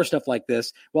blindly ignore stuff like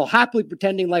this while happily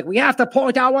pretending like we have to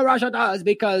point out what Russia does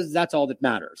because that's all that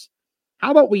matters. How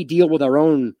about we deal with our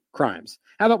own crimes?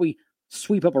 How about we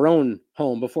sweep up our own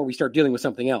home before we start dealing with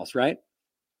something else, right?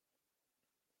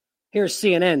 Here's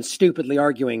CNN stupidly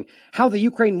arguing how the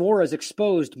Ukraine war has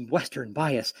exposed Western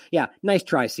bias. Yeah, nice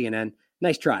try, CNN.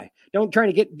 Nice try. Don't try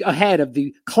to get ahead of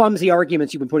the clumsy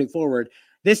arguments you've been putting forward.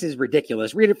 This is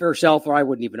ridiculous. Read it for yourself, or I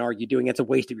wouldn't even argue doing it. It's a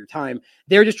waste of your time.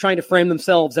 They're just trying to frame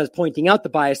themselves as pointing out the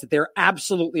bias that they're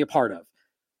absolutely a part of.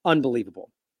 Unbelievable.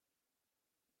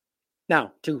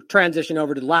 Now, to transition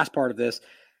over to the last part of this,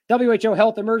 WHO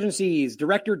Health Emergencies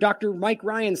Director Dr. Mike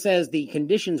Ryan says the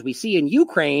conditions we see in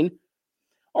Ukraine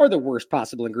are the worst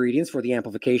possible ingredients for the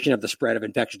amplification of the spread of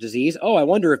infectious disease. Oh, I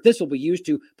wonder if this will be used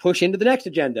to push into the next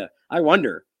agenda. I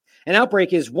wonder. An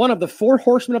outbreak is one of the 4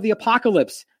 horsemen of the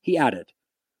apocalypse, he added.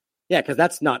 Yeah, because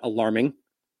that's not alarming.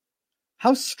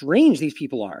 How strange these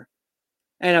people are.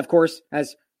 And of course,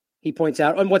 as he points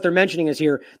out, and what they're mentioning is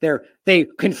here, they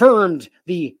confirmed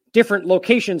the different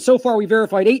locations. So far, we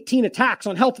verified 18 attacks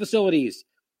on health facilities.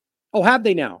 Oh, have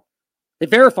they now? They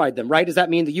verified them, right? Does that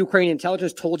mean the Ukrainian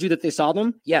intelligence told you that they saw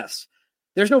them? Yes.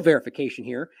 There's no verification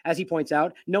here. As he points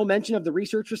out, no mention of the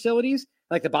research facilities,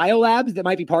 like the biolabs that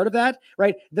might be part of that,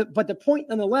 right? But the point,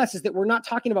 nonetheless, is that we're not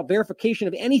talking about verification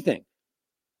of anything.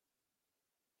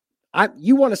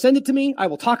 You want to send it to me? I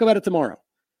will talk about it tomorrow.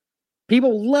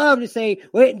 People love to say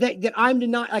that I'm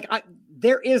denying.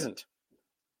 There isn't.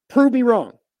 Prove me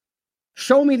wrong.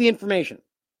 Show me the information.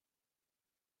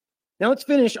 Now let's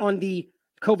finish on the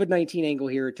COVID-19 angle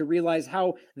here to realize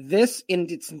how this in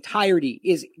its entirety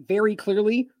is very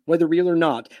clearly, whether real or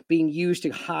not, being used to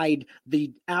hide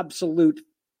the absolute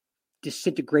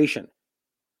disintegration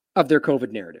of their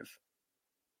COVID narrative.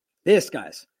 This,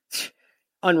 guys,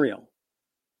 unreal.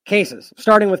 Cases,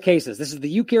 starting with cases. This is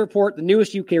the UK report, the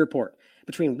newest UK report,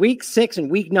 between week 6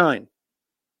 and week 9.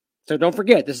 So don't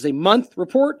forget, this is a month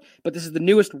report, but this is the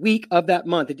newest week of that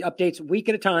month. It updates a week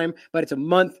at a time, but it's a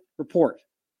month report.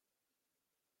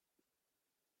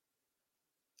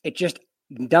 It just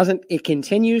doesn't, it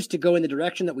continues to go in the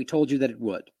direction that we told you that it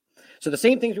would. So the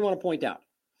same things we want to point out.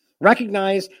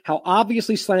 Recognize how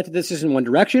obviously slanted this is in one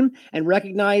direction, and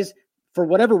recognize, for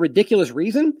whatever ridiculous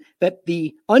reason, that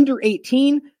the under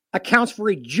 18 accounts for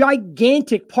a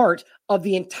gigantic part of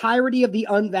the entirety of the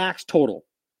unvaxxed total.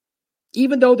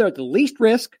 Even though they're at the least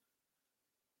risk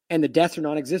and the deaths are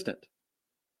non-existent.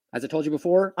 As I told you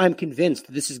before, I'm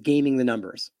convinced this is gaming the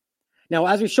numbers. Now,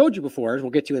 as we showed you before, as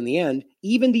we'll get to in the end,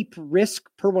 even the risk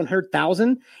per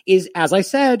 100,000 is, as I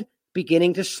said,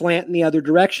 beginning to slant in the other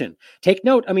direction. Take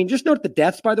note, just note the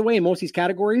deaths, by the way, in most of these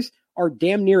categories are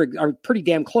pretty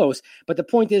damn close. But the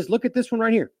point is, look at this one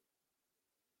right here.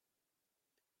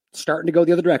 Starting to go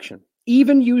the other direction.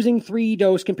 Even using 3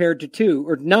 dose compared to 2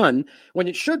 or none, when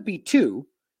it should be 2,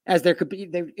 as they're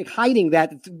hiding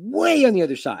that, it's way on the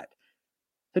other side.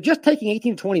 So just taking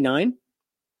 18 to 29,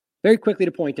 very quickly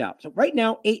to point out. So right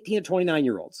now, 18 to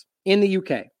 29-year-olds in the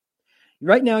UK.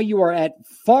 Right now, you are at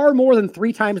far more than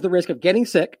 3 times the risk of getting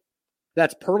sick.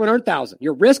 That's per 100,000.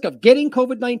 Your risk of getting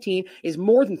COVID-19 is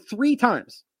more than 3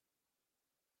 times.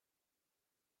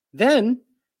 Then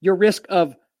your risk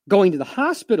of going to the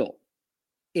hospital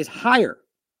is higher.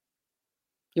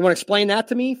 You want to explain that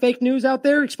to me, fake news out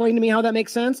there? Explain to me how that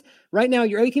makes sense. Right now,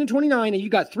 you're 18 to 29 and you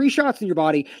got 3 shots in your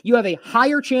body. You have a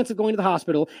higher chance of going to the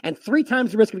hospital and 3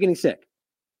 times the risk of getting sick.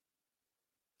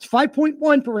 It's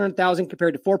 5.1 per 100,000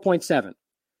 compared to 4.7.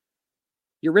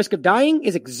 Your risk of dying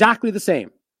is exactly the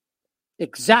same.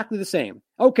 Exactly the same.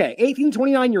 Okay, 18 to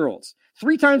 29-year-olds.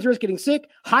 3 times the risk of getting sick,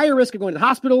 higher risk of going to the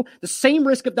hospital, the same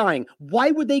risk of dying.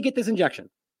 Why would they get this injection?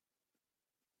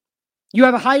 You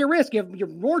have a higher risk. You're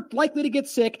more likely to get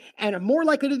sick and are more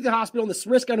likely to go to the hospital, and the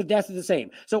risk of death is the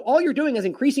same. So all you're doing is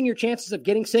increasing your chances of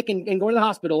getting sick and going to the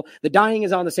hospital. The dying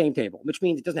is on the same table, which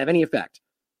means it doesn't have any effect.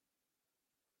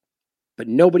 But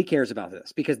nobody cares about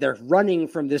this because they're running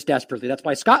from this desperately. That's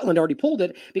why Scotland already pulled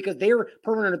it, because their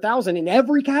per 100,000 in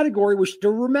every category was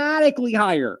dramatically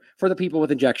higher for the people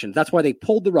with injections. That's why they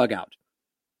pulled the rug out.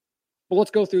 Well,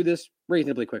 let's go through this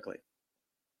reasonably quickly.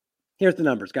 Here's the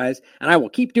numbers, guys. And I will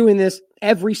keep doing this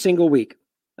every single week.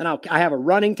 And I have a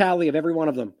running tally of every one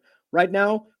of them. Right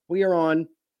now, we are on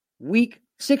week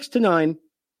 6 to 9.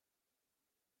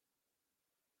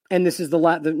 And this is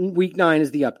the week 9 is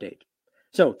the update.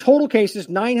 So total cases,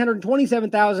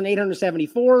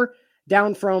 927,874,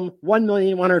 down from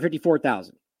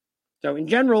 1,154,000. So in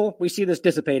general, we see this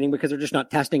dissipating because they're just not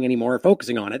testing anymore or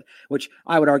focusing on it, which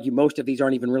I would argue most of these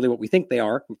aren't even really what we think they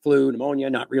are. Flu,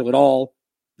 pneumonia, not real at all.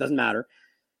 Doesn't matter.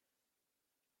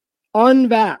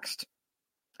 Unvaxxed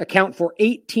account for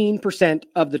 18%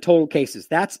 of the total cases.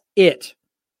 That's it.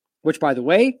 Which, by the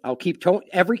way, I'll keep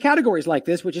every category is like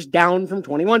this, which is down from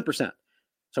 21%.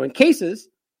 So in cases,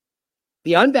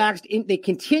 the unvaxxed, they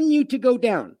continue to go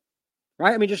down,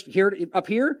 right? Just here up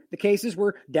here, the cases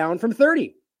were down from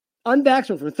 30. Unvaxxed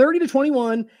went from 30 to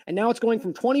 21, and now it's going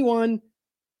from 21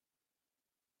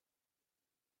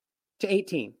 to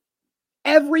 18.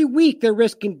 Every week, their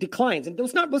risk declines. And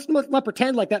let's not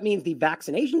pretend like that means the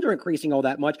vaccinations are increasing all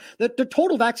that much. The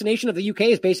total vaccination of the UK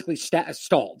is basically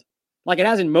stalled, like it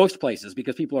has in most places,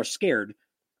 because people are scared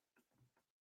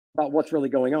about what's really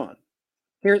going on.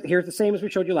 Here's the same as we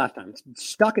showed you last time. It's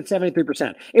stuck at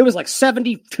 73%. It was like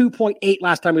 72.8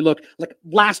 last time we looked, like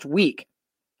last week.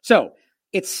 So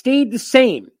it stayed the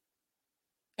same.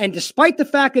 And despite the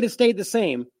fact that it stayed the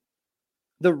same,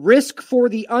 the risk for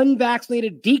the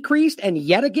unvaccinated decreased, and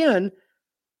yet again,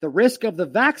 the risk of the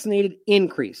vaccinated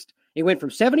increased. It went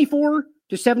from 74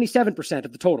 to 77%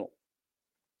 of the total.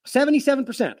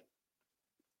 77%.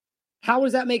 How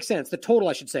does that make sense? The total,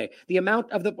 I should say. The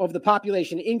amount of the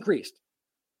population increased.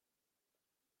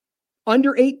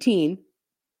 Under 18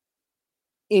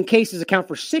 in cases account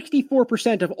for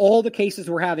 64% of all the cases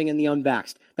we're having in the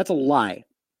unvaxxed. That's a lie.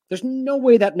 There's no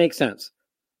way that makes sense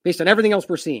based on everything else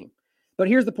we're seeing. But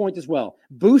here's the point as well.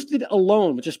 Boosted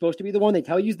alone, which is supposed to be the one they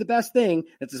tell you is the best thing,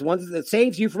 that's the one that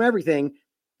saves you from everything,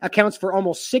 accounts for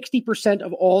almost 60%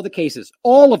 of all the cases.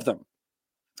 All of them.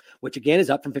 Which again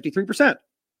is up from 53%.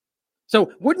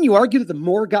 So wouldn't you argue that the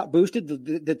more got boosted,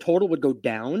 the total would go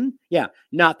down? Yeah,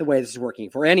 not the way this is working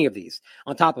for any of these.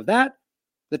 On top of that,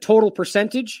 the total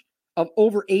percentage of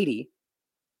over 80,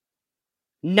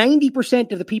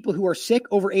 90% of the people who are sick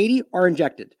over 80 are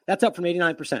injected. That's up from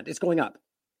 89%. It's going up.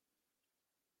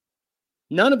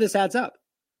 None of this adds up.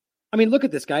 Look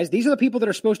at this, guys. These are the people that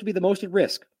are supposed to be the most at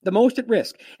risk.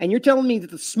 And you're telling me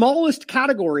that the smallest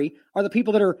category are the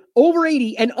people that are over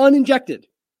 80 and uninjected.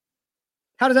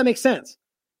 How does that make sense?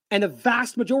 And the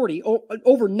vast majority,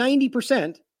 over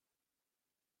 90%,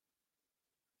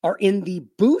 are in the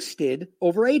boosted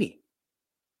over 80.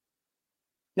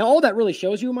 Now, all that really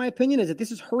shows you, in my opinion, is that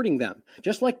this is hurting them.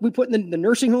 Just like we put in the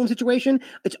nursing home situation,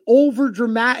 it's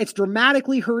it's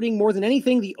dramatically hurting more than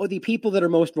anything the people that are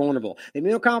most vulnerable. The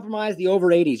immunocompromised, the over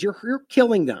 80s, you're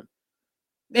killing them.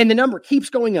 And the number keeps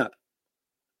going up.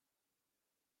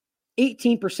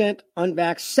 18%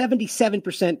 unvaxxed,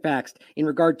 77% vaxxed in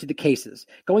regard to the cases.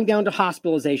 Going down to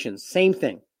hospitalizations, same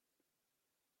thing.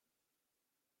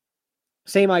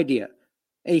 Same idea.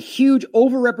 A huge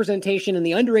overrepresentation in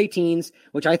the under 18s,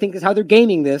 which I think is how they're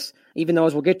gaming this, even though,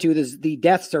 as we'll get to, the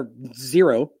deaths are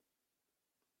 0,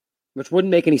 which wouldn't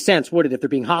make any sense, would it, if they're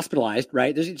being hospitalized,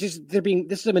 right? This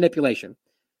is a manipulation.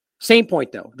 Same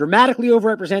point, though. Dramatically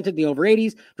overrepresented in the over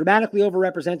 80s, dramatically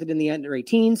overrepresented in the under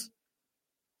 18s,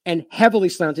 and heavily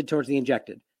slanted towards the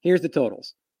injected. Here's the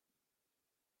totals.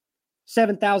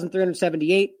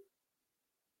 7,378,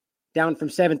 down from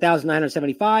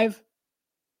 7,975.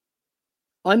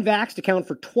 Unvaxxed account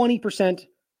for 20%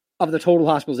 of the total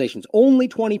hospitalizations. Only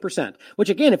 20%, which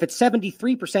again, if it's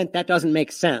 73%, that doesn't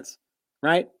make sense,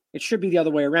 right? It should be the other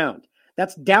way around.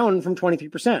 That's down from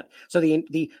 23%. So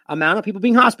the amount of people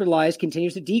being hospitalized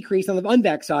continues to decrease on the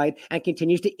unvaxxed side and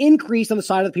continues to increase on the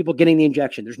side of the people getting the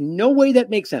injection. There's no way that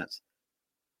makes sense.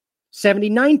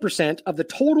 79% of the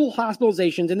total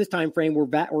hospitalizations in this time frame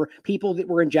were people that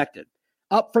were injected,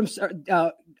 up from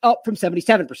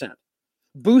 77%.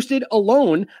 Boosted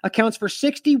alone accounts for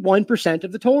 61%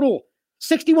 of the total.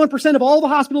 61% of all the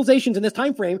hospitalizations in this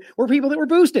time frame were people that were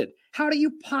boosted. How do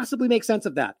you possibly make sense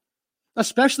of that?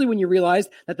 Especially when you realize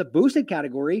that the boosted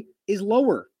category is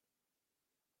lower,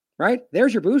 right?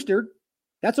 There's your booster.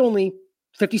 That's only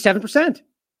 57%.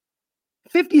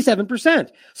 57%.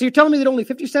 So you're telling me that only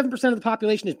 57% of the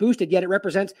population is boosted, yet it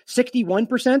represents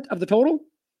 61% of the total?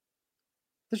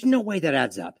 There's no way that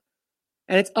adds up.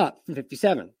 And it's up from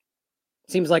 57.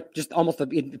 Seems like just almost the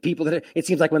people that it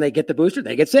seems like when they get the booster,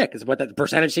 they get sick, is what that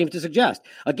percentage seems to suggest.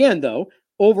 Again, though,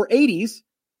 over 80s,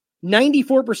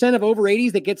 94% of over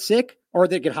 80s that get sick or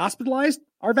that get hospitalized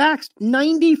are vaxxed.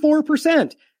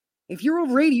 94%. If you're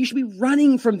over 80, you should be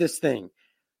running from this thing.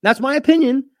 That's my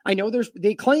opinion. I know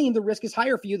they claim the risk is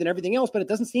higher for you than everything else, but it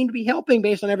doesn't seem to be helping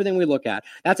based on everything we look at.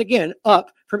 That's, again,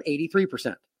 up from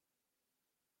 83%.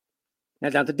 Now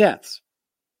down to deaths.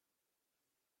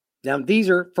 Now, these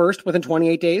are first within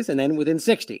 28 days and then within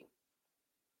 60.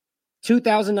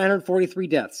 2,943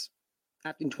 deaths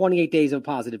in 28 days of a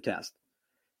positive test.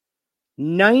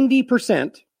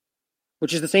 90%,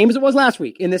 which is the same as it was last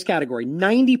week in this category,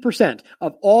 90%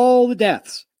 of all the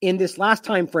deaths in this last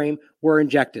time frame were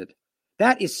injected.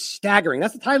 That is staggering.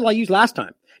 That's the title I used last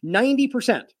time.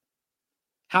 90%.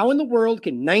 How in the world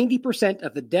can 90%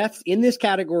 of the deaths in this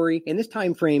category, in this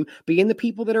time frame, be in the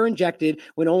people that are injected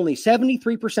when only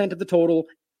 73% of the total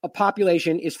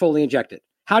population is fully injected?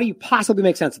 How do you possibly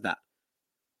make sense of that?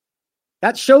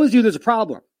 That shows you there's a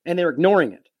problem, and they're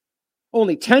ignoring it.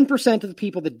 Only 10% of the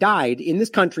people that died in this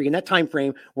country in that time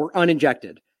frame were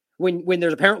uninjected. When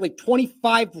there's apparently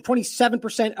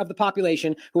 27% of the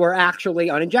population who are actually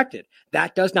uninjected.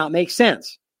 That does not make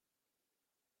sense.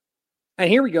 And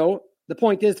here we go. The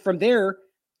point is, from there,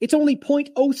 it's only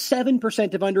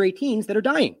 0.07% of under 18s that are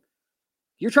dying.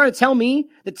 You're trying to tell me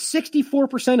that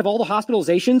 64% of all the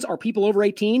hospitalizations are people over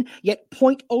 18, yet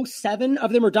 0.07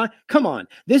 of them are dying? Come on.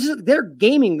 They're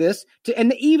gaming this,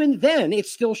 and even then,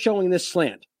 it's still showing this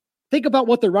slant. Think about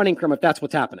what they're running from if that's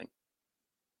what's happening.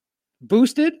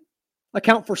 Boosted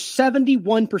account for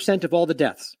 71% of all the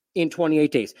deaths in 28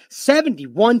 days.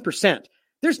 71%.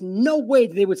 There's no way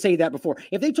that they would say that before.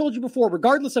 If they told you before,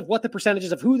 regardless of what the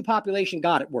percentages of who the population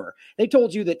got it were, they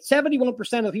told you that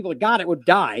 71% of the people that got it would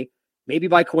die, maybe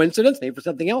by coincidence, maybe for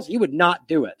something else, you would not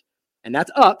do it. And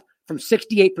that's up from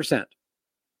 68%.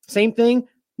 Same thing,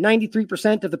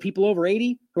 93% of the people over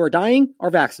 80 who are dying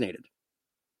are vaccinated.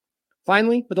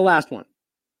 Finally, with the last one,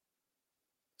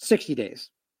 60 days.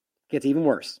 Gets even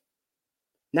worse.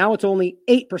 Now it's only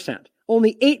 8%.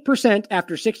 Only 8%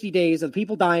 after 60 days of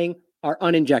people dying are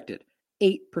uninjected.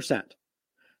 8%.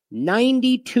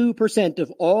 92%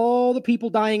 of all the people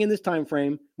dying in this time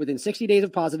frame within 60 days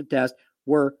of positive test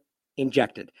were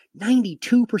injected.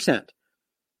 92%.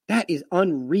 That is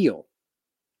unreal.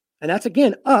 And that's,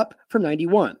 again, up from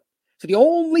 91. So the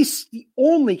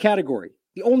only category,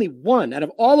 the only one out of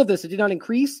all of this that did not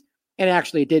increase, and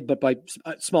actually it did, but by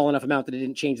a small enough amount that it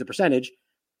didn't change the percentage,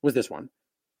 was this one.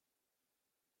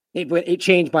 It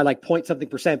changed by like point something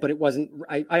percent, but it wasn't.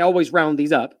 I always round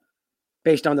these up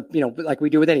based on the, like we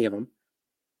do with any of them.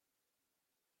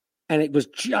 And it was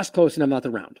just close enough not to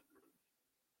round.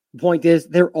 The point is,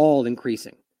 they're all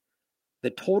increasing. The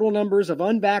total numbers of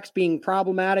unvaxxed being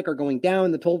problematic are going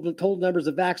down. The total numbers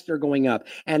of vaxxed are going up.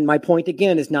 And my point,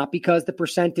 again, is not because the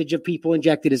percentage of people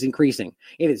injected is increasing.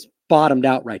 It is bottomed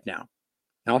out right now.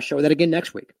 And I'll show that again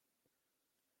next week.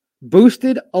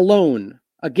 Boosted alone,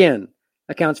 again,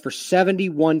 accounts for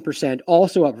 71%,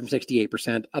 also up from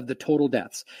 68% of the total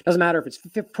deaths. Doesn't matter if it's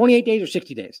 28 days or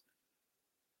 60 days.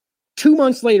 2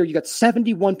 months later, you got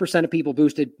 71% of people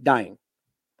boosted dying.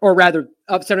 Or rather,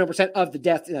 of 71% of the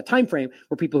deaths in that time frame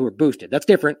were people who were boosted. That's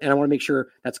different, and I want to make sure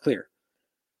that's clear.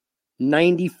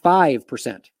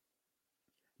 95%.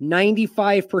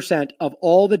 95% of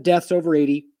all the deaths over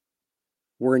 80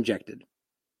 were injected.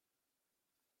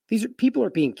 These people are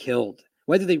being killed,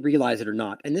 whether they realize it or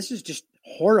not. And this is just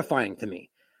horrifying to me.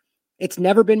 It's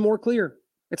never been more clear.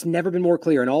 It's never been more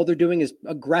clear. And all they're doing is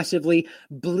aggressively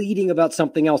bleeding about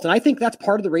something else. And I think that's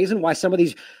part of the reason why some of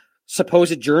these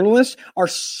supposed journalists are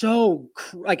so,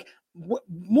 like,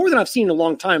 more than I've seen in a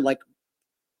long time, like,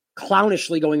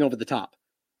 clownishly going over the top.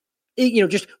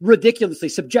 Just ridiculously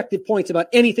subjective points about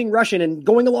anything Russian and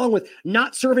going along with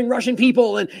not serving Russian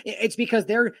people. And it's because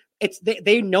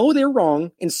they know they're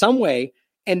wrong in some way.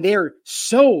 And they're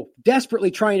so desperately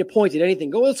trying to point at anything.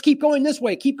 Go, let's keep going this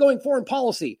way. Keep going foreign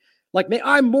policy. Like,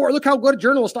 look how good a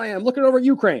journalist I am. Looking over at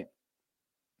Ukraine.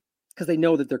 Because they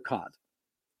know that they're caught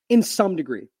in some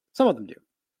degree. Some of them do.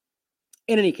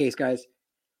 In any case, guys,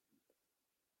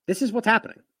 this is what's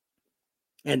happening.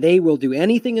 And they will do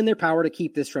anything in their power to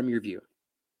keep this from your view.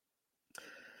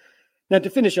 Now, to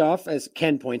finish off, as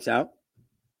Ken points out,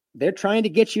 they're trying to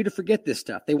get you to forget this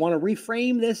stuff. They want to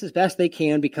reframe this as best they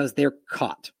can because they're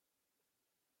caught.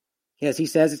 As he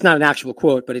says, it's not an actual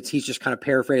quote, but he's just kind of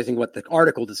paraphrasing what the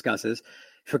article discusses.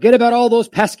 Forget about all those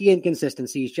pesky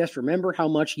inconsistencies. Just remember how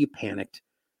much you panicked.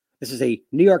 This is a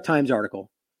New York Times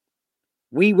article.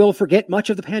 We will forget much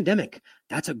of the pandemic.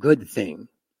 That's a good thing.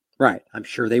 Right. I'm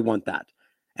sure they want that.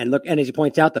 And look, and as he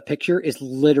points out, the picture is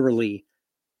literally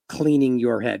cleaning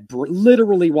your head,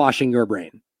 literally washing your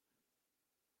brain.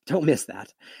 Don't miss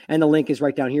that. And the link is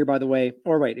right down here, by the way.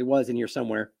 Or wait, it was in here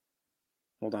somewhere.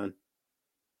 Hold on.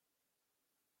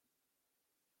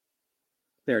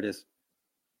 There it is.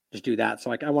 Just do that.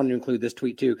 So I wanted to include this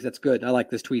tweet too, because that's good. I like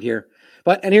this tweet here.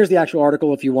 And here's the actual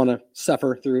article if you want to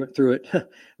suffer through it,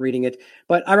 reading it.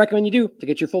 But I recommend you do to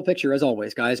get your full picture, as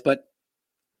always, guys. But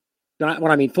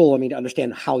when I mean full, I mean to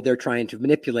understand how they're trying to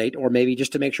manipulate, or maybe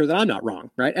just to make sure that I'm not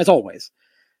wrong, right? As always.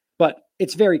 But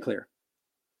it's very clear.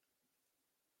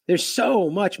 There's so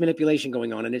much manipulation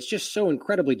going on, and it's just so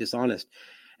incredibly dishonest.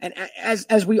 And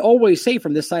as we always say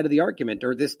from this side of the argument,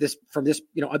 or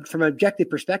from an objective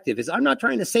perspective, is I'm not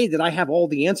trying to say that I have all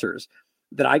the answers,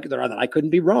 that I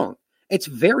couldn't be wrong. It's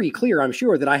very clear, I'm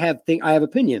sure, that I have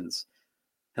opinions.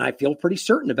 And I feel pretty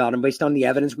certain about them based on the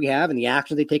evidence we have and the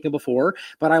actions they've taken before.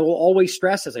 But I will always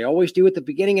stress, as I always do at the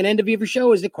beginning and end of every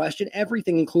show, is to question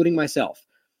everything, including myself.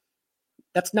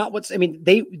 That's not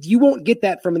you won't get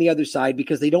that from the other side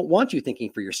because they don't want you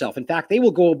thinking for yourself. In fact, they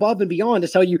will go above and beyond to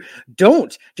tell you,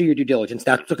 don't do your due diligence.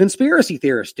 That's what conspiracy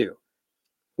theorists do,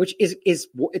 which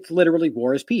it's literally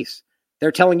war is peace.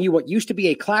 They're telling you what used to be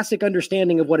a classic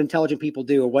understanding of what intelligent people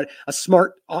do, or what a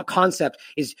smart concept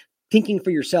is. Thinking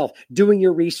for yourself, doing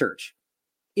your research,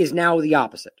 is now the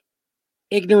opposite.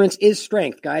 Ignorance is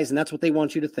strength, guys, and that's what they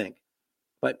want you to think.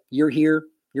 But you're here,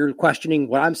 you're questioning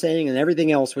what I'm saying and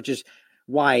everything else, which is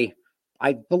why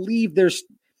I believe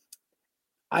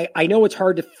I know it's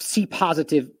hard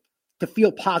to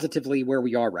feel positively where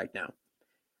we are right now.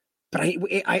 But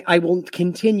I will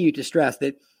continue to stress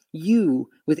that you,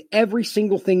 with every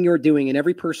single thing you're doing and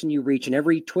every person you reach and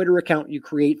every Twitter account you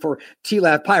create for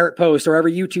TLAV Pirate Post, or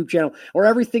every YouTube channel, or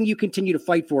everything you continue to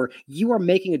fight for, you are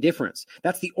making a difference.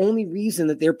 That's the only reason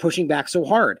that they're pushing back so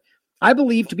hard. I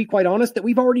believe, to be quite honest, that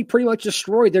we've already pretty much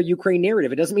destroyed their Ukraine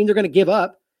narrative. It doesn't mean they're going to give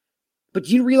up. But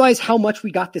do you realize how much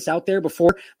we got this out there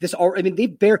before this?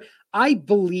 I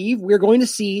believe we're going to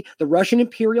see the Russian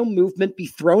imperial movement be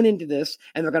thrown into this,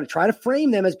 and they're going to try to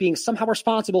frame them as being somehow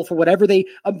responsible for whatever they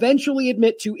eventually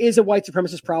admit to is a white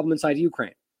supremacist problem inside of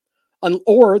Ukraine. I don't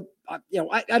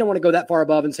want to go that far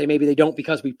above and say maybe they don't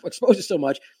because we expose it so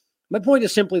much. My point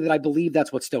is simply that I believe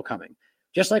that's what's still coming.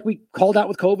 Just like we called out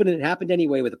with COVID, and it happened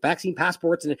anyway with the vaccine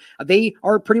passports, and they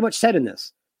are pretty much set in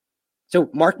this. So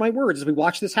mark my words, as we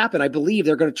watch this happen, I believe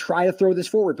they're going to try to throw this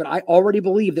forward, but I already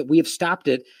believe that we have stopped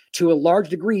it to a large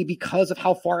degree because of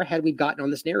how far ahead we've gotten on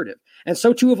this narrative. And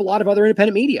so too have a lot of other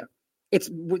independent media.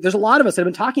 There's a lot of us that have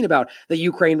been talking about the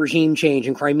Ukraine regime change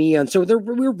in Crimea. And so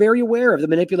we're very aware of the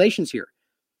manipulations here.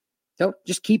 So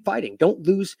just keep fighting. Don't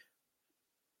lose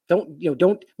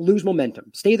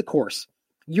momentum. Stay the course.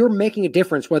 You're making a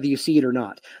difference whether you see it or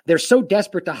not. They're so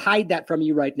desperate to hide that from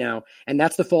you right now, and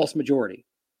that's the false majority.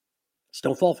 Just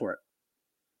don't fall for it.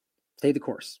 Stay the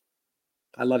course.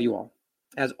 I love you all.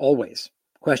 As always,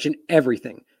 question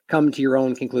everything. Come to your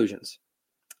own conclusions.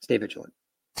 Stay vigilant.